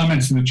few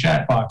comments in the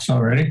chat box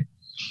already.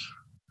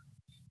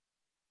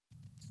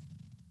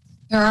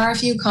 There are a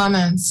few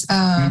comments.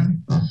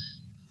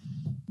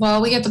 While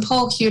we get the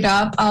poll queued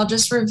up, I'll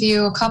just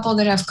review a couple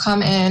that have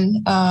come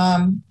in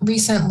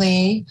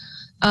recently.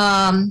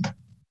 A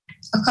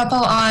couple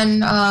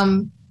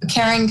on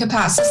carrying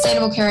capacity,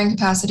 sustainable carrying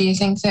capacity. I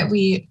think that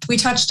we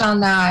touched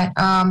on that.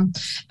 And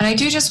I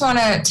do just want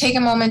to take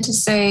a moment to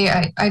say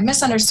I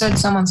misunderstood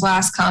someone's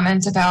last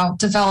comment about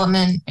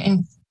development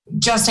and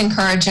just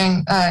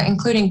encouraging,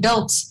 including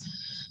built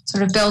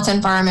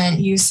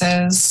environment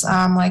uses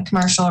like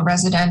commercial or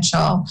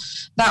residential.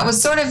 That was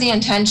sort of the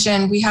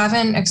intention. We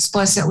haven't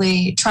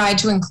explicitly tried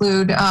to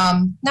include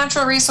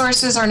natural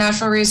resources or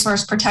natural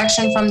resource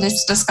protection from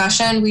this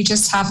discussion. We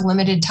just have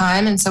limited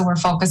time, and so we're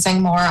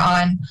focusing more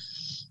on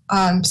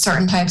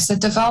certain types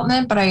of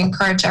development, but I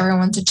encourage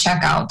everyone to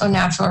check out the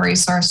natural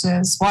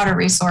resources, water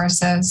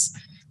resources,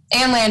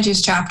 and land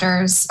use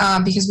chapters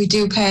because we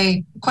do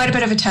pay quite a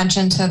bit of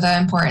attention to the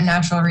important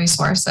natural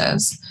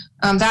resources.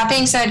 That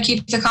being said,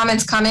 keep the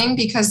comments coming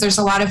because there's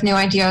a lot of new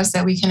ideas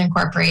that we can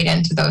incorporate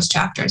into those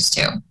chapters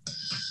too.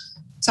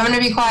 So I'm going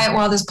to be quiet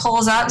while this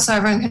polls up so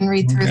everyone can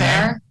read through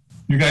there.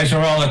 You guys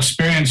are all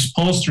experienced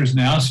pollsters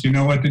now, so you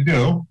know what to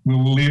do. We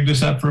will leave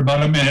this up for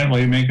about a minute while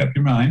you make up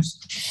your minds.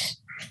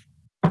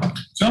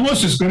 It's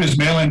almost as good as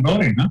mail-in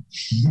voting, huh?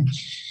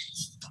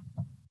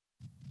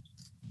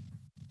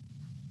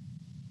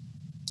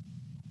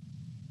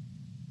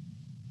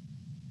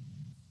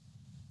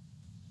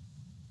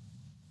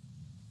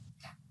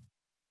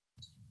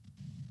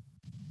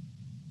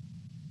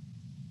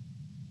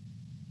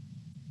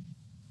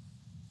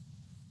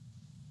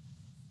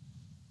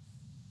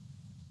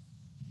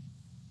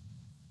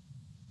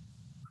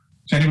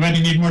 Does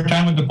anybody need more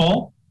time with the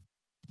poll?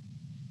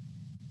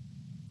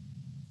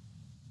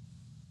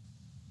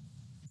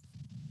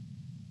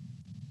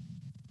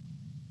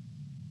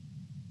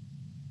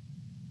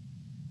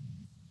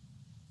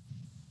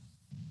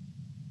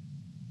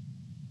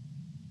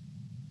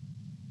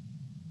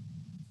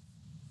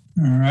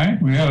 All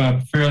right, we have a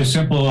fairly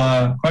simple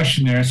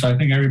question there, so I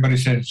think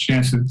everybody's had a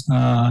chance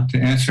to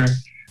answer.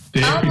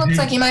 Dave, looks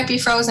like he might be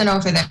frozen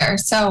over there.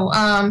 So,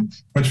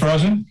 what's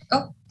frozen?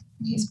 Oh,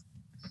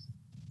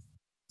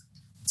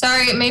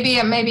 Sorry, maybe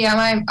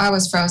I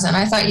was frozen.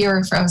 I thought you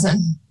were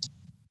frozen.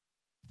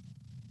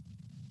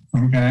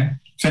 Okay.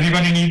 Does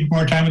anybody need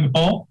more time with the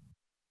poll?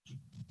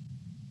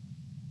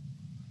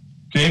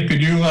 Dave,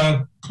 could you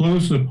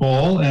close the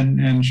poll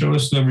and show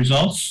us the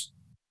results?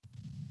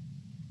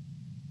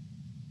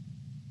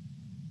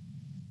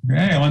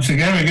 Okay, once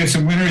again, we get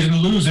some winners and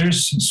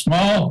losers.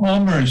 Small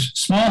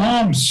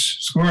homes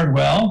scored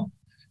well,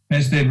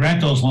 as did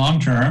rentals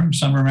long-term.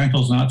 Summer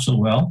rentals not so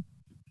well.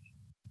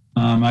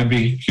 I'd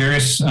be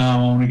curious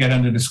when we get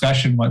into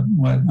discussion what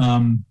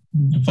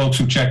the folks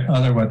who checked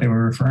what they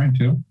were referring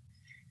to.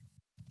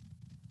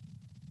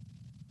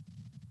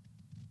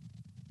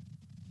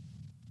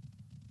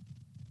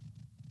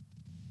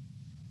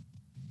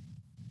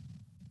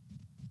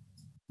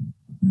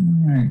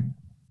 All right.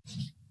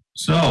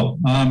 So,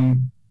 I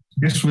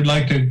guess we'd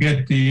like to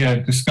get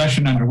the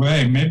discussion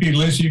underway. Maybe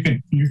Liz, you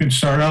could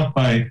start off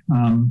by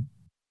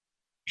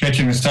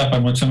catching us up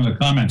on what some of the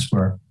comments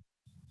were.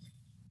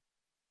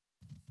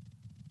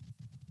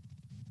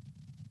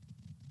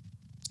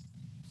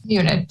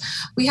 Muted.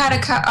 We had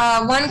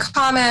one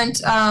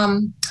comment.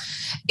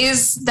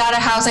 Is that a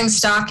housing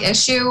stock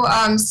issue?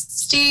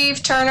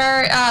 Steve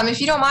Turner, if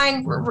you don't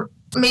mind,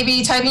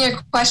 maybe typing your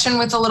question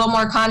with a little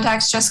more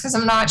context, just because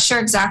I'm not sure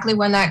exactly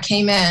when that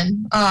came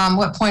in,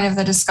 what point of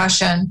the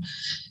discussion.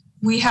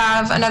 We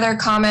have another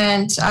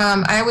comment.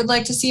 I would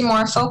like to see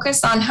more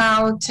focus on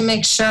how to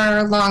make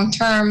sure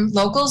long-term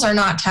locals are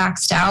not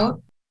taxed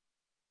out.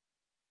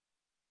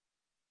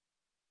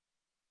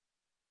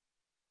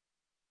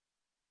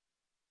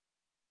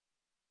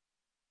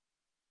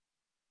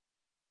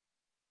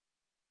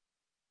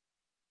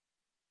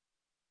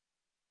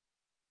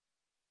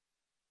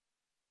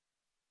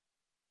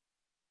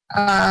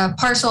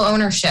 Parcel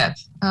ownership,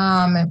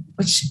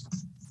 which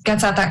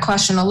gets at that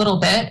question a little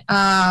bit.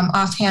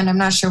 Offhand, I'm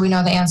not sure we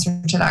know the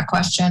answer to that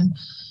question.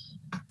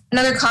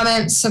 Another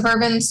comment,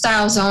 suburban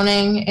style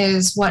zoning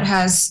is what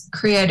has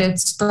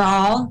created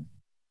sprawl.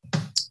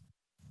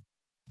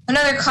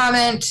 Another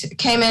comment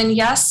came in,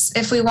 yes,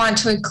 if we want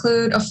to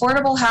include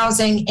affordable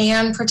housing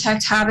and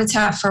protect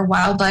habitat for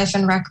wildlife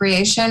and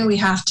recreation, we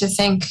have to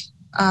think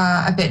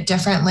a bit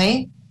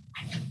differently.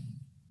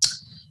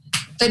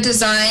 The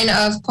design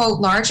of, quote,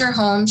 larger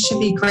homes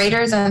should be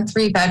greater than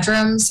 3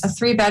 bedrooms. A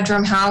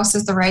 3-bedroom house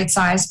is the right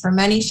size for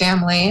many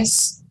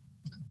families.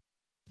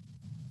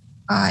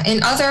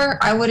 In other,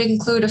 I would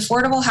include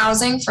affordable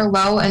housing for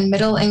low and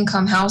middle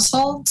income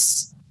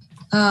households,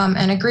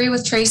 and agree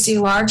with Tracy,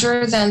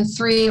 larger than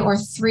 3 or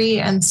 3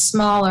 and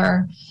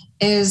smaller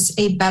is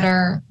a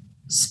better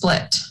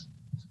split.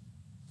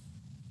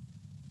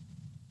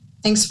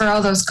 Thanks for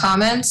all those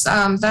comments.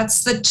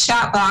 That's the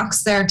chat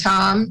box there,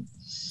 Tom.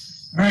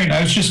 All right,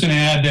 I was just going to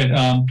add that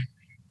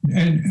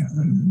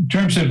in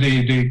terms of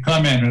the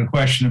comment or the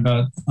question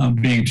about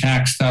being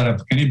taxed out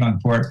of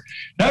Kennebunkport,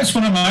 that's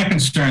one of my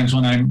concerns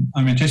when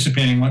I'm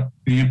anticipating what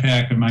the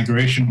impact of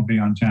migration will be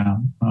on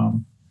town,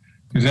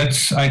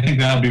 because I think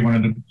that'll be one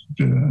of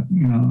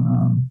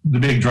the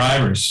big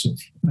drivers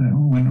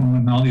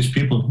when all these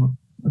people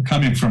are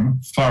coming from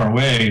far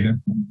away to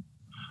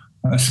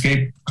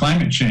escape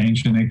climate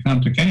change and they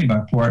come to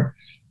Kennebunkport.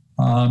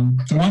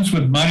 The ones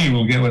with money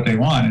will get what they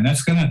want, and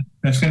that's gonna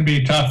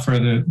be tough for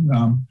the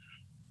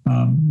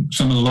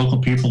some of the local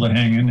people that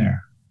hang in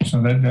there.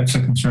 So that's a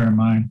concern of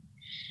mine.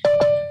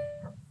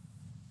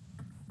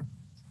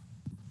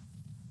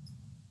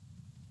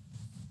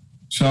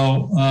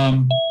 So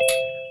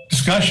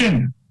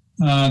discussion.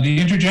 The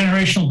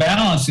intergenerational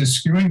balance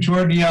is skewing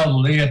toward the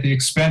elderly at the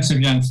expense of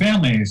young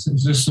families.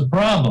 Is this a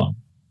problem?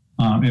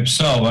 If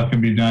so, what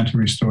can be done to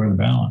restore the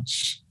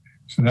balance?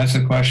 So that's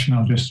a question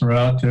I'll just throw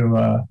out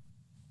to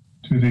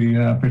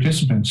the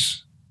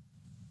participants.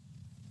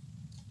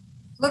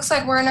 Looks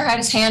like Werner had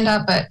his hand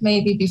up, but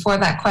maybe before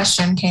that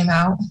question came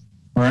out.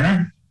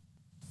 Werner?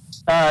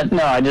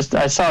 No,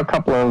 I saw a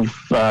couple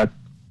of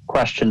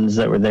questions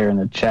that were there in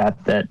the chat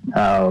that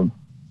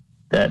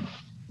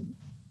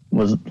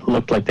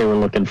looked like they were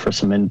looking for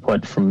some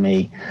input from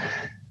me.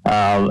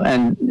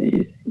 And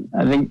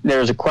I think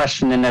there's a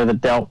question in there that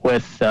dealt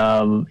with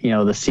the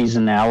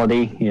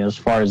seasonality, as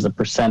far as the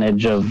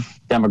percentage of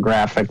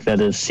demographic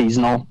that is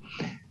seasonal.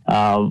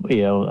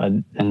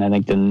 And I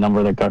think the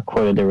number that got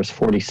quoted there was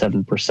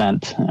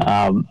 47%.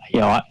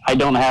 I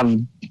don't have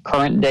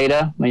current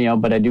data,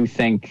 but I do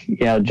think,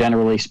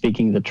 generally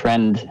speaking, the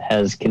trend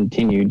has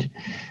continued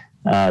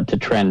to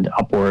trend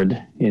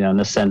upward, in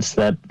the sense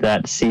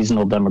that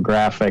seasonal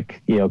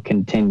demographic,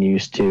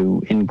 continues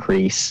to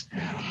increase,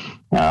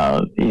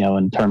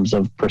 in terms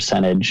of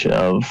percentage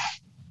of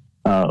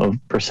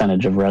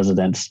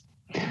residents.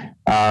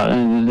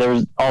 And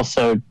there's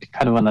also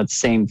kind of on that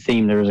same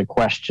theme, there was a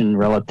question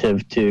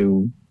relative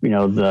to,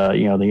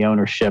 the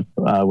ownership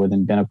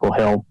within Binnacle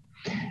Hill.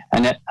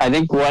 And I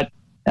think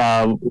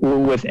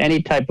with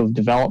any type of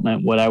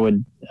development, what I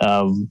would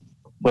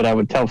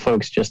tell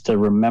folks just to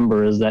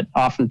remember is that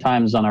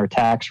oftentimes on our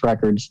tax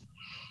records,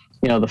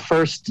 the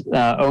first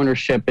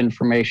ownership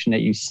information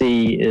that you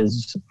see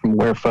is from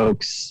where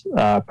folks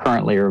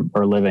currently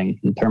are living,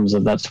 in terms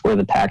of that's where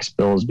the tax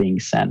bill is being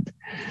sent.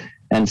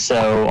 And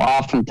so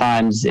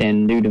oftentimes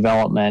in new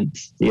development,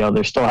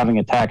 they're still having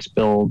a tax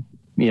bill,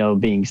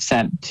 being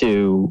sent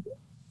to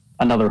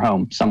another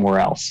home somewhere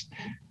else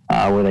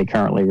where they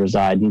currently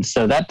reside. And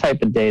so that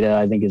type of data,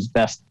 I think, is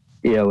best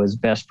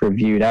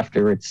reviewed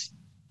after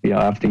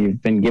after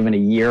you've been given a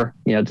year,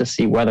 to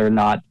see whether or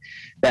not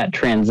that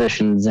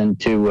transitions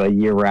into a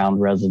year-round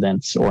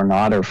residence or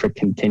not, or if you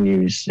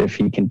continue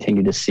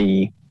to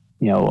see,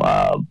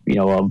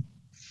 a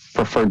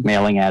preferred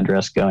mailing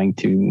address going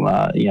to,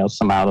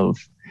 some out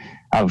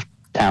of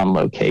town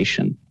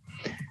location.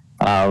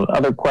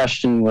 Other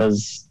question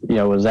was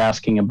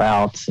asking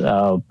about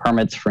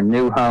permits for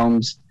new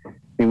homes.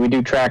 We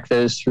do track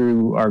those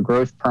through our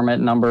growth permit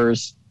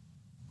numbers.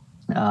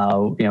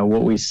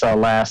 What we saw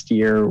last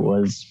year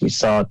was we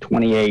saw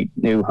 28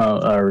 new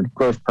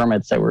growth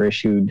permits that were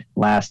issued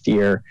last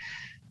year.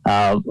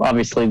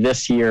 Obviously,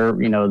 this year,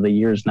 the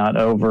year's not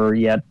over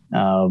yet,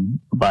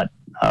 but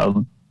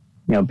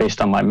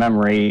based on my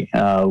memory,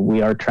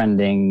 we are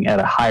trending at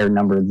a higher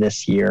number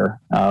this year.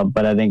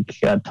 But I think,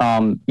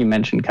 Tom, you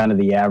mentioned kind of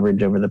the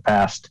average over the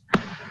past,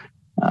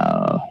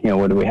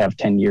 what do we have,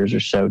 10 years or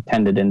so,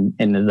 tended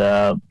into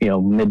the,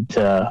 mid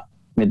to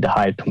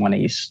high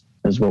 20s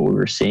is what we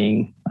were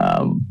seeing,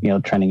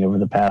 trending over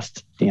the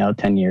past,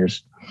 10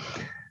 years.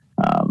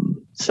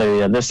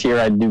 So this year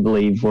I do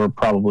believe we're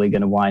probably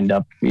going to wind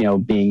up,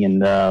 being in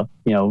the,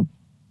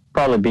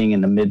 probably being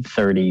in the mid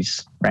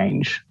 30s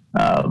range.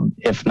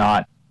 If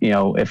not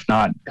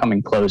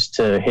coming close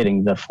to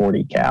hitting the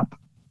 40 cap.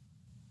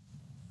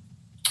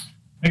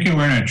 Thank you,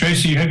 Werner.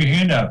 Tracy, you have your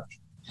hand up.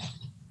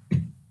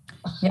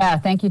 Yeah,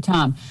 thank you,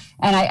 Tom.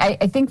 And I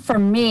think for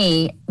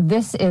me,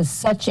 this is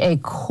such a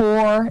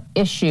core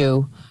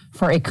issue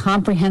for a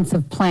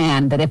comprehensive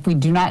plan that if we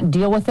do not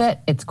deal with it,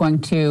 it's going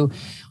to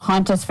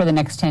haunt us for the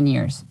next 10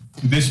 years.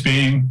 This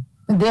being?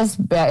 I was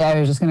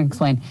just going to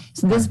explain.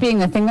 So this being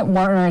the thing that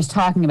Werner is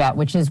talking about,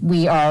 which is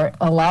we are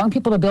allowing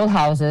people to build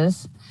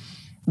houses.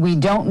 We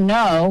don't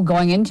know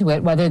going into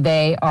it whether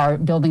they are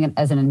building it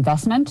as an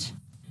investment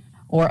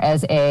or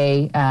as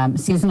a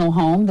seasonal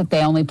home that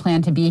they only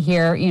plan to be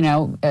here,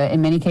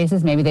 in many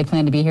cases, maybe they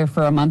plan to be here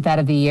for a month out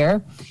of the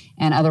year,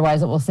 and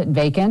otherwise it will sit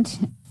vacant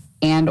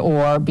and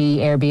or be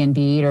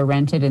Airbnb'd or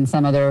rented in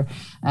some other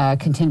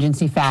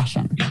contingency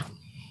fashion.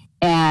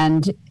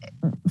 And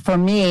for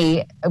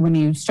me, when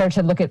you start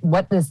to look at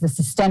what is the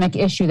systemic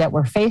issue that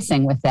we're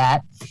facing with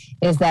that,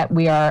 is that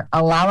we are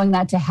allowing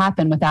that to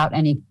happen without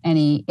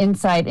any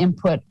inside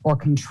input or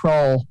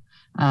control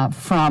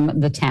from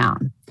the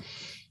town.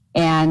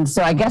 And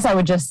so I guess I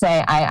would just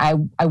say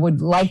I would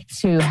like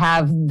to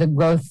have the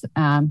growth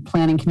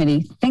planning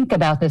committee think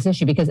about this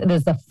issue, because it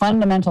is the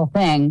fundamental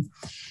thing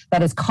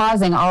that is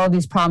causing all of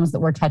these problems that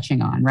we're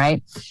touching on,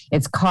 right?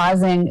 It's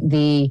causing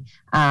the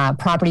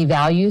property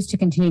values to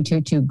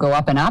continue to go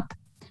up and up,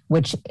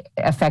 which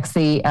affects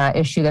the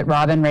issue that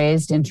Robin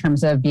raised in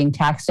terms of being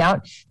taxed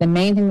out. The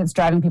main thing that's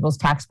driving people's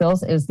tax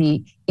bills is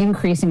the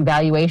increasing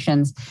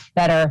valuations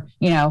that are,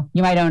 you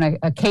might own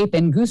a cape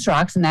in Goose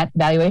Rocks and that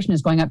valuation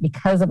is going up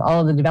because of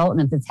all of the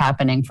development that's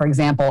happening, for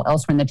example,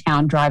 elsewhere in the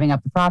town, driving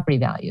up the property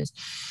values.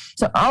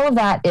 So all of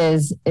that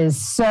is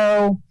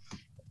so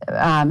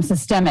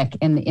systemic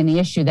in the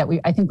issue that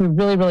I think we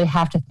really, really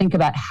have to think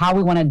about how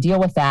we want to deal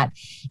with that.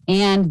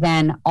 And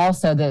then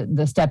also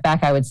the step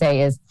back, I would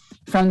say, is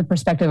from the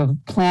perspective of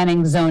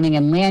planning, zoning,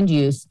 and land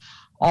use,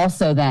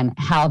 also then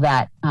how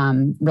that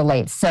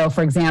relates. So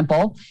for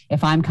example,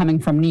 if I'm coming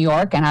from New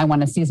York and I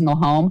want a seasonal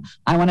home,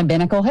 I want a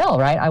Binnacle Hill,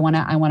 right? I want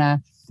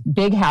a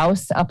big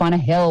house up on a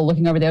hill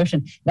looking over the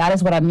ocean. That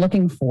is what I'm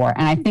looking for.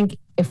 And I think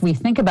if we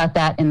think about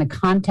that in the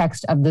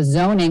context of the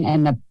zoning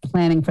and the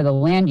planning for the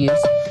land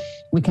use,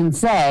 we can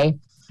say,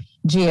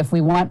 gee, if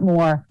we want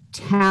more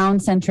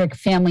town-centric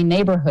family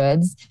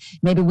neighborhoods,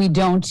 maybe we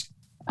don't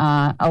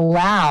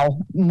allow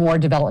more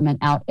development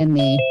out in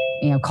the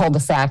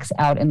cul-de-sacs,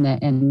 out in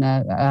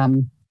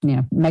the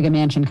mega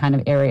mansion kind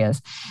of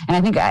areas. And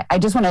I think I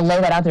just want to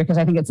lay that out there because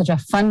I think it's such a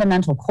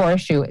fundamental core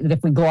issue that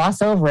if we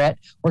gloss over it,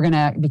 we're going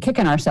to be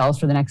kicking ourselves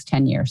for the next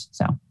 10 years.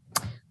 So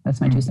that's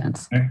my 2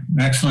 cents.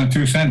 Excellent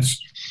 2 cents.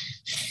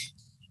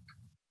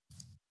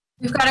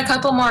 We've got a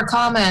couple more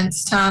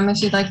comments, Tom,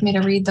 if you'd like me to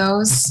read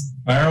those.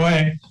 Fire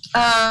away.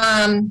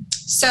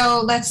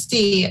 So let's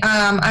see.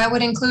 I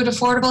would include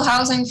affordable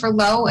housing for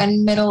low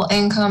and middle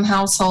income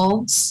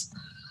households.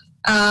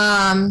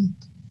 I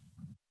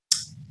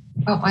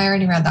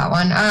already read that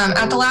one.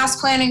 At the last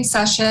planning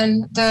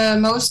session, the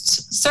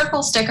most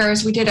circle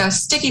stickers, we did a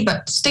sticky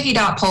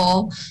dot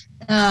poll,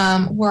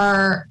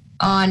 were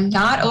on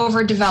not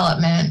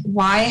overdevelopment.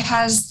 Why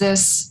has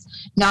this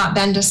not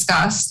been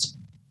discussed?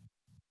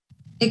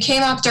 It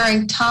came up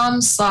during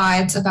Tom's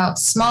slides about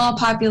small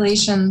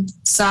population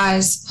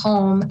size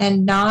home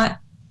and not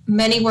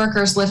many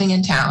workers living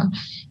in town.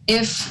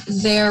 If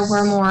there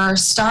were more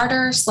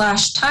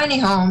starter/tiny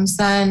homes,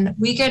 then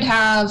we could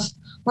have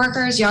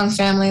workers, young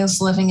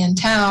families living in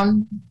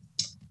town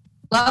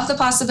Love the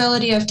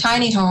possibility of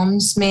tiny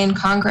homes. Maine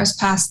Congress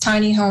passed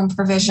tiny home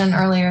provision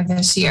earlier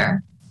this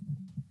year.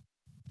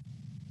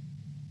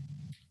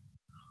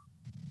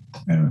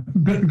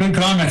 Good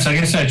comments. I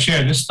guess I'd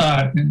share this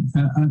thought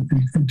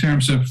in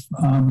terms of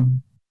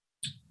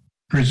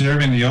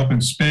preserving the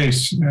open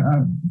space.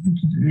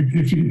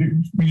 If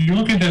you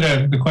look into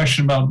the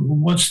question about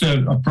what's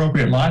the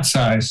appropriate lot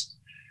size,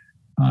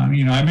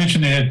 I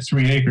mentioned they had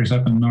 3 acres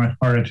up in the north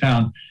part of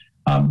town.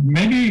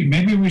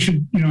 Maybe we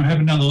should have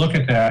another look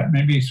at that.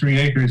 Maybe 3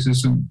 acres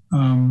isn't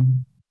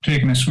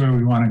taking us where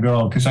we want to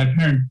go, because I've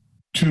heard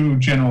 2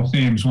 general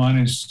themes. One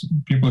is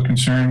people are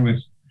concerned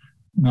with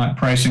not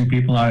pricing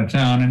people out of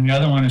town, and the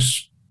other one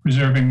is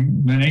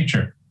preserving the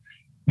nature.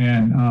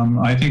 And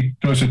I think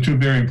those are 2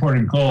 very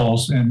important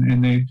goals,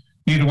 and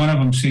neither one of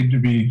them seem to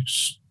be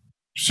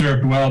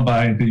served well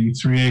by the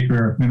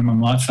 3-acre minimum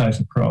lot size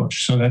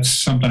approach. So that's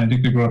something I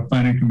think the Growth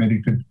Planning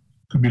Committee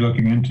could be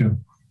looking into.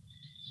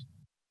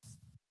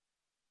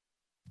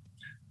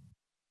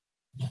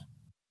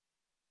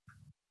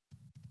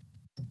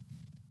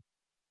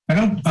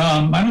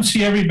 I don't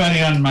see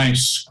everybody on my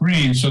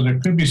screen, so there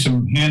could be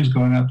some hands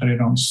going up that I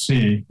don't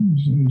see.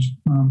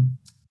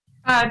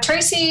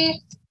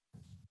 Tracy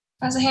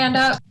has a hand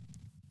up.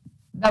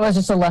 That was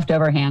just a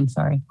leftover hand,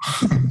 sorry.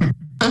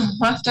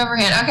 Leftover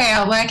hand. Okay,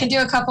 I can do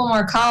a couple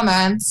more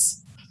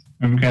comments.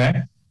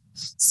 Okay.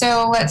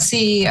 So let's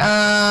see.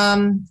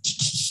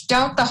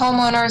 Don't the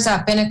homeowners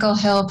at Binnacle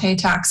Hill pay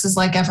taxes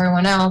like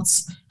everyone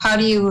else? How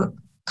do you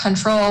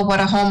control what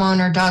a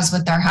homeowner does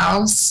with their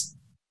house?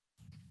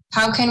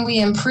 How can we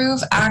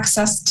improve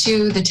access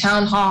to the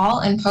town hall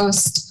and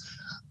post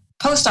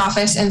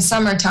office in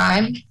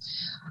summertime?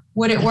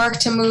 Would it work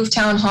to move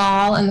town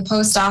hall and the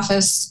post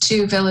office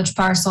to village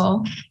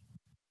parcel?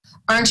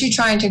 Aren't you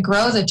trying to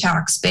grow the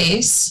tax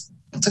base?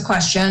 It's a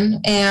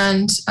question.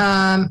 And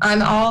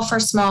I'm all for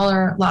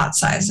smaller lot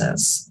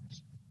sizes.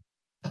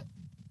 So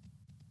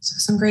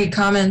some great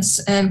comments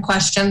and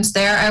questions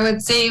there. I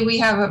would say we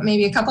have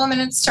maybe a couple of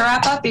minutes to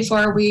wrap up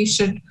before we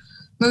should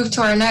move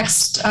to our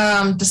next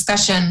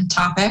discussion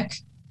topic.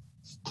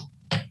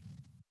 A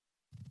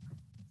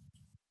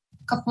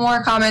couple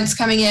more comments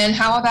coming in.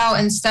 How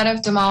about instead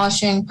of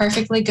demolishing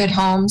perfectly good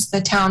homes,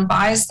 the town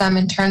buys them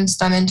and turns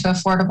them into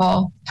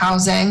affordable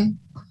housing?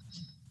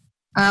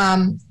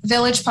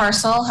 Village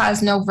parcel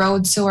has no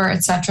road, sewer,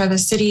 etc. The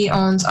city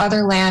owns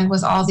other land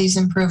with all these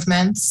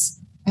improvements.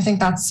 I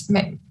think that's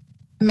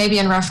maybe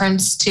in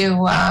reference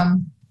to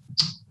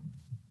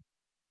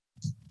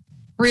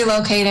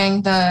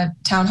relocating the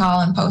town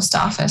hall and post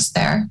office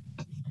there.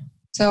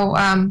 So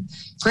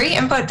great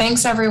input.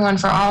 Thanks everyone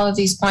for all of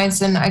these points.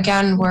 And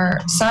again, we're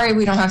sorry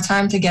we don't have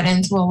time to get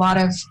into a lot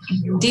of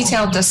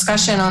detailed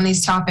discussion on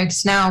these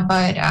topics now,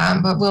 but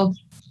we'll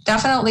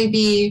definitely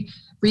be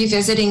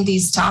revisiting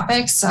these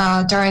topics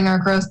during our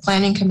Growth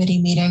Planning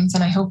Committee meetings.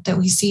 And I hope that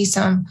we see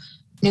some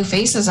new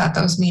faces at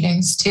those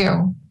meetings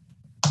too.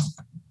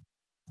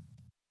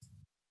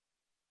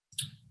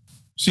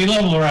 Sea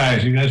level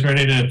rise. You guys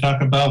ready to talk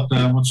about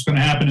what's going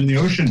to happen in the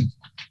ocean?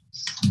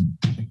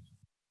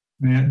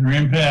 The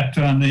impact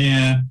on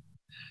the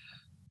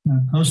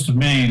coast of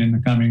Maine in the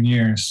coming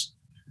years.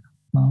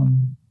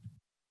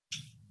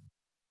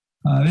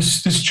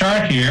 This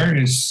chart here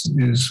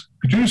is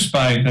produced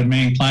by the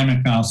Maine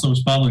Climate Council. It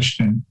was published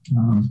in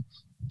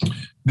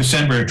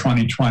December of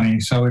 2020.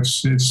 So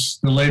it's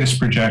the latest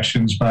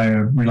projections by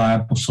a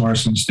reliable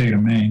source in the state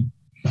of Maine.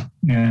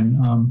 And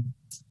I'm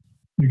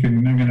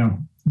going to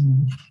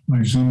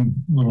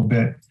zoom a little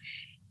bit.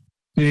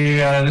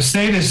 The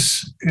state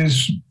is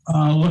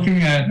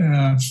looking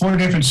at 4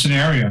 different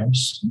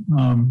scenarios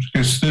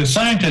because the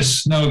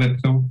scientists know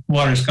that the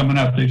water is coming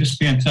up. They just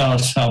can't tell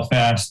us how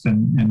fast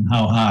and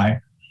how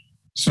high.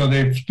 So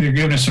they've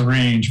given us a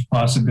range of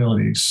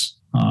possibilities,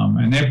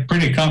 and they're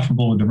pretty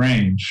comfortable with the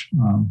range.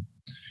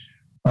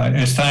 But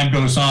as time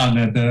goes on,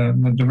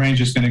 the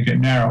range is going to get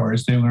narrower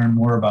as they learn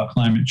more about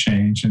climate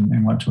change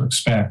and what to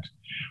expect.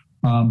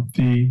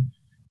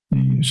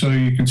 So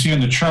you can see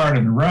on the chart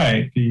on the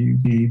right,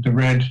 the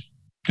red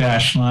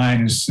dashed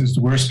line is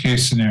the worst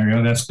case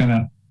scenario. It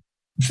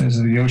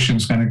says the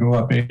ocean's going to go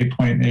up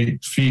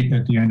 8.8 feet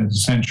at the end of the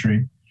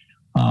century.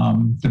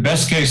 The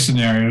best case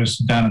scenario is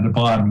down at the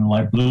bottom, the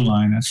light blue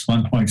line, that's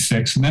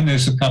 1.6. And then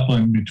there's a couple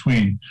in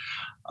between.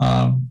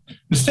 The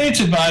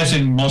state's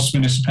advising most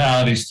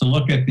municipalities to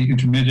look at the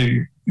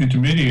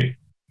intermediate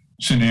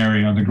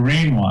scenario, the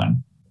green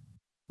one.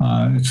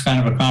 It's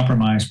kind of a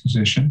compromise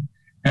position.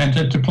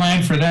 And to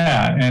plan for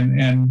that,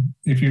 and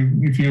if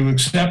you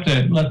accept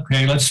it,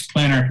 let's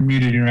plan our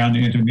community around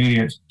the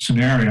intermediate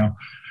scenario.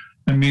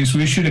 That means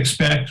we should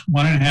expect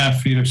 1.5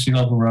 feet of sea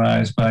level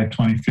rise by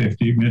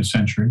 2050,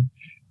 mid-century,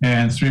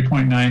 and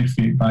 3.9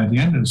 feet by the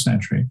end of the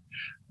century.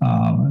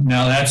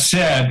 Now that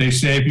said, they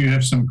say if you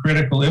have some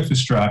critical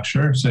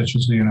infrastructure, such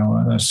as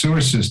a sewer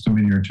system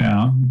in your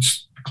town,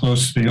 it's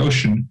close to the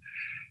ocean,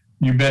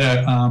 you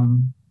better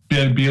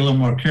be a little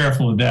more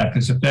careful with that,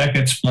 because if that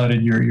gets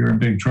flooded, you're in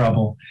big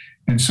trouble.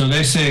 And so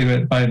they say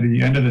that by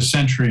the end of the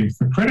century,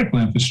 for critical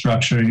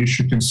infrastructure, you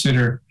should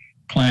consider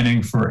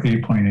planning for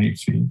 8.8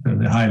 feet at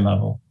the high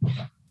level.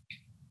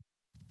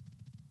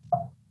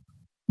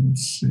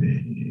 Let's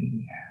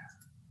see.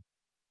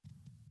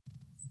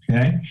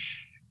 Okay,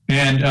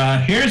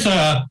 and here's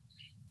a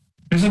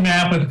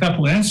map with a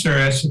couple of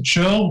inserts that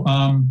show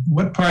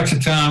what parts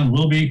of town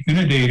will be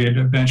inundated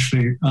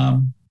eventually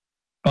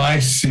by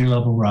sea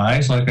level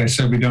rise. Like I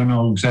said, we don't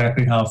know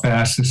exactly how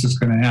fast this is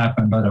going to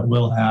happen, but it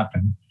will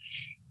happen.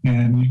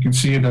 And you can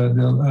see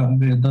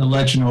the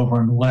legend over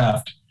on the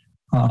left.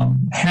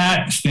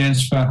 HAT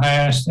stands for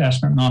highest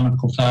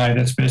astronomical tide.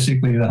 That's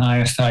basically the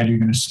highest tide you're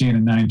going to see in a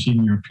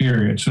 19-year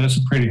period. So that's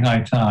a pretty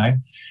high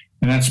tide,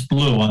 and that's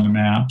blue on the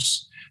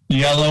maps. The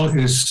yellow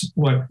is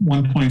what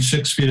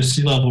 1.6 feet of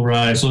sea level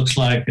rise looks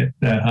like at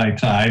that high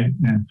tide,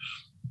 and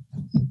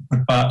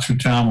what spots through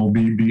town will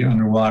be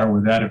underwater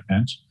with that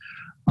event.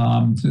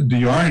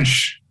 The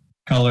orange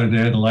color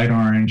there, the light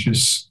orange,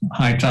 is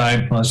high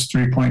tide plus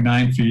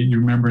 3.9 feet. You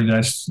remember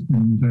that's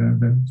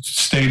the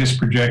state is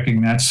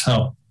projecting that's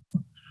how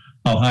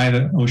high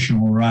the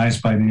ocean will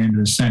rise by the end of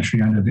the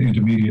century under the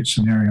intermediate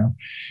scenario.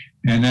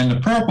 And then the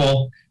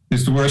purple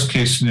is the worst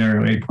case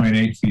scenario,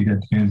 8.8 feet at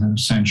the end of the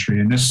century.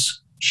 And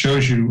this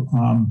shows you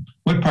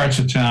what parts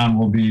of town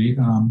will be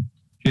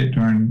hit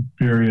during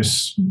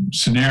various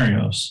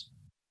scenarios.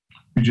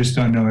 We just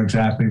don't know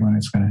exactly when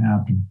it's going to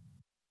happen,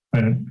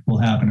 but it will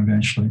happen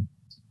eventually.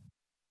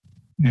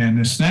 And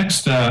this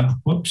next,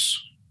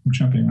 whoops, I'm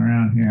jumping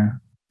around here.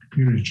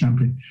 Computer's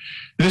jumping.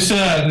 This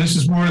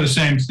is more of the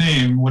same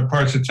theme. What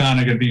parts of town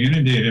are going to be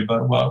inundated?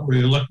 But what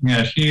we're looking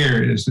at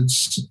here is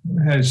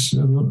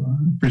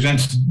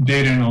presents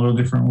data in a little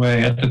different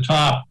way. At the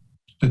top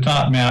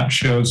map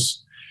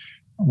shows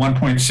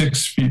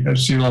 1.6 feet of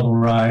sea level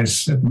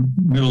rise at the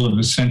middle of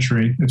the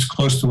century. It's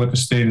close to what the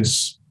state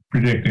is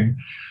predicting.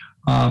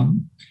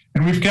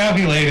 And we've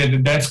calculated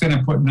that that's going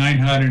to put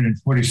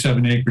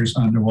 947 acres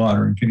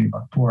underwater in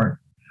Kennebunkport.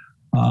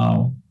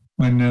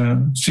 When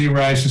the sea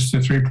rises to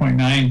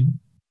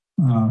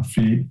 3.9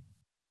 feet,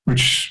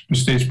 which the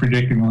state's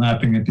predicting will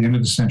happen at the end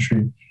of the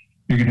century,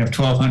 you're going to have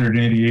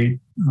 1,288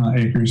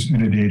 acres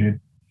inundated.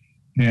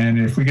 And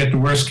if we get the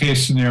worst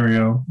case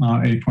scenario,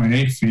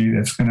 8.8 feet,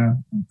 that's going to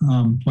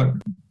put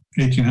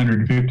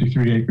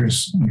 1,853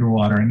 acres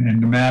underwater.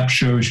 And the map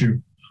shows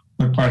you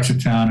what parts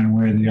of town and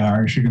where they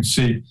are. As you can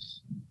see,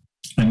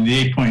 in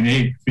the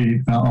 8.8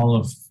 feet, all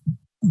of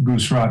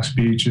Goose Rocks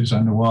Beach is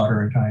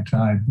underwater at high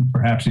tide,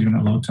 perhaps even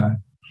at low tide.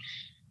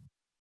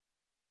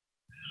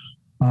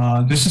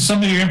 This is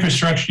some of your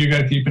infrastructure you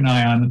got to keep an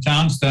eye on. The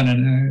town's done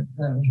an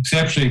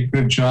exceptionally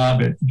good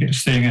job at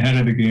staying ahead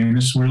of the game.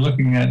 We're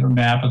looking at a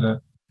map of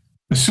the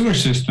sewer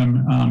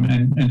system,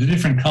 and the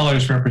different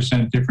colors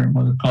represent different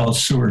what are called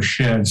sewer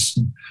sheds.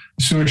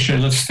 The sewer shed,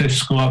 let's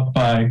just go up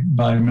by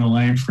Mill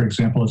Lane, for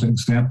example, as an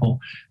example.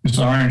 This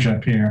orange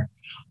up here.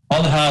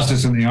 All the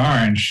houses in the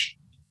orange,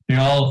 they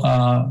all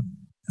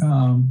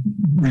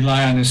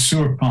rely on this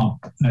sewer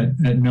pump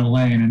at Mill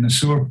Lane, and the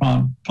sewer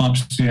pump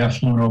pumps the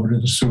effluent over to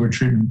the sewer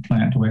treatment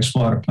plant, the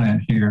wastewater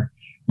plant here.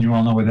 You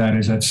all know where that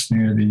is. That's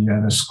near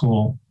the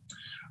school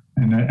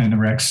and the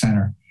rec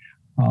center.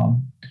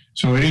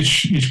 So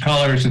each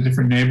color is a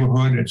different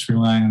neighborhood. It's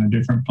relying on a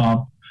different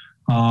pump.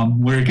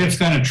 Where it gets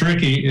kind of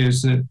tricky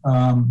is that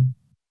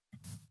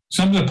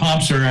some of the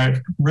pumps are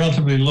at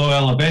relatively low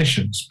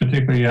elevations,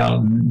 particularly out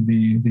in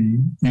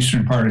the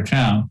eastern part of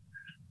town.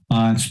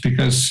 It's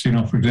because,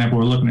 for example,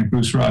 we're looking at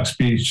Goose Rocks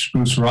Beach.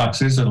 Goose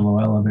Rocks is at a low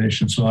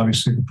elevation, so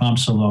obviously the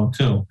pumps are low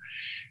too.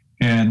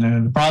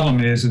 And the problem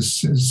is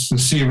the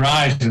sea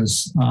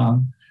rises,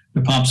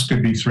 the pumps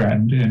could be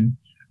threatened. And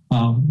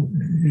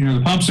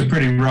the pumps are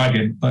pretty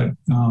rugged, but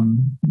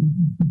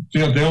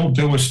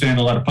they'll withstand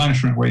a lot of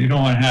punishment. What you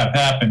don't want to have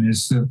happen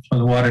is for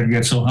the water to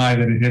get so high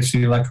that it hits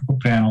the electrical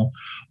panel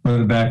or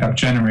the backup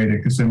generator,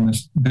 because then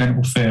it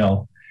will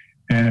fail.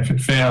 And if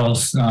it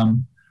fails,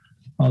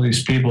 all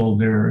these people,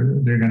 they're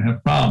going to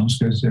have problems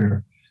because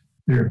their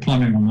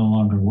plumbing will no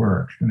longer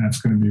work, and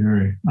that's going to be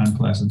very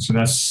unpleasant. So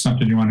that's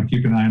something you want to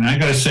keep an eye on. And I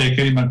got to say,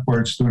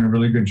 Kennebunkport's doing a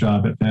really good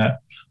job at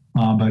that.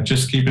 But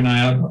just keep an eye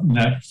out on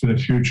that for the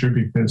future,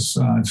 because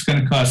it's going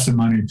to cost some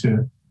money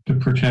to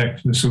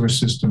protect the sewer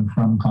system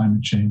from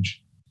climate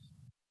change.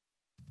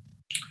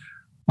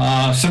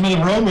 Some of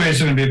the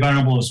roadways are going to be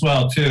vulnerable as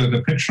well, too.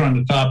 The picture on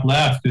the top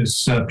left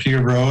is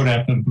Pier Road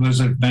after the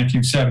blizzard of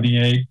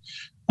 1978.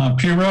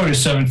 Pier Road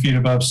is 7 feet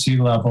above sea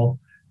level.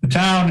 The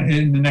town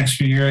in the next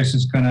few years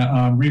is going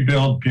to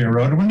rebuild Pier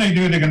Road. And when they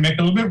do, they're going to make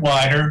it a little bit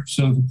wider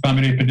so to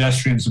accommodate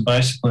pedestrians and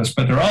bicyclists,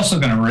 but they're also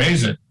going to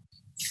raise it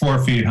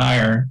 4 feet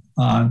higher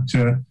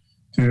so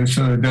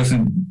it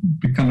doesn't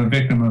become a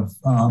victim of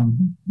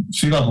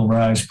sea level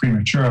rise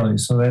prematurely.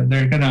 So that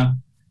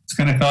it's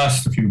going to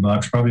cost a few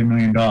bucks, probably $1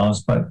 million,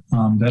 but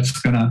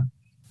it's going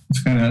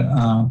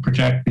to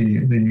protect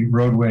the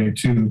roadway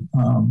to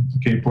the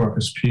Cape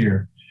Porpoise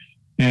Pier.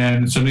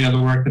 And some of the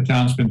other work the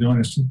town's been doing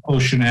is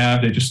Ocean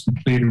Ave. They just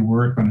completed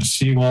work on a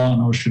seawall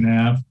on Ocean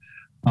Ave.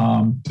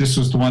 This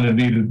was the one that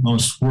needed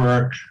most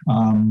work.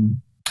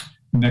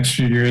 The next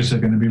few years, they're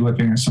going to be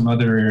looking at some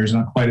other areas,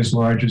 not quite as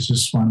large as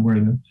this one,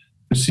 where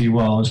the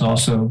seawall is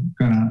also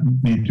going to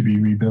need to be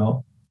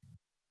rebuilt.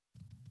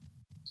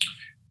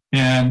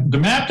 And the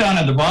map down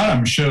at the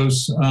bottom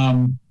shows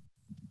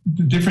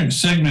the different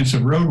segments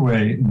of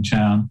roadway in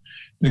town.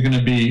 They're going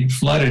to be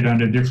flooded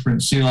under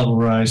different sea level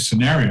rise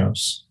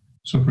scenarios.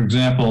 So, for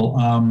example,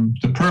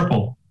 the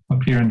purple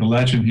up here in the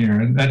legend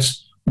here,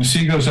 that's when the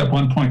sea goes up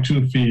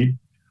 1.2 feet.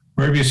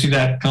 Wherever you see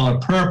that color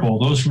purple,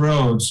 those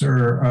roads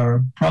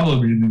are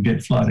probably going to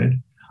get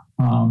flooded.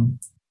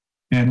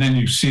 And then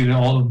you see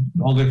all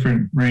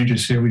different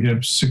ranges here. We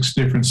have 6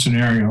 different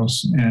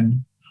scenarios,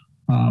 and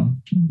the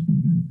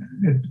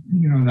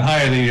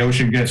higher the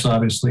ocean gets,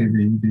 obviously,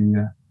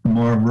 the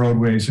more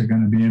roadways are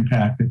going to be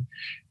impacted.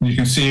 And you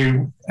can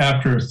see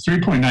after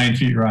 3.9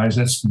 feet rise,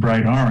 that's the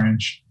bright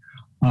orange.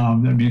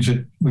 That means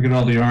that, look at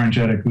all the orange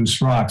out of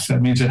Goose Rocks.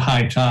 That means at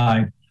high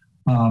tide,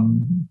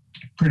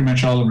 pretty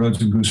much all the roads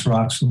in Goose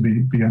Rocks will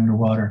be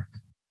underwater.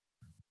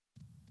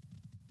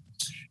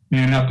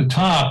 And up the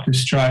top,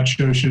 this chart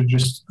shows you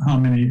just how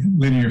many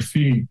linear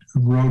feet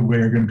of roadway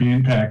are going to be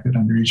impacted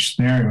under each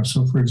scenario.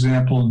 So, for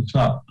example, in the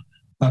top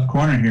left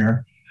corner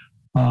here,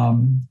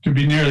 to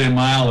be nearly a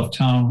mile of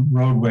town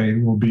roadway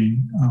will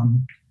be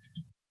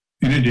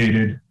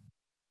inundated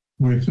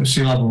with a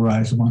sea level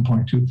rise of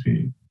 1.2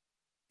 feet.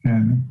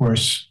 And of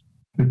course,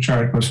 the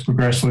chart goes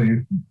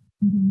progressively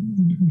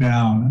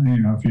down.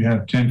 If you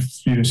have 10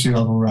 feet of sea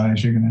level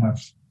rise, you're going to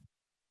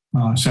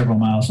have several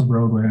miles of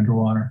roadway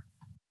underwater.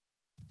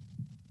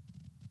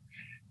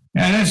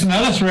 And there's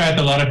another threat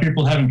that a lot of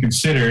people haven't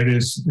considered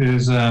is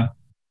the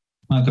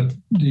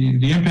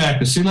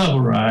impact of sea level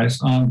rise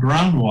on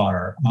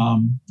groundwater.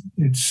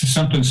 It's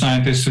something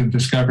scientists are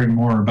discovering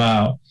more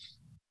about,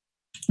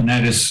 and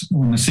that is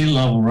when the sea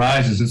level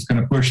rises, it's going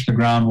to push the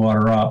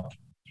groundwater up.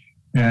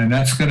 And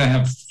that's going to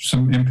have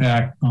some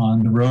impact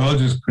on the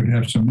roads. It could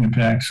have some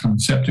impacts on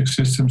septic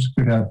systems. It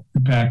could have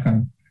impact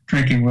on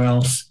drinking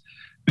wells.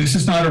 This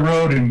is not a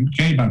road in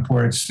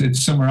Kennebunkport.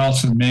 It's somewhere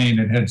else in Maine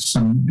that had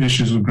some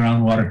issues with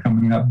groundwater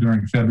coming up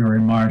during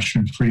February, March,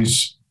 and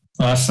freeze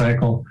thaw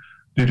cycle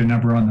did a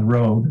number on the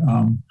road.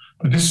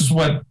 But this is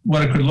what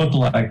it could look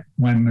like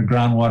when the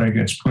groundwater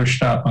gets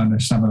pushed up onto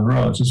some of the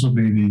roads. This will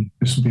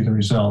be the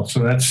result. So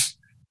that's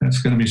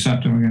going to be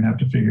something we're going to have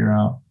to figure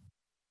out.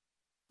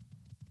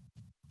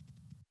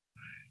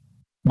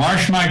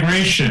 Marsh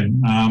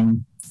migration.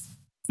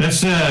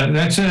 That's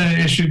an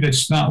issue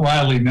that's not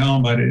widely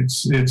known, but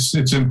it's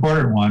an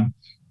important one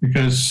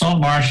because salt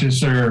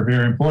marshes are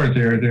very important.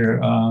 They're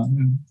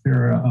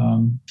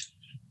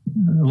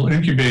a little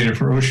incubator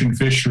for ocean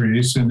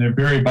fisheries, and they're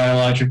very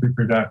biologically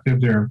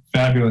productive. They're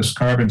fabulous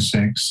carbon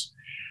sinks.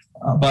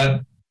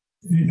 But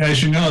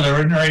as you know,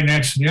 they're right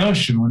next to the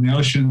ocean. When the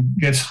ocean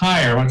gets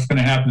higher, what's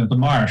going to happen to the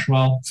marsh?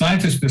 Well,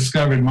 scientists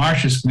discovered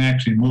marshes can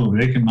actually move.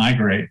 They can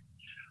migrate,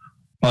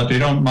 but they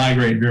don't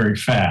migrate very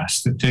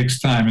fast. It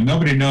takes time, and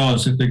nobody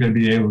knows if they're going to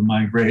be able to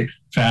migrate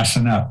fast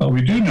enough. But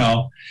we do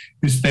know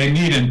is they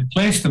need a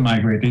place to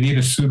migrate. They need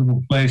a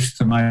suitable place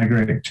to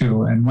migrate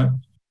to. And what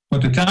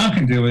the town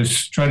can do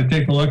is try to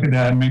take a look at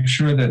that and make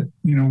sure that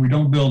we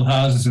don't build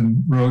houses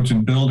and roads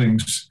and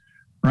buildings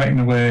right in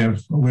the way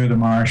of where the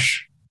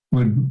marsh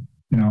would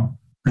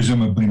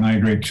presumably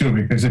migrate to.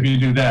 Because if you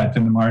do that,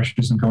 then the marsh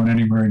isn't going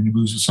anywhere, and you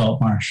lose the salt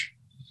marsh.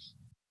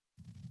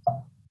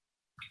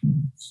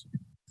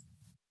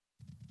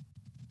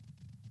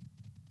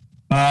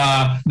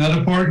 Another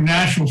important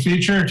natural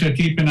feature to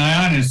keep an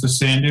eye on is the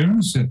sand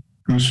dunes at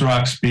Goose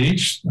Rocks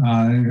Beach. They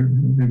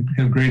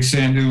have great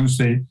sand dunes.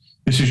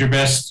 This is your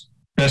best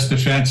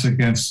defense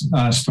against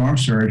storm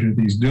surge of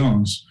these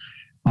dunes.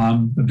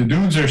 But the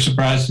dunes are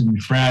surprisingly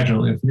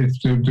fragile. If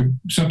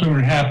something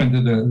would happen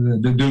to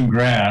the dune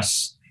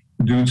grass,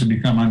 the dunes would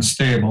become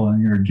unstable,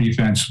 and your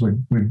defense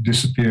would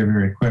disappear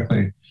very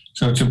quickly.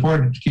 So it's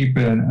important to keep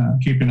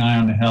an eye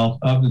on the health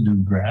of the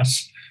dune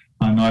grass.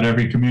 Not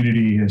every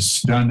community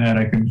has done that.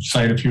 I can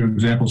cite a few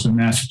examples in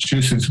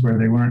Massachusetts where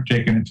they weren't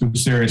taking it too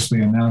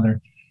seriously, and now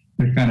they're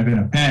kind of in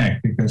a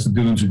panic because the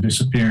dunes are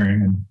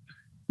disappearing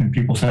and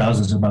people's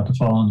houses are about to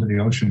fall into the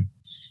ocean.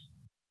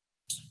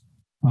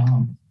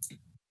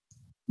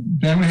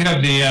 Then we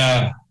have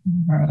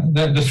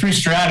the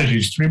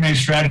three main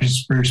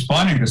strategies for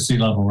responding to sea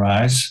level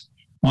rise.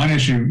 One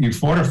is you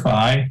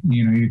fortify,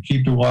 you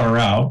keep the water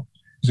out.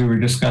 As we were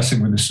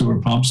discussing with the sewer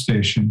pump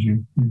stations,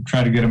 you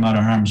try to get them out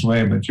of harm's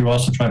way, but you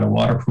also try to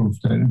waterproof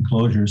the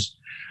enclosures.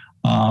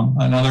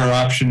 Another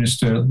option is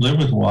to live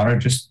with water,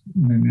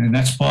 and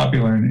that's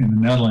popular in the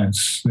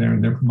Netherlands. They're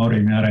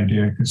promoting that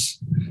idea because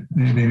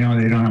they know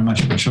they don't have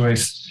much of a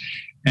choice.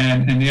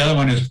 And the other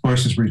one is, of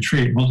course, is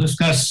retreat. We'll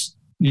discuss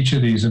each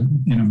of these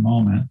in a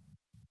moment.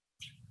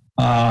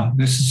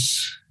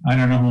 I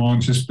don't know who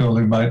owns this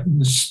building, but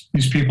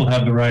these people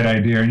have the right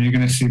idea, and you're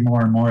going to see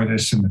more and more of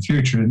this in the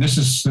future. And this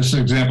is an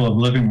example of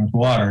living with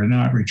water. They're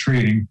not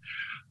retreating,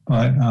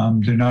 but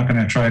they're not going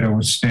to try to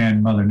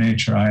withstand Mother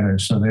Nature either.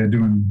 So they're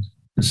doing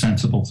the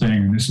sensible thing,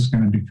 and this is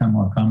going to become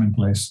more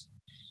commonplace.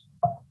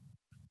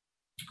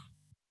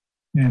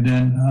 And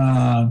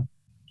then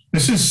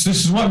this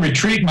is what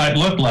retreat might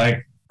look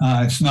like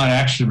it's not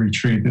actually a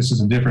retreat. This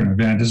is a different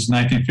event. This is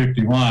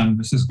 1951.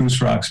 This is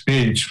Goose Rocks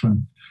Beach,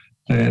 when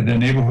the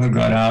neighborhood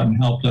got out and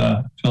helped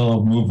a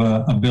fellow move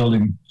a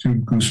building to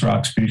Goose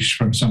Rocks Beach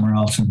from somewhere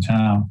else in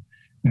town.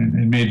 And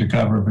it made the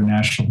cover of a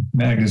national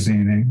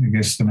magazine. I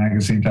guess the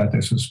magazine thought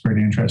this was a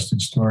pretty interesting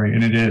story,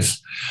 and it is.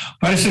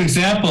 But it's an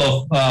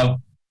example of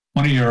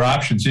one of your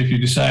options. If you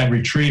decide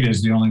retreat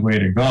is the only way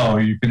to go,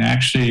 you can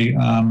actually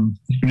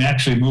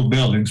move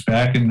buildings.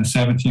 Back in the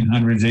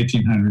 1700s,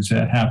 1800s,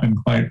 that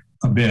happened quite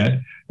a bit.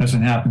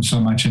 Doesn't happen so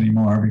much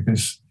anymore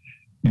because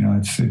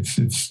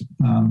it's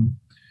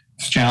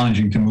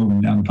challenging to move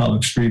them down the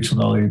public streets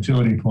with all the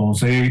utility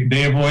poles.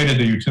 They avoided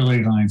the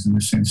utility lines in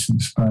this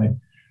instance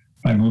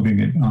by moving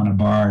it on a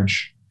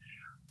barge.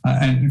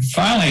 And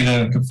finally,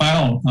 the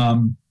final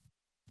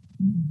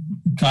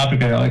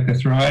topic I like to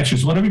throw at you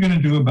is, what are we going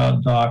to do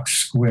about Dock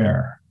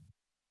Square?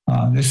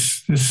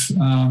 This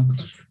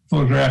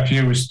photograph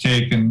here was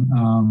taken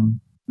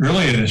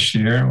earlier this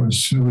year. It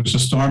was a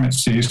storm at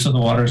sea, so the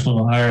water is a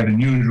little higher than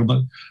usual.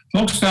 But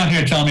folks down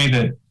here tell me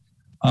that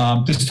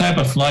this type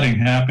of flooding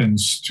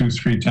happens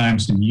 2-3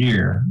 times a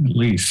year at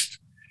least,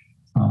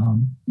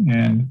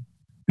 and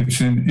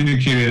it's an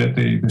indicator that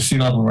the sea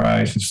level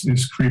rise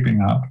is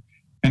creeping up.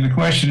 And the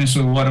question is,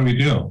 so what do we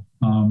do?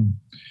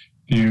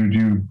 Do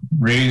you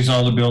raise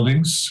all the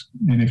buildings?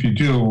 And if you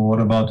do, well, what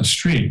about the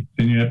street?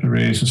 Then you have to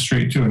raise the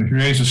street too. And if you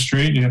raise the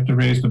street, you have to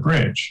raise the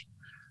bridge.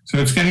 So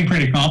it's getting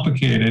pretty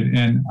complicated.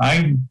 And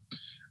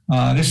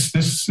this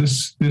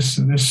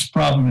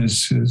problem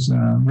is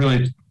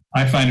really,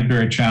 I find it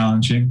very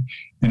challenging.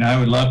 And I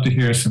would love to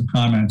hear some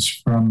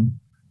comments from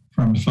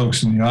the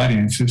folks in the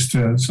audience as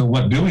to, so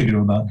what do we do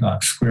about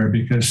Dock Square?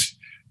 Because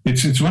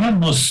it's one of the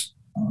most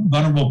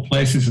vulnerable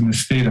places in the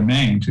state of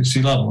Maine to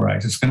sea level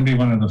rise. It's going to be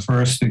one of the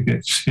first that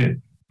gets hit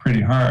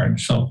pretty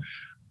hard. So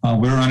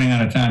we're running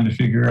out of time to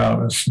figure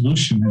out a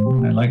solution,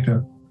 and I'd like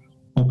to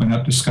open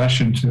up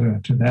discussion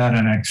to that.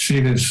 And I see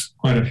there's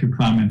quite a few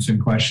comments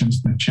and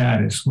questions in the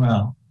chat as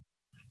well.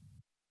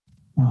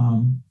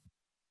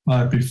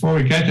 But before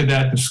we get to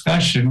that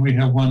discussion, we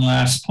have one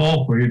last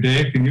poll for you.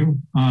 Dave, can you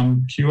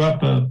queue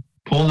up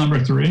poll number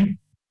 3?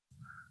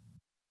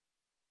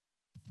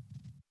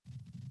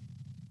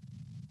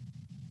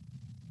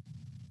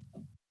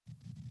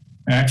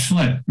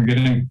 Excellent.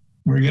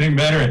 We're getting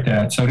better at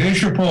that. So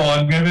here's your poll.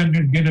 I'm going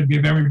to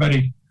give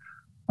everybody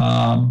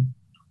 1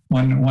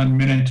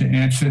 minute to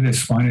answer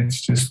this one.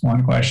 It's just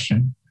one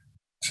question.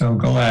 So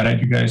go at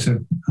it. You guys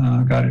have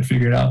got it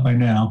figured out by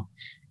now.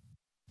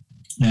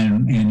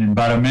 And in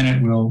about a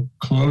minute, we'll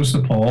close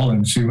the poll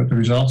and see what the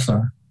results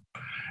are.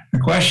 The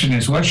question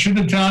is, what should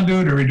the town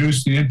do to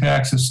reduce the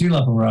impacts of sea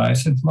level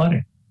rise and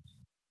flooding?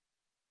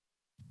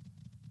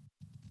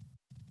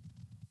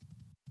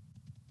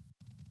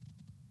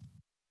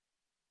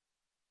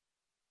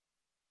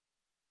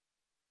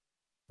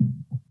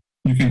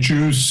 You can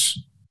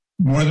choose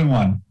more than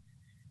one.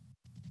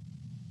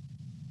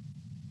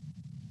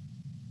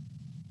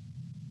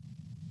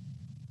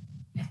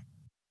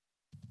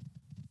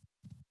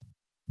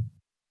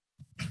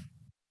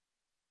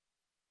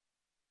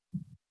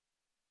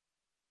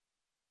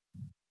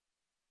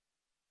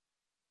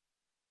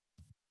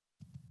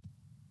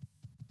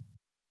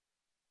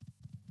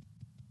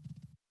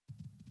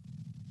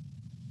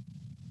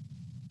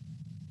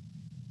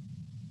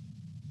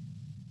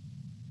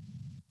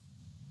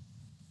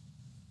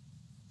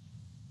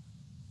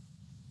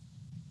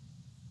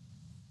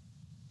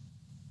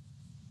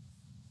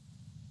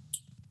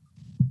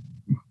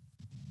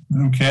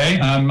 Okay,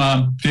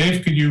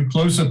 Dave, could you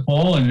close the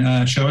poll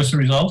and show us the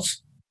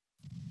results?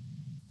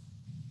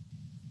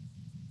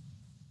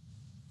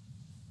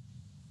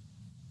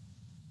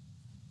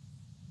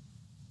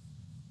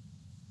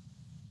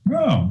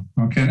 Oh,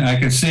 okay. I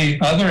can see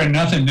other and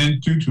nothing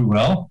didn't do too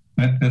well.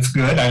 That's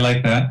good. I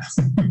like that.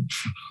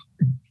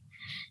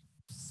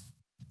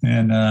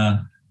 And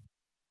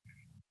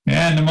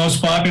the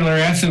most popular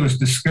answer was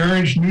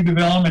discourage new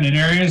development in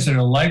areas that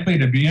are likely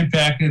to be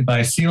impacted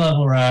by sea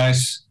level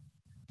rise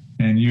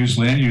and use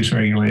land use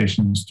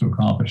regulations to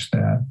accomplish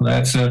that. Well,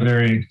 that's a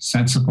very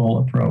sensible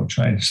approach,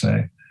 I'd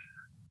say.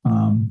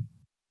 And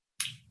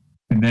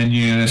then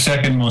the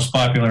second most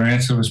popular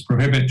answer was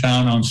prohibit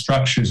town-owned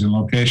structures in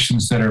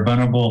locations that are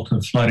vulnerable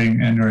to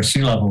flooding and or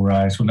sea level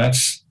rise. Well,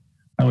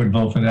 I would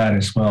vote for that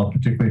as well,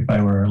 particularly if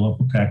I were a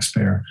local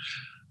taxpayer.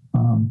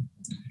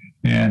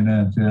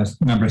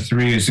 Number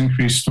 3 is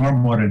increase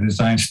stormwater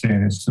design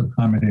standards to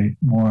accommodate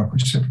more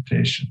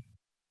precipitation.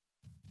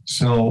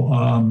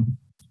 So,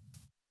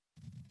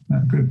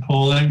 good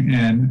polling,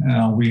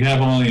 and we have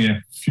only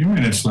a few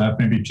minutes left,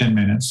 maybe 10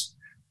 minutes.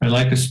 I'd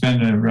like to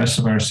spend the rest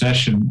of our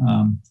session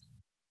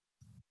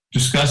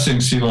discussing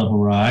sea level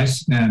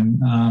rise and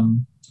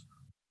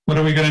what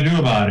are we going to do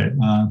about it?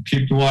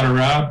 Keep the water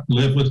out,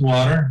 live with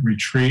water,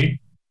 retreat.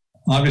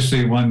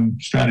 Obviously, one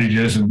strategy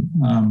doesn't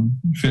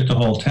fit the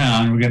whole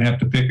town. We're going to have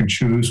to pick and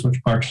choose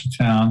which parts of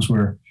towns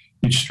where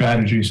each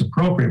strategy is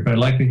appropriate, but I'd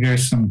like to hear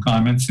some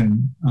comments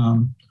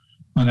on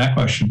that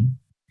question.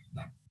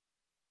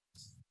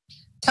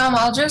 Tom,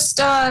 I'll just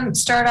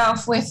start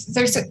off with,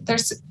 there's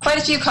quite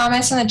a few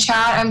comments in the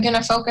chat. I'm going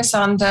to focus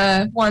on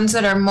the ones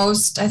that are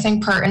most, I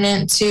think,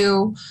 pertinent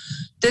to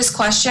this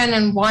question.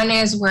 And one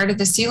is, where did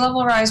the sea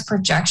level rise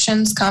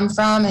projections come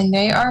from? And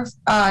they are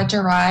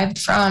derived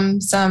from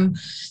some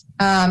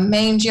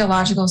Maine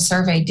Geological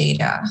Survey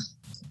data.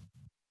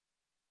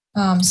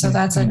 So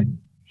that's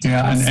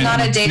it's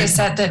not a data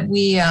set that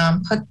we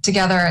put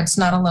together. It's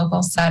not a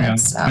local set. Yeah.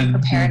 It's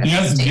prepared.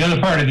 The other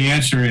part of the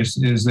answer is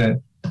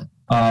that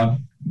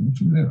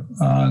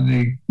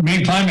the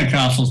Maine Climate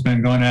Council has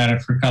been going at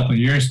it for a couple of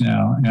years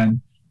now,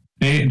 and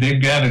they've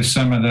gathered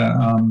some of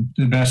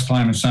the best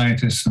climate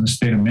scientists in the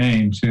state of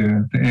Maine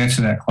to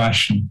answer that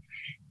question.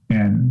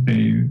 And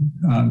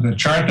the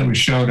chart that we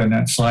showed on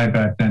that slide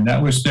back then,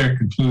 that was their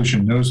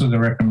conclusion. Those are the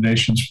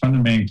recommendations from the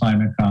Maine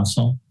Climate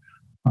Council,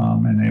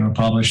 and they were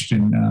published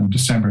in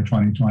December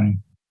 2020.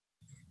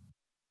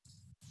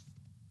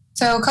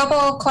 So a couple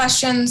of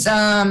questions.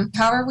 How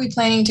are we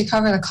planning to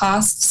cover the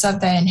costs of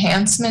the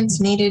enhancements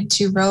needed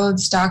to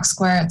roads, dock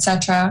square,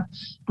 etc.?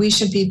 We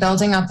should be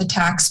building up the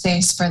tax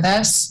base for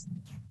this.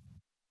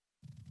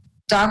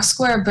 Dock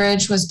Square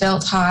Bridge was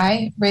built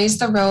high, raise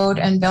the road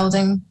and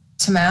building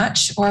to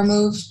match, or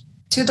move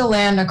to the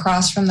land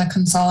across from the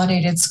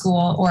consolidated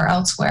school or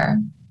elsewhere.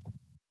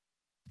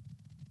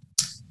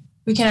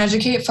 We can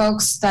educate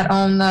folks that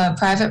own the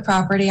private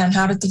property on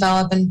how to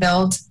develop and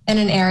build in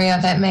an area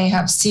that may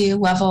have sea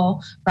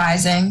level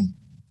rising.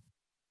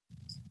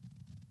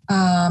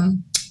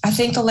 I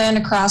think the land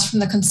across from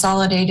the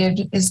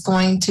consolidated is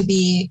going to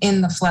be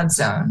in the flood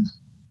zone.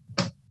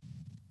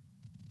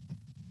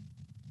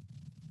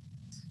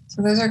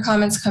 So those are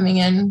comments coming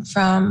in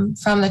from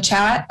the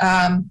chat.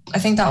 I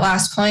think that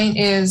last point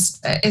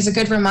is a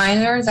good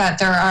reminder that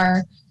there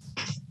are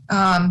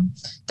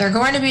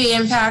going to be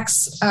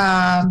impacts,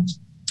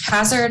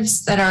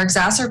 hazards that are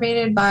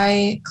exacerbated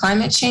by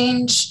climate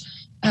change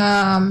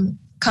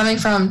coming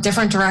from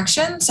different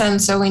directions.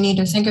 And so we need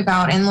to think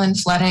about inland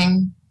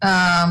flooding,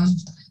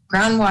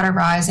 groundwater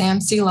rise,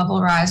 and sea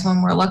level rise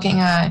when we're looking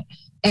at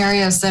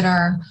areas that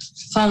are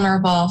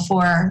vulnerable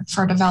for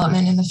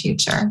development in the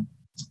future.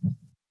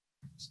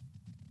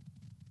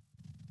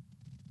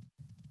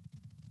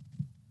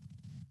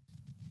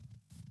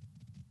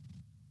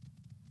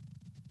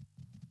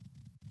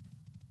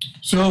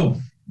 So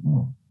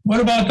what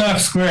about Dock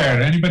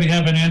Square? Anybody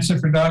have an answer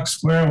for Dock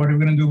Square? What are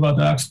we going to do about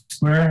Dock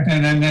Square?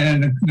 And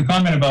then the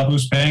comment about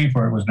who's paying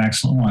for it was an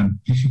excellent one.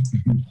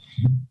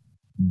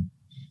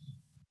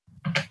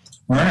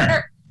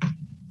 Werner.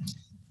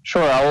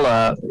 Sure. I'll,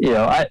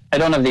 I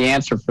don't have the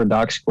answer for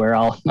Dock Square.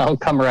 I'll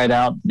come right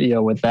out,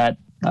 with that,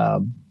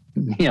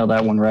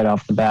 that one right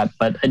off the bat.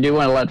 But I do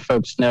want to let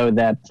folks know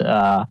that,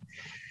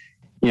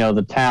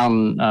 the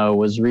town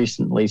was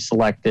recently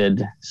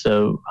selected.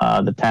 So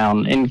the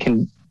town, in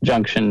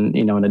conjunction,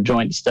 in a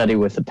joint study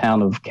with the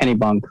town of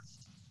Kennebunk,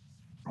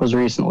 was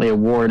recently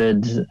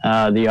awarded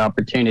the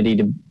opportunity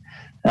to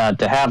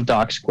have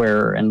Dock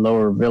Square and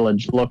Lower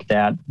Village looked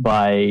at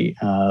by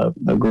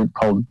a group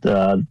called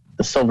the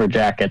Silver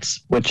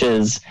Jackets, which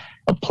is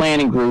a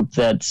planning group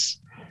that's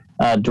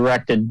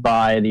directed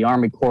by the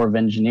Army Corps of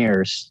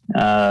Engineers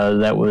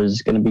that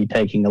was going to be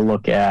taking a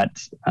look at,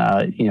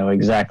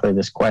 exactly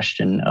this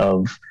question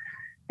of,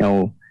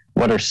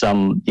 what are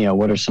some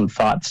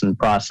thoughts and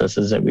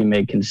processes that we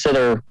may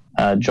consider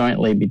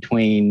jointly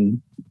between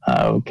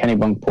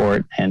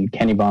Kennebunkport and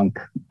Kennebunk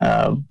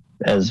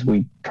as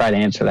we try to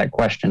answer that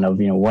question of,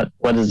 what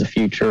does the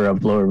future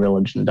of Lower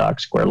Village and Dock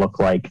Square look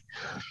like,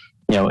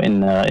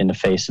 in the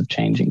face of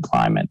changing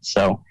climate.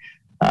 So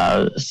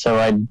I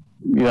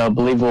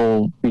believe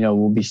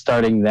we'll be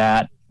starting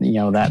that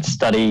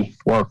study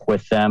work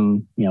with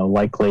them,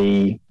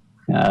 likely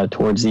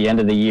towards the end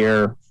of the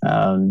year,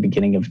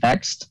 beginning of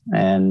next.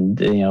 And,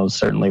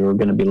 certainly we're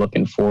going to be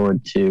looking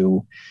forward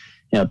to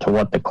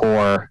what the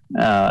Corps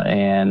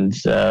and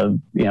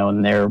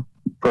their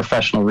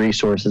professional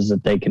resources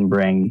that they can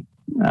bring,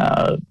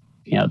 to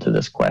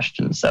this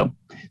question. So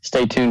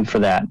stay tuned for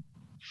that.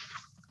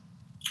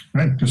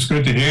 Right, it's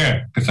good to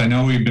hear, because I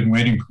know we've been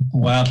waiting a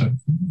while to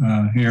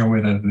hear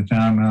whether the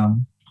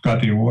town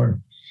got the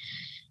award.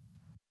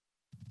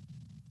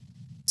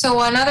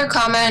 So another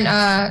comment,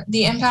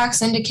 the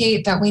impacts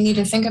indicate that we need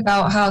to think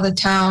about how the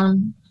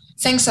town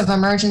thinks of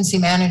emergency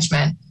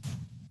management.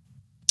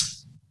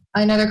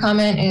 Another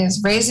comment is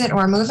raise it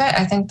or move it.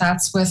 I think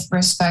that's with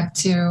respect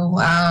to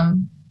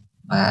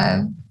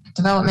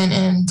development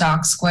in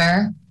Dock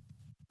Square.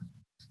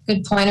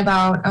 Good point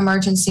about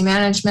emergency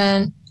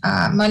management.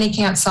 Money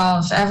can't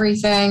solve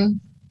everything.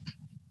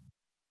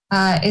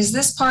 Is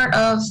this part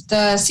of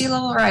the sea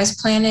level rise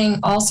planning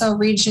also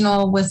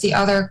regional with the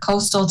other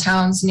coastal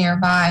towns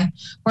nearby?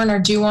 Werner,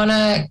 do you want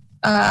to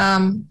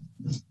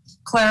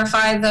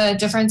clarify the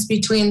difference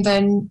between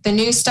the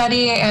new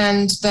study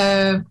and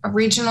the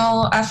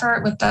regional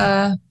effort with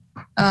the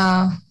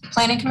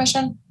Planning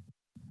Commission?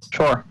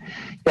 Sure.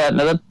 Yeah,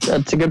 no,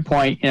 that's a good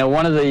point.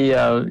 One of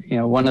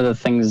the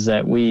things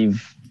that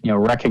we've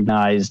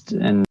recognized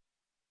and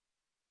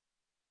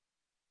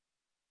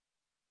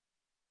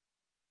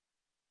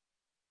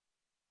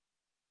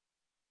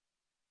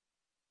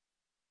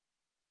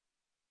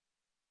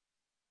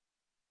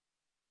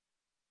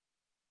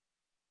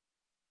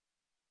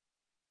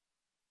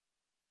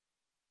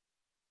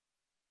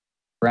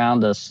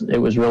around us, it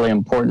was really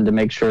important to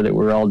make sure that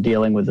we're all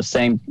dealing with the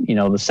same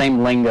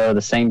lingo,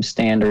 the same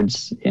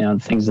standards,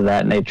 things of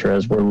that nature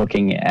as we're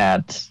looking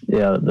at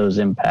those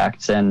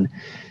impacts. And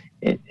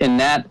in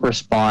that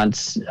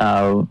response,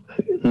 a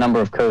number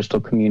of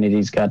coastal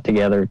communities got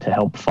together to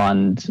help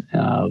fund,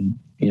 a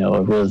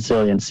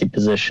resiliency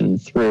position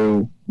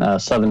through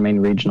Southern Maine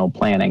Regional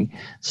Planning.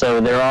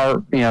 So there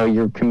are,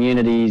 your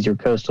communities, your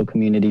coastal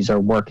communities are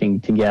working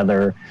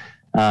together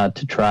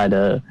to try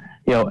to,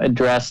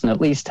 address and at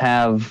least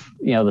have,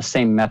 the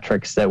same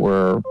metrics that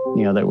we're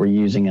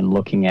using and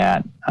looking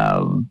at,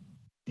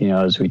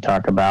 as we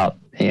talk about,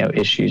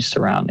 issues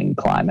surrounding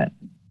climate.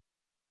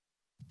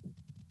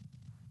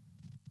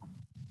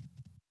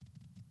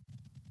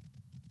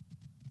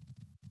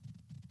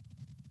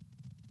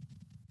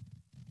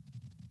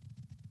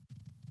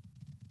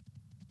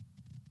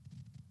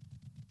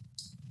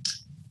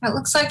 It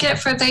looks like it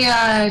for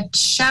the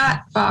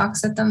chat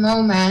box at the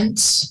moment.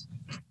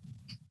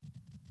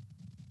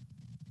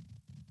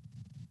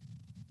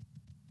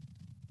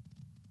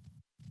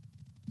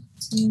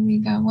 So we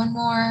got one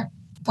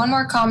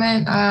more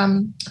comment.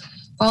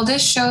 While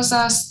this shows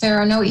us there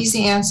are no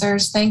easy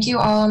answers, thank you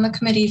all on the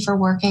committee for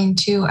working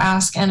to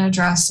ask and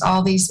address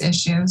all these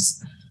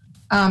issues.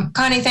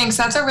 Connie, thanks.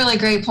 That's a really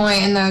great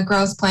point. And the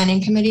Growth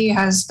Planning Committee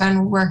has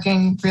been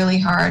working really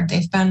hard.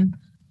 They've been,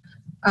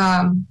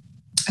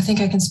 I think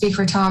I can speak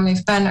for Tom,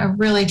 they've been a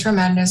really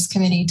tremendous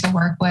committee to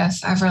work with.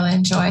 I've really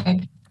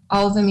enjoyed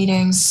all of the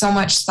meetings. So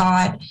much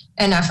thought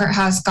and effort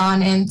has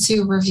gone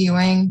into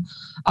reviewing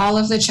all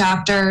of the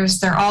chapters.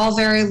 They're all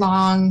very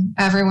long.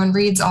 Everyone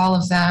reads all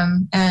of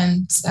them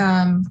and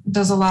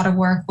does a lot of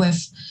work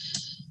with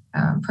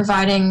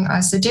providing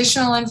us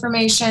additional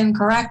information,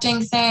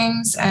 correcting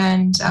things.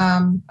 And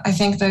I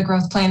think the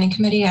Growth Planning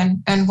Committee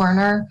and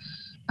Werner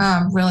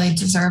really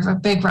deserve a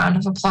big round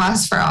of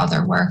applause for all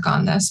their work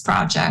on this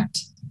project.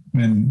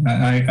 And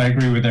I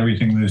agree with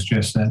everything Liz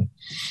just said.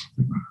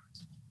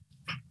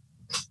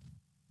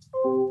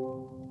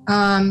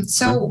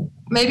 So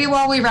maybe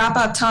while we wrap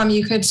up, Tom,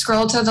 you could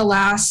scroll to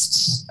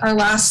our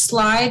last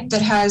slide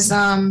that has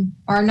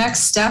our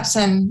next steps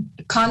and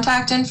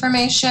contact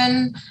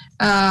information.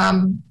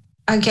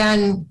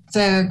 Again,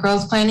 the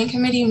Growth Planning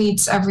Committee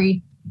meets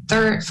every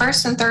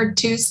first and third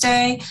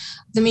Tuesday.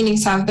 The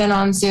meetings have been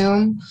on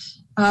Zoom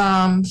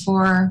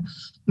for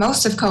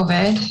most of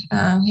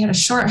COVID. We had a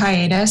short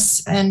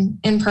hiatus and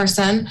in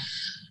person,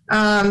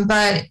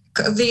 but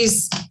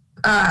these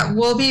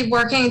we'll be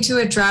working to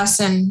address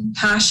and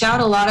hash out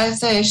a lot of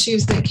the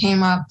issues that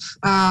came up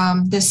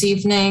this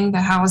evening. The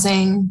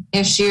housing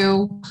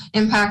issue,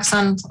 impacts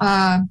on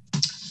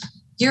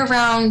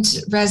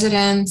year-round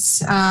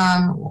residents.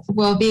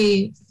 We'll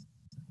be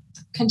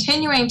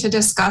continuing to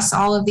discuss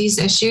all of these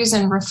issues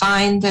and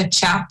refine the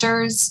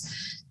chapters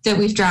that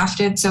we've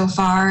drafted so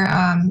far,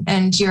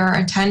 and your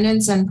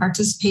attendance and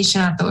participation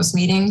at those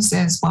meetings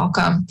is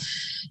welcome.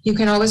 You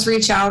can always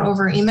reach out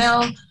over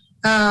email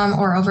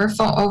or over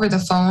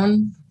the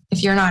phone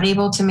if you're not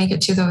able to make it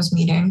to those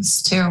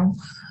meetings too.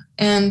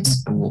 And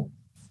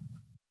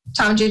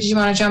Tom, did you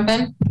want to jump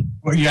in?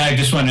 Well, yeah, I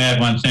just want to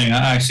add one thing.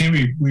 I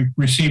see we've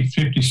received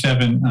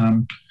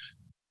 57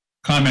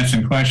 comments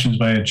and questions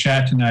via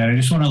chat tonight. I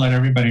just want to let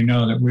everybody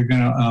know that we're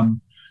going to,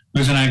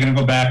 Liz and I are going to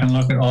go back and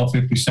look at all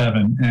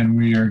 57, and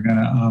we are going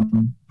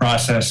to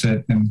process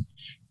it. And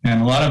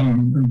a lot of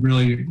them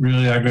really,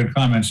 really are good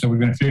comments. So we're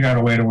going to figure out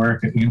a way to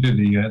work it into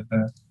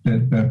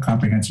the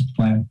comprehensive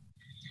plan.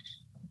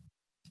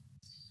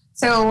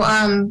 So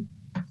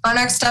our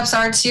next steps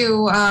are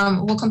to,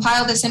 we'll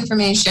compile this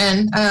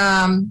information.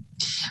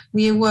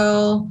 We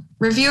will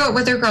review it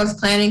with the Growth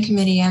Planning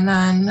Committee. And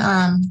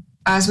then,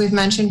 as we've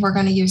mentioned, we're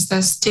going to use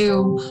this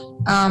to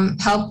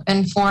help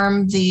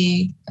inform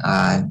the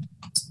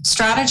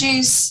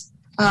strategies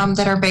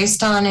that are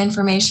based on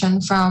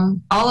information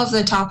from all of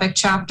the topic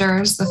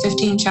chapters, the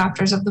 15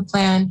 chapters of the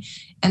plan,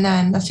 and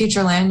then the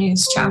future land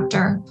use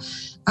chapter.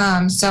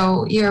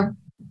 So your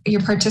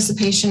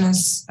participation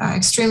is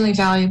extremely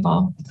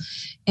valuable.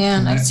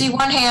 And I see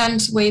one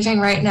hand waving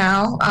right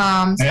now.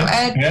 So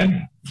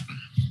Ed?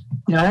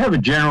 Yeah, I have a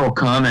general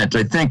comment.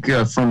 I think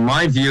from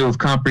my view of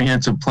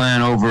comprehensive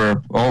plan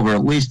over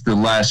at least the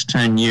last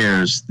 10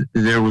 years,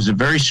 there was a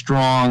very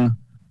strong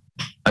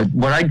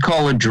what I'd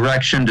call a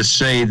direction to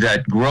say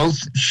that growth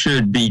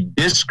should be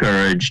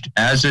discouraged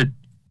as it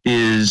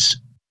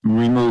is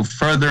removed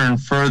further and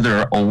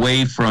further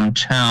away from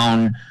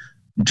town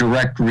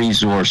direct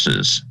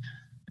resources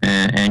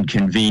and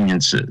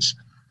conveniences.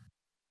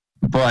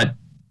 But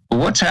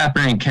what's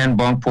happening in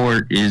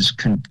Kennebunkport is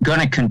going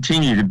to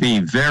continue to be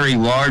very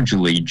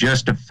largely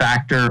just a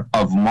factor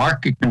of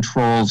market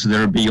controls that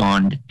are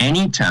beyond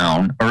any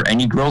town or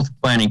any growth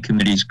planning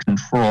committee's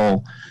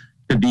control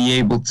to be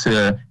able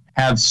to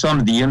have some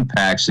of the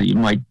impacts that you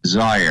might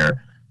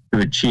desire to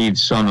achieve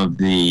some of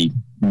the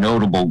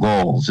notable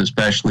goals,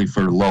 especially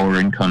for lower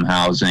income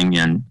housing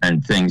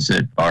and things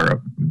that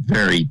are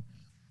very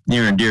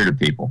near and dear to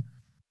people.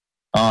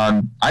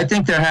 I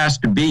think there has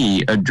to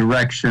be a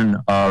direction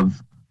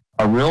of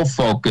a real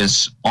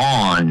focus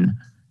on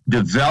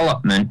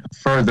development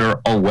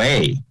further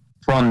away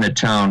from the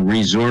town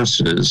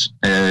resources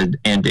and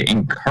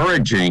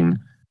encouraging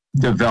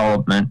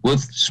development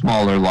with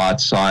smaller lot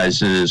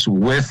sizes,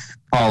 with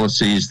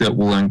policies that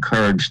will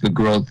encourage the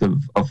growth of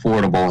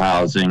affordable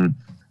housing,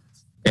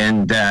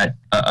 and that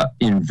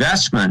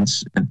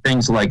investments and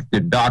things like the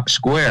Dock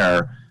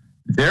Square,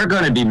 they're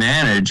going to be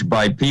managed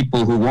by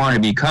people who want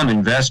to become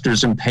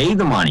investors and pay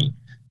the money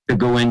to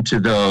go into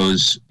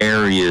those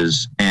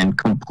areas and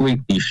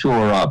completely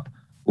shore up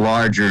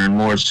larger and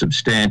more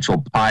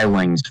substantial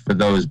pilings for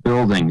those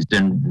buildings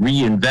and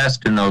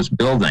reinvest in those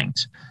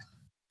buildings.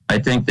 I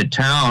think the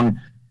town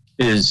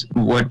is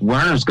what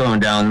Werner's going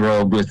down the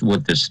road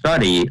with the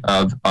study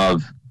of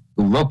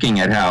looking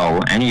at how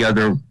any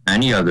other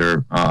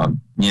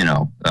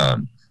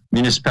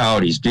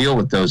municipalities deal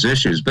with those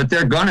issues, but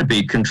they're going to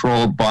be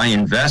controlled by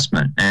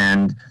investment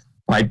and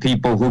by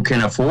people who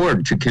can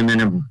afford to come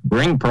in and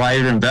bring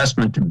private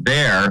investment to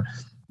bear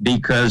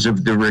because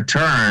of the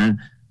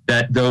return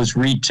that those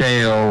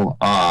retail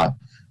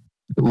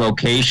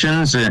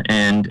locations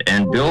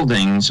and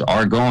buildings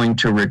are going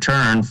to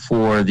return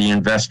for the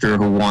investor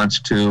who wants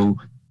to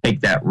take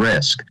that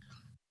risk.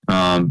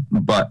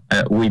 But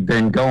we've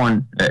been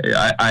going,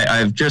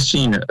 I've just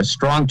seen a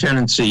strong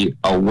tendency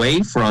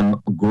away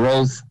from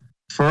growth,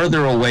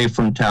 further away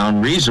from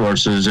town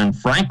resources. And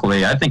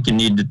frankly, I think you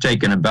need to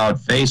take an about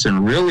face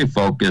and really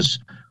focus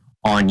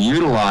on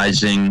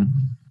utilizing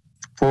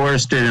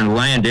forested and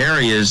land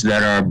areas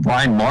that are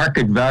by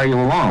market value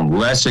alone,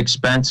 less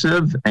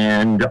expensive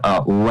and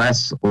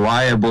less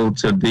liable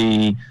to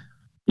be,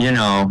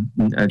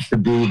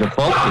 the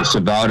focus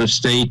of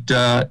out-of-state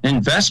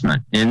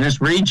investment in this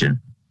region,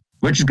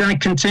 which is going to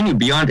continue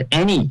beyond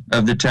any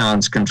of the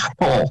town's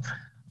control.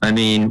 I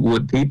mean,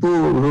 with people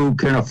who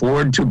can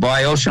afford to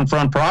buy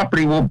oceanfront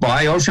property will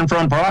buy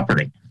oceanfront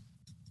property.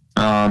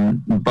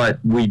 But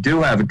we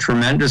do have a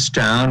tremendous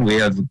town. We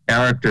have a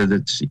character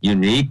that's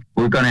unique.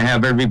 We're going to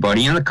have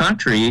everybody in the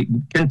country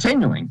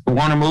continuing to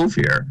want to move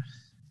here.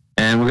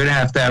 And we're going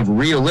to have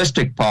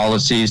realistic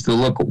policies to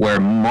look at where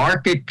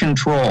market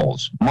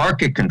controls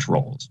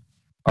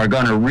are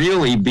going to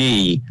really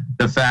be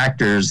the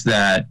factors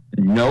that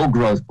no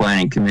growth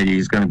planning committee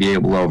is going to be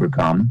able to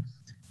overcome,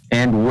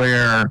 and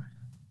where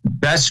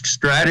best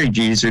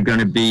strategies are going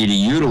to be to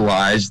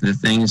utilize the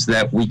things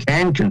that we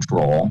can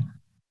control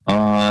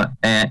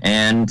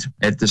and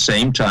at the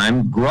same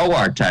time grow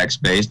our tax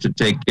base to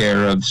take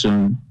care of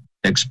some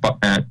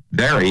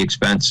very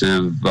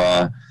expensive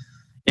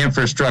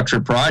infrastructure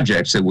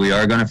projects that we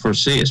are going to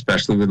foresee,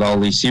 especially with all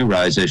these sea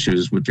rise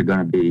issues, which are going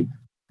to be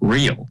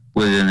real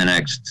within the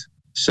next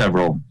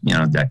several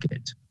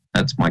decades.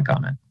 That's my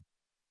comment.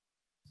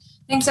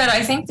 Thanks, Ed.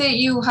 I think that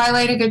you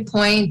highlight a good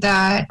point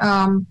that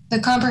the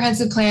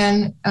comprehensive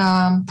plan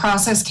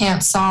process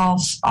can't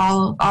solve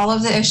all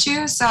of the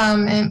issues.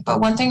 But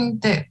one thing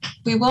that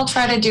we will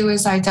try to do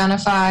is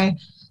identify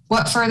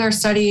what further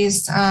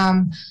studies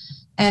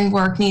and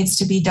work needs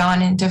to be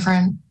done in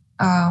different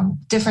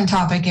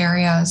topic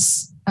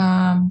areas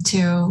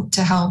to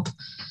help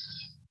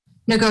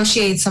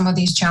negotiate some of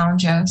these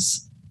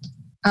challenges.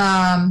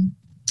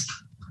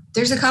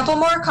 There's a couple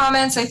more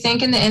comments, I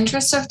think, in the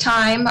interest of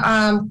time.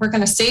 We're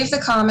going to save the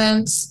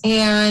comments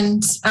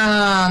and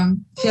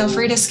feel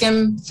free to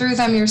skim through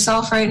them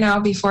yourself right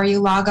now before you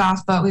log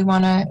off, but we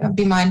want to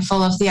be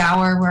mindful of the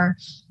hour. We're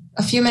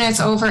a few minutes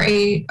over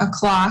 8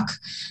 o'clock.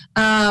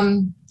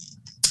 Dan,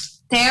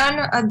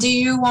 do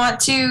you want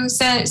to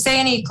say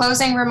any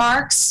closing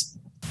remarks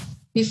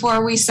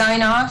before we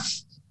sign off?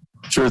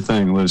 Sure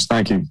thing, Liz.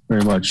 Thank you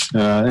very much.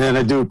 And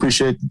I do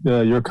appreciate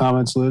your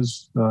comments,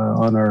 Liz,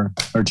 on our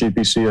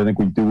GPC. I think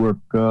we do work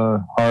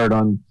hard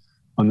on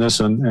this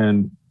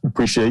and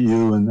appreciate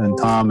you and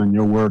Tom and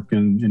your work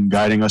in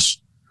guiding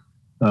us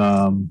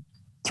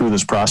through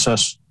this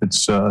process.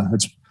 It's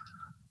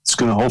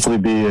going to hopefully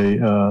be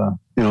an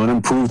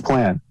improved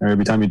plan.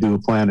 Every time you do a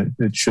plan,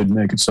 it should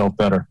make itself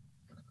better.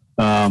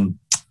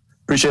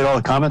 Appreciate all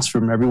the comments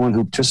from everyone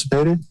who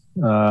participated.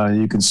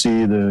 You can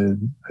see the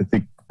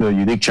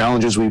unique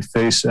challenges we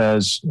face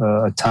as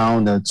a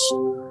town that's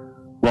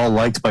well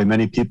liked by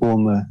many people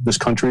in this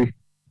country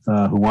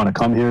who want to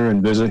come here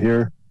and visit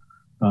here,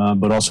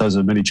 but also has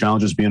many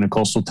challenges being a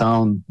coastal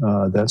town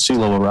that sea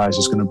level rise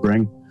is going to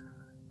bring.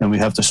 And we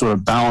have to sort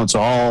of balance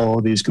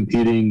all these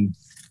competing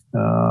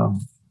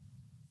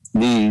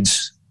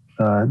needs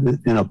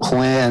in a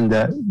plan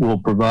that will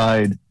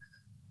provide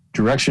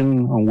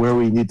direction on where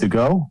we need to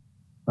go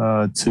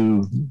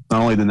to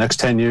not only the next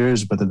 10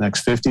 years, but the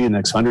next 50, the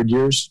next 100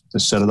 years to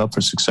set it up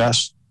for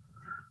success.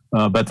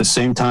 But at the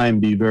same time,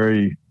 be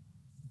very,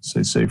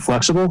 say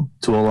flexible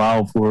to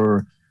allow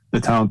for the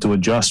town to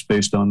adjust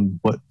based on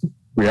what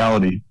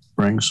reality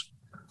brings.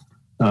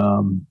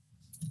 And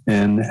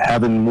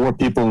having more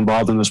people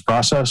involved in this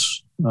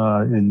process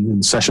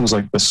in sessions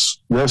like this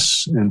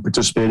and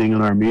participating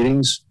in our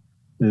meetings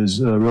is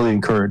really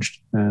encouraged.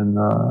 And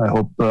I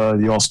hope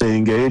you all stay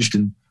engaged.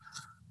 And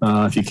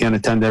if you can't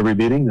attend every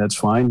meeting, that's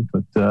fine,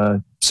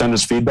 but send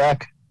us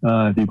feedback.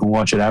 If you can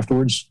watch it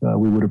afterwards,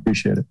 we would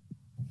appreciate it.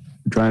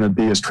 trying to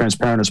be as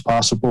transparent as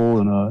possible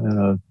in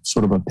a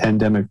sort of a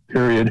pandemic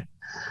period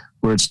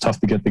where it's tough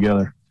to get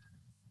together.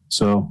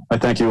 So I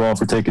thank you all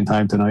for taking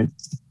time tonight,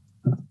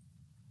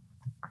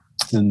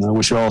 and I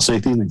wish you all a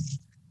safe evening.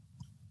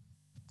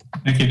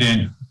 Thank you,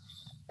 Dan.